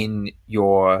devout in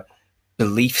your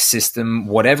belief system,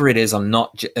 whatever it is, I'm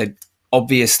not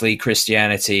obviously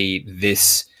Christianity.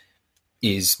 This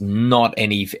is not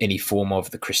any form of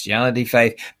the Christianity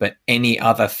faith, but any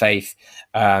other faith.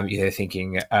 You're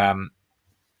thinking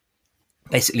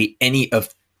basically any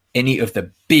of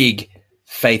the big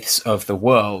faiths of the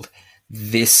world.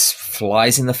 This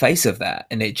flies in the face of that,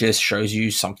 and it just shows you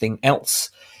something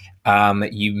else.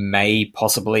 You may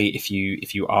possibly, if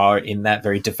you are in that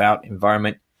very devout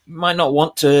environment, might not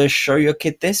want to show your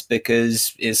kid this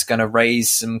because it's going to raise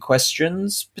some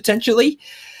questions potentially.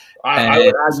 I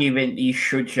would argue that you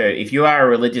should show, if you are a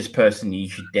religious person, you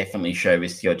should definitely show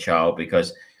this to your child,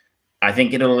 because I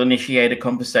think it'll initiate a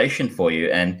conversation for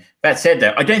you. And that said,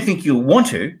 though, I don't think you'll want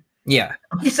to. Yeah.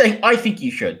 I'm just saying I think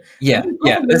you should. Yeah.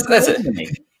 That's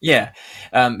it. Yeah.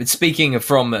 Speaking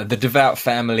from the devout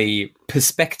family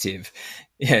perspective,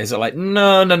 yeah, it's like,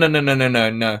 no.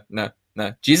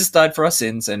 Jesus died for our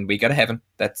sins and we go to heaven.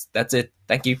 That's it.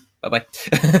 Thank you. Bye-bye.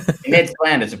 Ned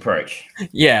Flanders approach.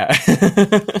 Yeah.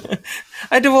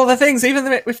 I do all the things,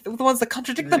 even with the ones that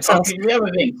contradict themselves. The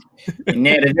other thing.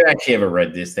 Ned, have you actually ever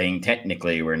read this thing?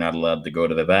 Technically, we're not allowed to go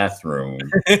to the bathroom.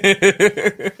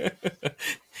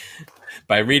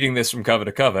 By reading this from cover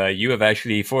to cover, you have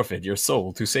actually forfeited your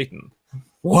soul to Satan.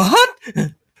 What?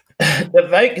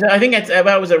 I think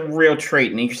that was a real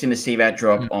treat and interesting to see that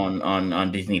drop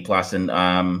on Disney Plus. And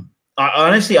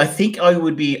honestly, I think I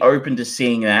would be open to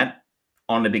seeing that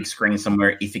on the big screen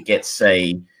somewhere if it gets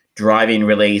a drive-in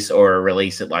release or a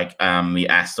release at like the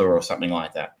Astor or something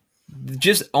like that.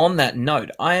 Just on that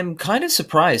note, I am kind of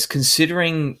surprised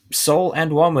considering Soul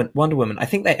and Wonder Woman. I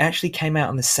think they actually came out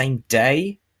on the same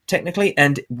day, technically,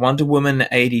 and Wonder Woman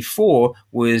 84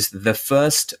 was the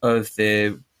first of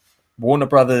the Warner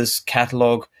Brothers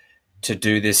catalog to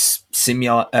do this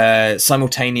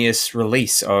simultaneous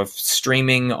release of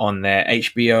streaming on their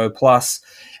HBO Plus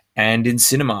and in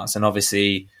cinemas. And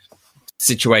obviously,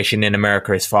 situation in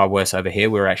America is far worse over here.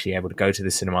 We're actually able to go to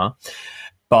the cinema,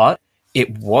 but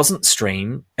it wasn't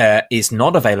is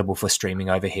not available for streaming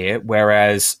over here.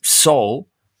 Whereas Soul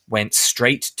went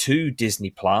straight to Disney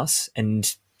Plus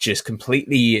and just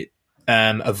completely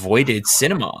avoided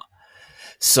cinema.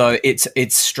 So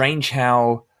it's strange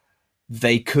how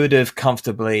they could have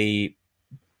comfortably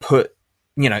put,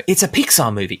 it's a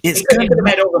Pixar movie. They could have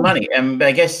made all the money, but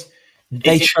I guess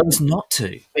they chose not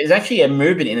to. There's actually a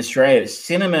movement in Australia.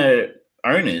 Cinema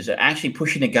owners are actually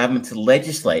pushing the government to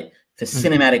legislate for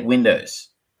cinematic windows,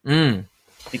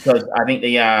 because I think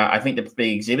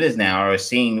the exhibitors now are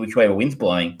seeing which way the wind's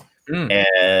blowing.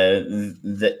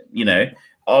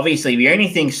 Obviously, the only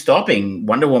thing stopping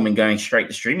Wonder Woman going straight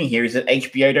to streaming here is that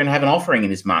HBO don't have an offering in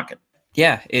this market.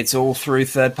 Yeah, it's all through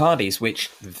third parties, which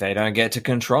they don't get to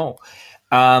control.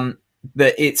 But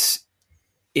it's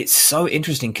so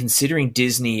interesting considering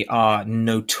Disney are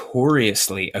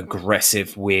notoriously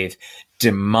aggressive with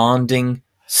demanding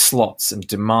slots and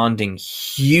demanding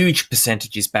huge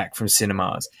percentages back from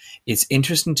cinemas. It's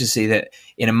interesting to see that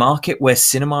in a market where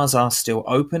cinemas are still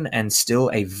open and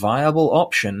still a viable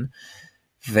option,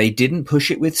 they didn't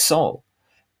push it with Soul.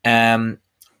 And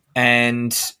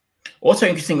also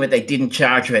interesting that they didn't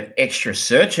charge that extra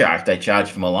surcharge they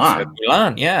charged for Mulan.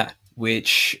 Mulan, yeah.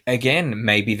 Which, again,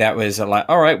 maybe that was all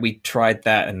right, we tried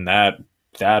that and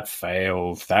that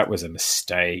failed. That was a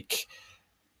mistake.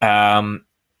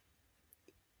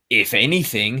 If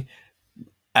anything,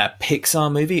 a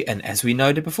Pixar movie, and as we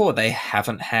noted before, they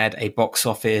haven't had a box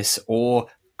office or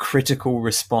critical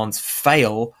response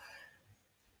fail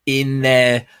in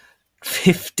their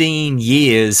 15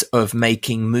 years of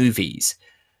making movies.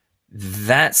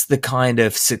 That's the kind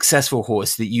of successful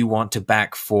horse that you want to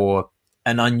back for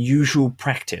an unusual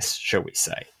practice, shall we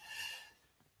say.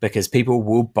 Because people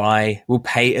will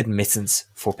pay admittance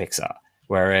for Pixar.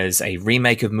 Whereas a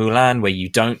remake of Mulan, where you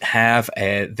don't have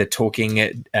the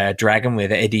talking dragon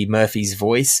with Eddie Murphy's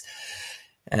voice,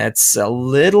 it's a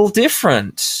little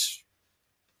different.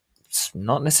 It's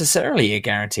not necessarily a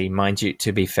guarantee, mind you,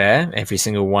 to be fair. Every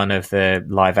single one of the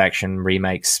live-action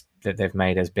remakes that they've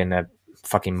made has been a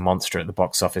fucking monster at the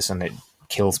box office, and it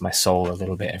kills my soul a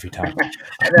little bit every time.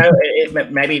 I know,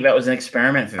 maybe that was an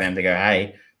experiment for them to go,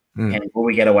 hey, and will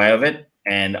we get away with it?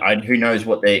 And who knows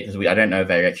what because I don't know if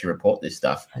they actually report this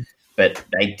stuff, but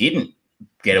they didn't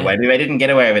get away with it. They didn't get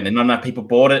away with it. Not enough people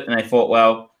bought it, and they thought,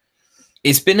 well,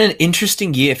 it's been an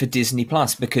interesting year for Disney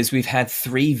Plus because we've had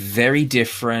three very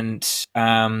different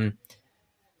pop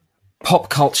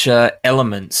culture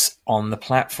elements on the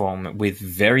platform with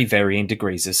very varying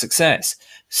degrees of success.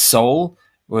 Soul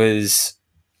was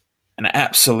an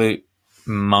absolute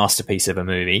masterpiece of a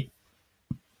movie,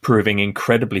 proving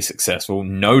incredibly successful.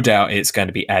 No doubt it's going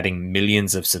to be adding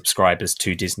millions of subscribers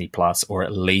to Disney Plus, or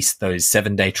at least those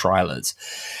 7-day trialers.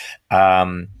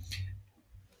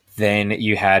 Then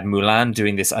you had Mulan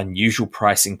doing this unusual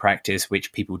pricing practice,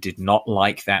 which people did not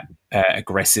like, that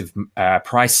aggressive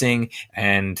pricing,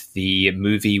 and the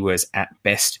movie was at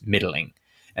best middling.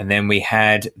 And then we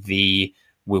had because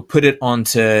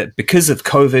of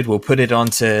COVID, we'll put it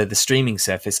onto the streaming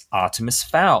service, Artemis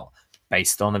Fowl,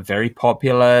 based on a very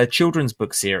popular children's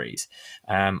book series.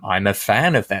 I'm a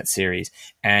fan of that series,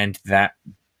 and that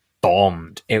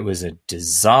bombed. It was a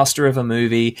disaster of a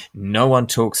movie. No one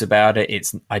talks about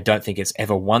it. I don't think it's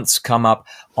ever once come up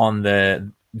on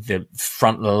the the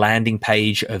front landing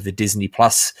page of the Disney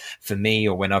Plus for me,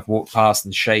 or when I've walked past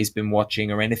and Shay's been watching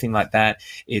or anything like that.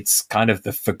 It's kind of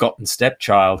the forgotten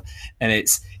stepchild. And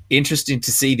it's interesting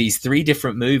to see these 3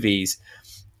 different movies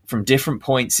from different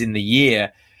points in the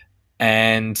year.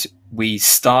 And we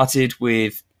started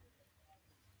with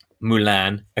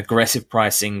Mulan. Aggressive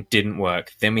pricing didn't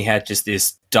work. Then we had just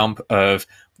this dump of,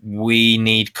 we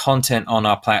need content on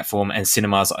our platform and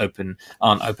cinemas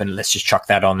aren't open. Let's just chuck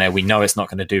that on there. We know it's not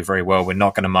going to do very well. We're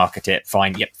not going to market it.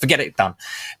 Fine. Yep. Forget it. Done.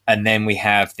 And then we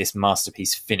have this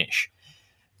masterpiece finish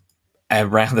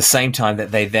around the same time that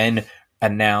they then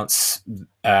announce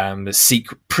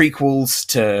prequels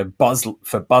to Buzz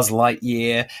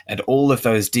Lightyear and all of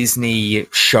those Disney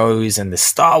shows and the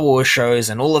Star Wars shows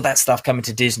and all of that stuff coming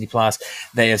to Disney Plus.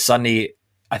 They have suddenly,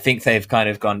 I think they've kind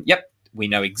of gone, yep, we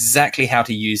know exactly how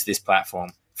to use this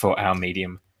platform for our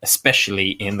medium,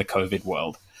 especially in the COVID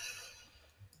world.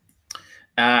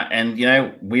 And, you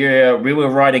know, we were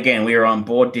right again. We were on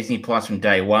board Disney Plus from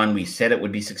day one. We said it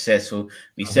would be successful.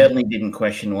 We certainly didn't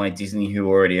question why Disney, who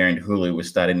already owned Hulu, was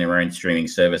starting their own streaming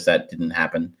service. That didn't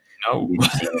happen. No.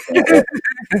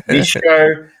 This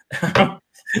show...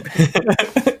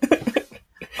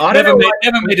 I don't know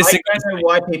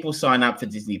why people sign up for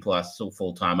Disney Plus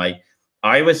full time.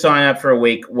 I would sign up for a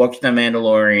week, watch The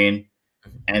Mandalorian,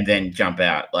 and then jump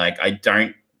out. Like, I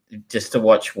don't, just to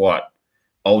watch what?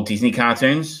 Old Disney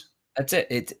cartoons? That's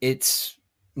it. It's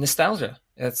nostalgia.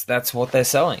 That's what they're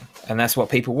selling, and that's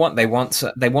what people want. They want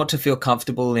to feel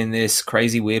comfortable in this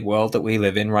crazy, weird world that we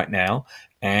live in right now.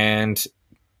 And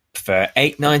for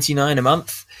 $8.99 a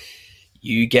month,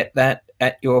 you get that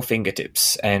at your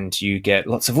fingertips, and you get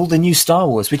lots of all the new Star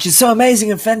Wars, which is so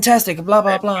amazing and fantastic, and blah,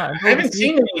 blah, blah. I haven't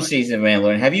seen the new season of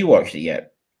Mandalorian. Have you watched it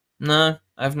yet? No,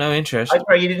 I have no interest.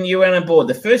 You weren't on board.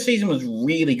 The first season was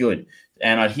really good,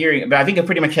 and but I think I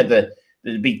pretty much had the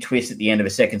big twist at the end of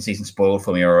a second season spoiled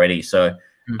for me already. So,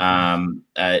 I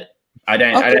don't.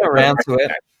 I'll get around to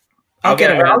it. I'll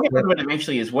get around to it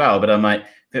eventually as well. But I'm like,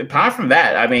 apart from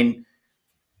that, I mean,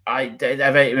 other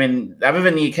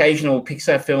than the occasional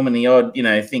Pixar film and the odd,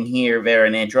 thing here, there,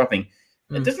 and there dropping,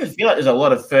 it doesn't feel like there's a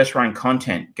lot of first-run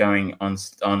content going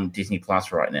on Disney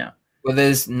Plus right now. Well,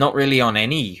 there's not really on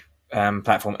any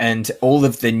platform, and all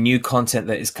of the new content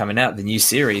that is coming out, the new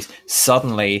series,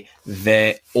 suddenly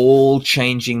they're all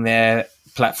changing their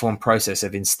platform process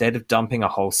of, instead of dumping a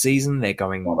whole season, they're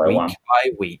going week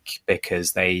by week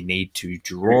because they need to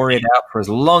draw it out for as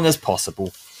long as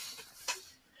possible.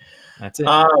 That's it.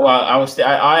 Well,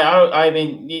 I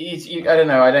mean, I don't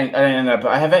know. I don't know. But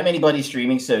I have that many bloody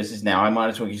streaming services now. I might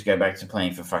as well just go back to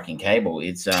playing for fucking cable.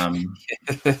 It's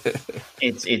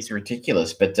it's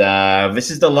ridiculous. But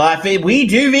this is the life. We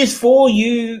do this for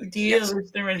you, dear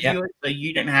listener and viewers, so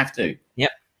you don't have to. Yep.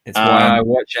 It's why I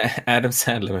watch Adam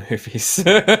Sandler movies.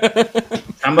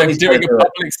 Somebody's doing a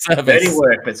public service. Dirty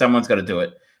work, but someone's got to do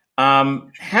it. How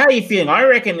are you feeling? I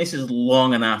reckon this is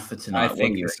long enough for tonight. I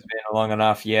think it's been long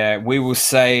enough, yeah. We will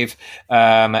save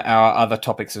our other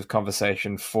topics of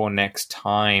conversation for next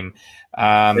time.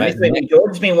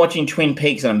 George's been watching Twin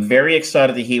Peaks, and I'm very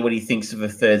excited to hear what he thinks of the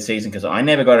third season, because I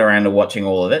never got around to watching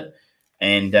all of it.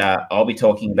 And I'll be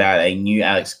talking about a new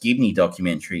Alex Gibney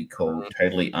documentary called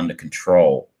Totally Under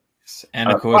Control.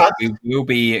 And, of course, we will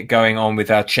be going on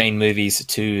with our chain movies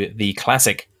to the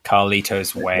classic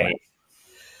Carlito's Way.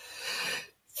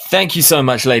 Thank you so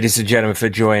much, ladies and gentlemen, for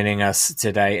joining us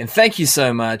today. And thank you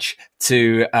so much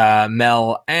to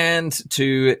Mel and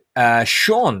to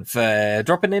Sean for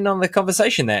dropping in on the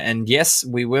conversation there. And yes,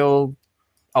 I'll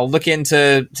look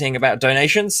into seeing about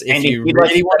donations. If you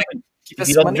really want to keep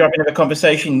us money, drop into the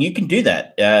conversation, you can do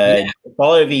that.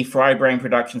 Follow the Fry Brain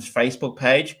Productions Facebook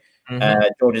page.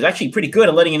 George is actually pretty good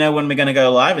at letting you know when we're going to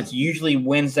go live. It's usually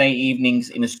Wednesday evenings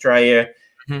in Australia.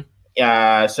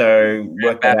 So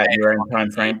work that out in your own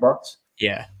time frame box.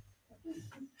 Yeah.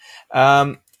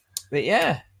 But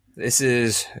yeah, this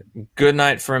is good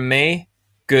night from me.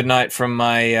 Good night from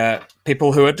my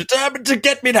people who are determined to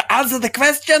get me to answer the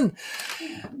question.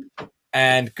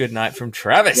 And good night from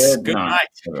Travis. Good night,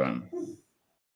 everyone.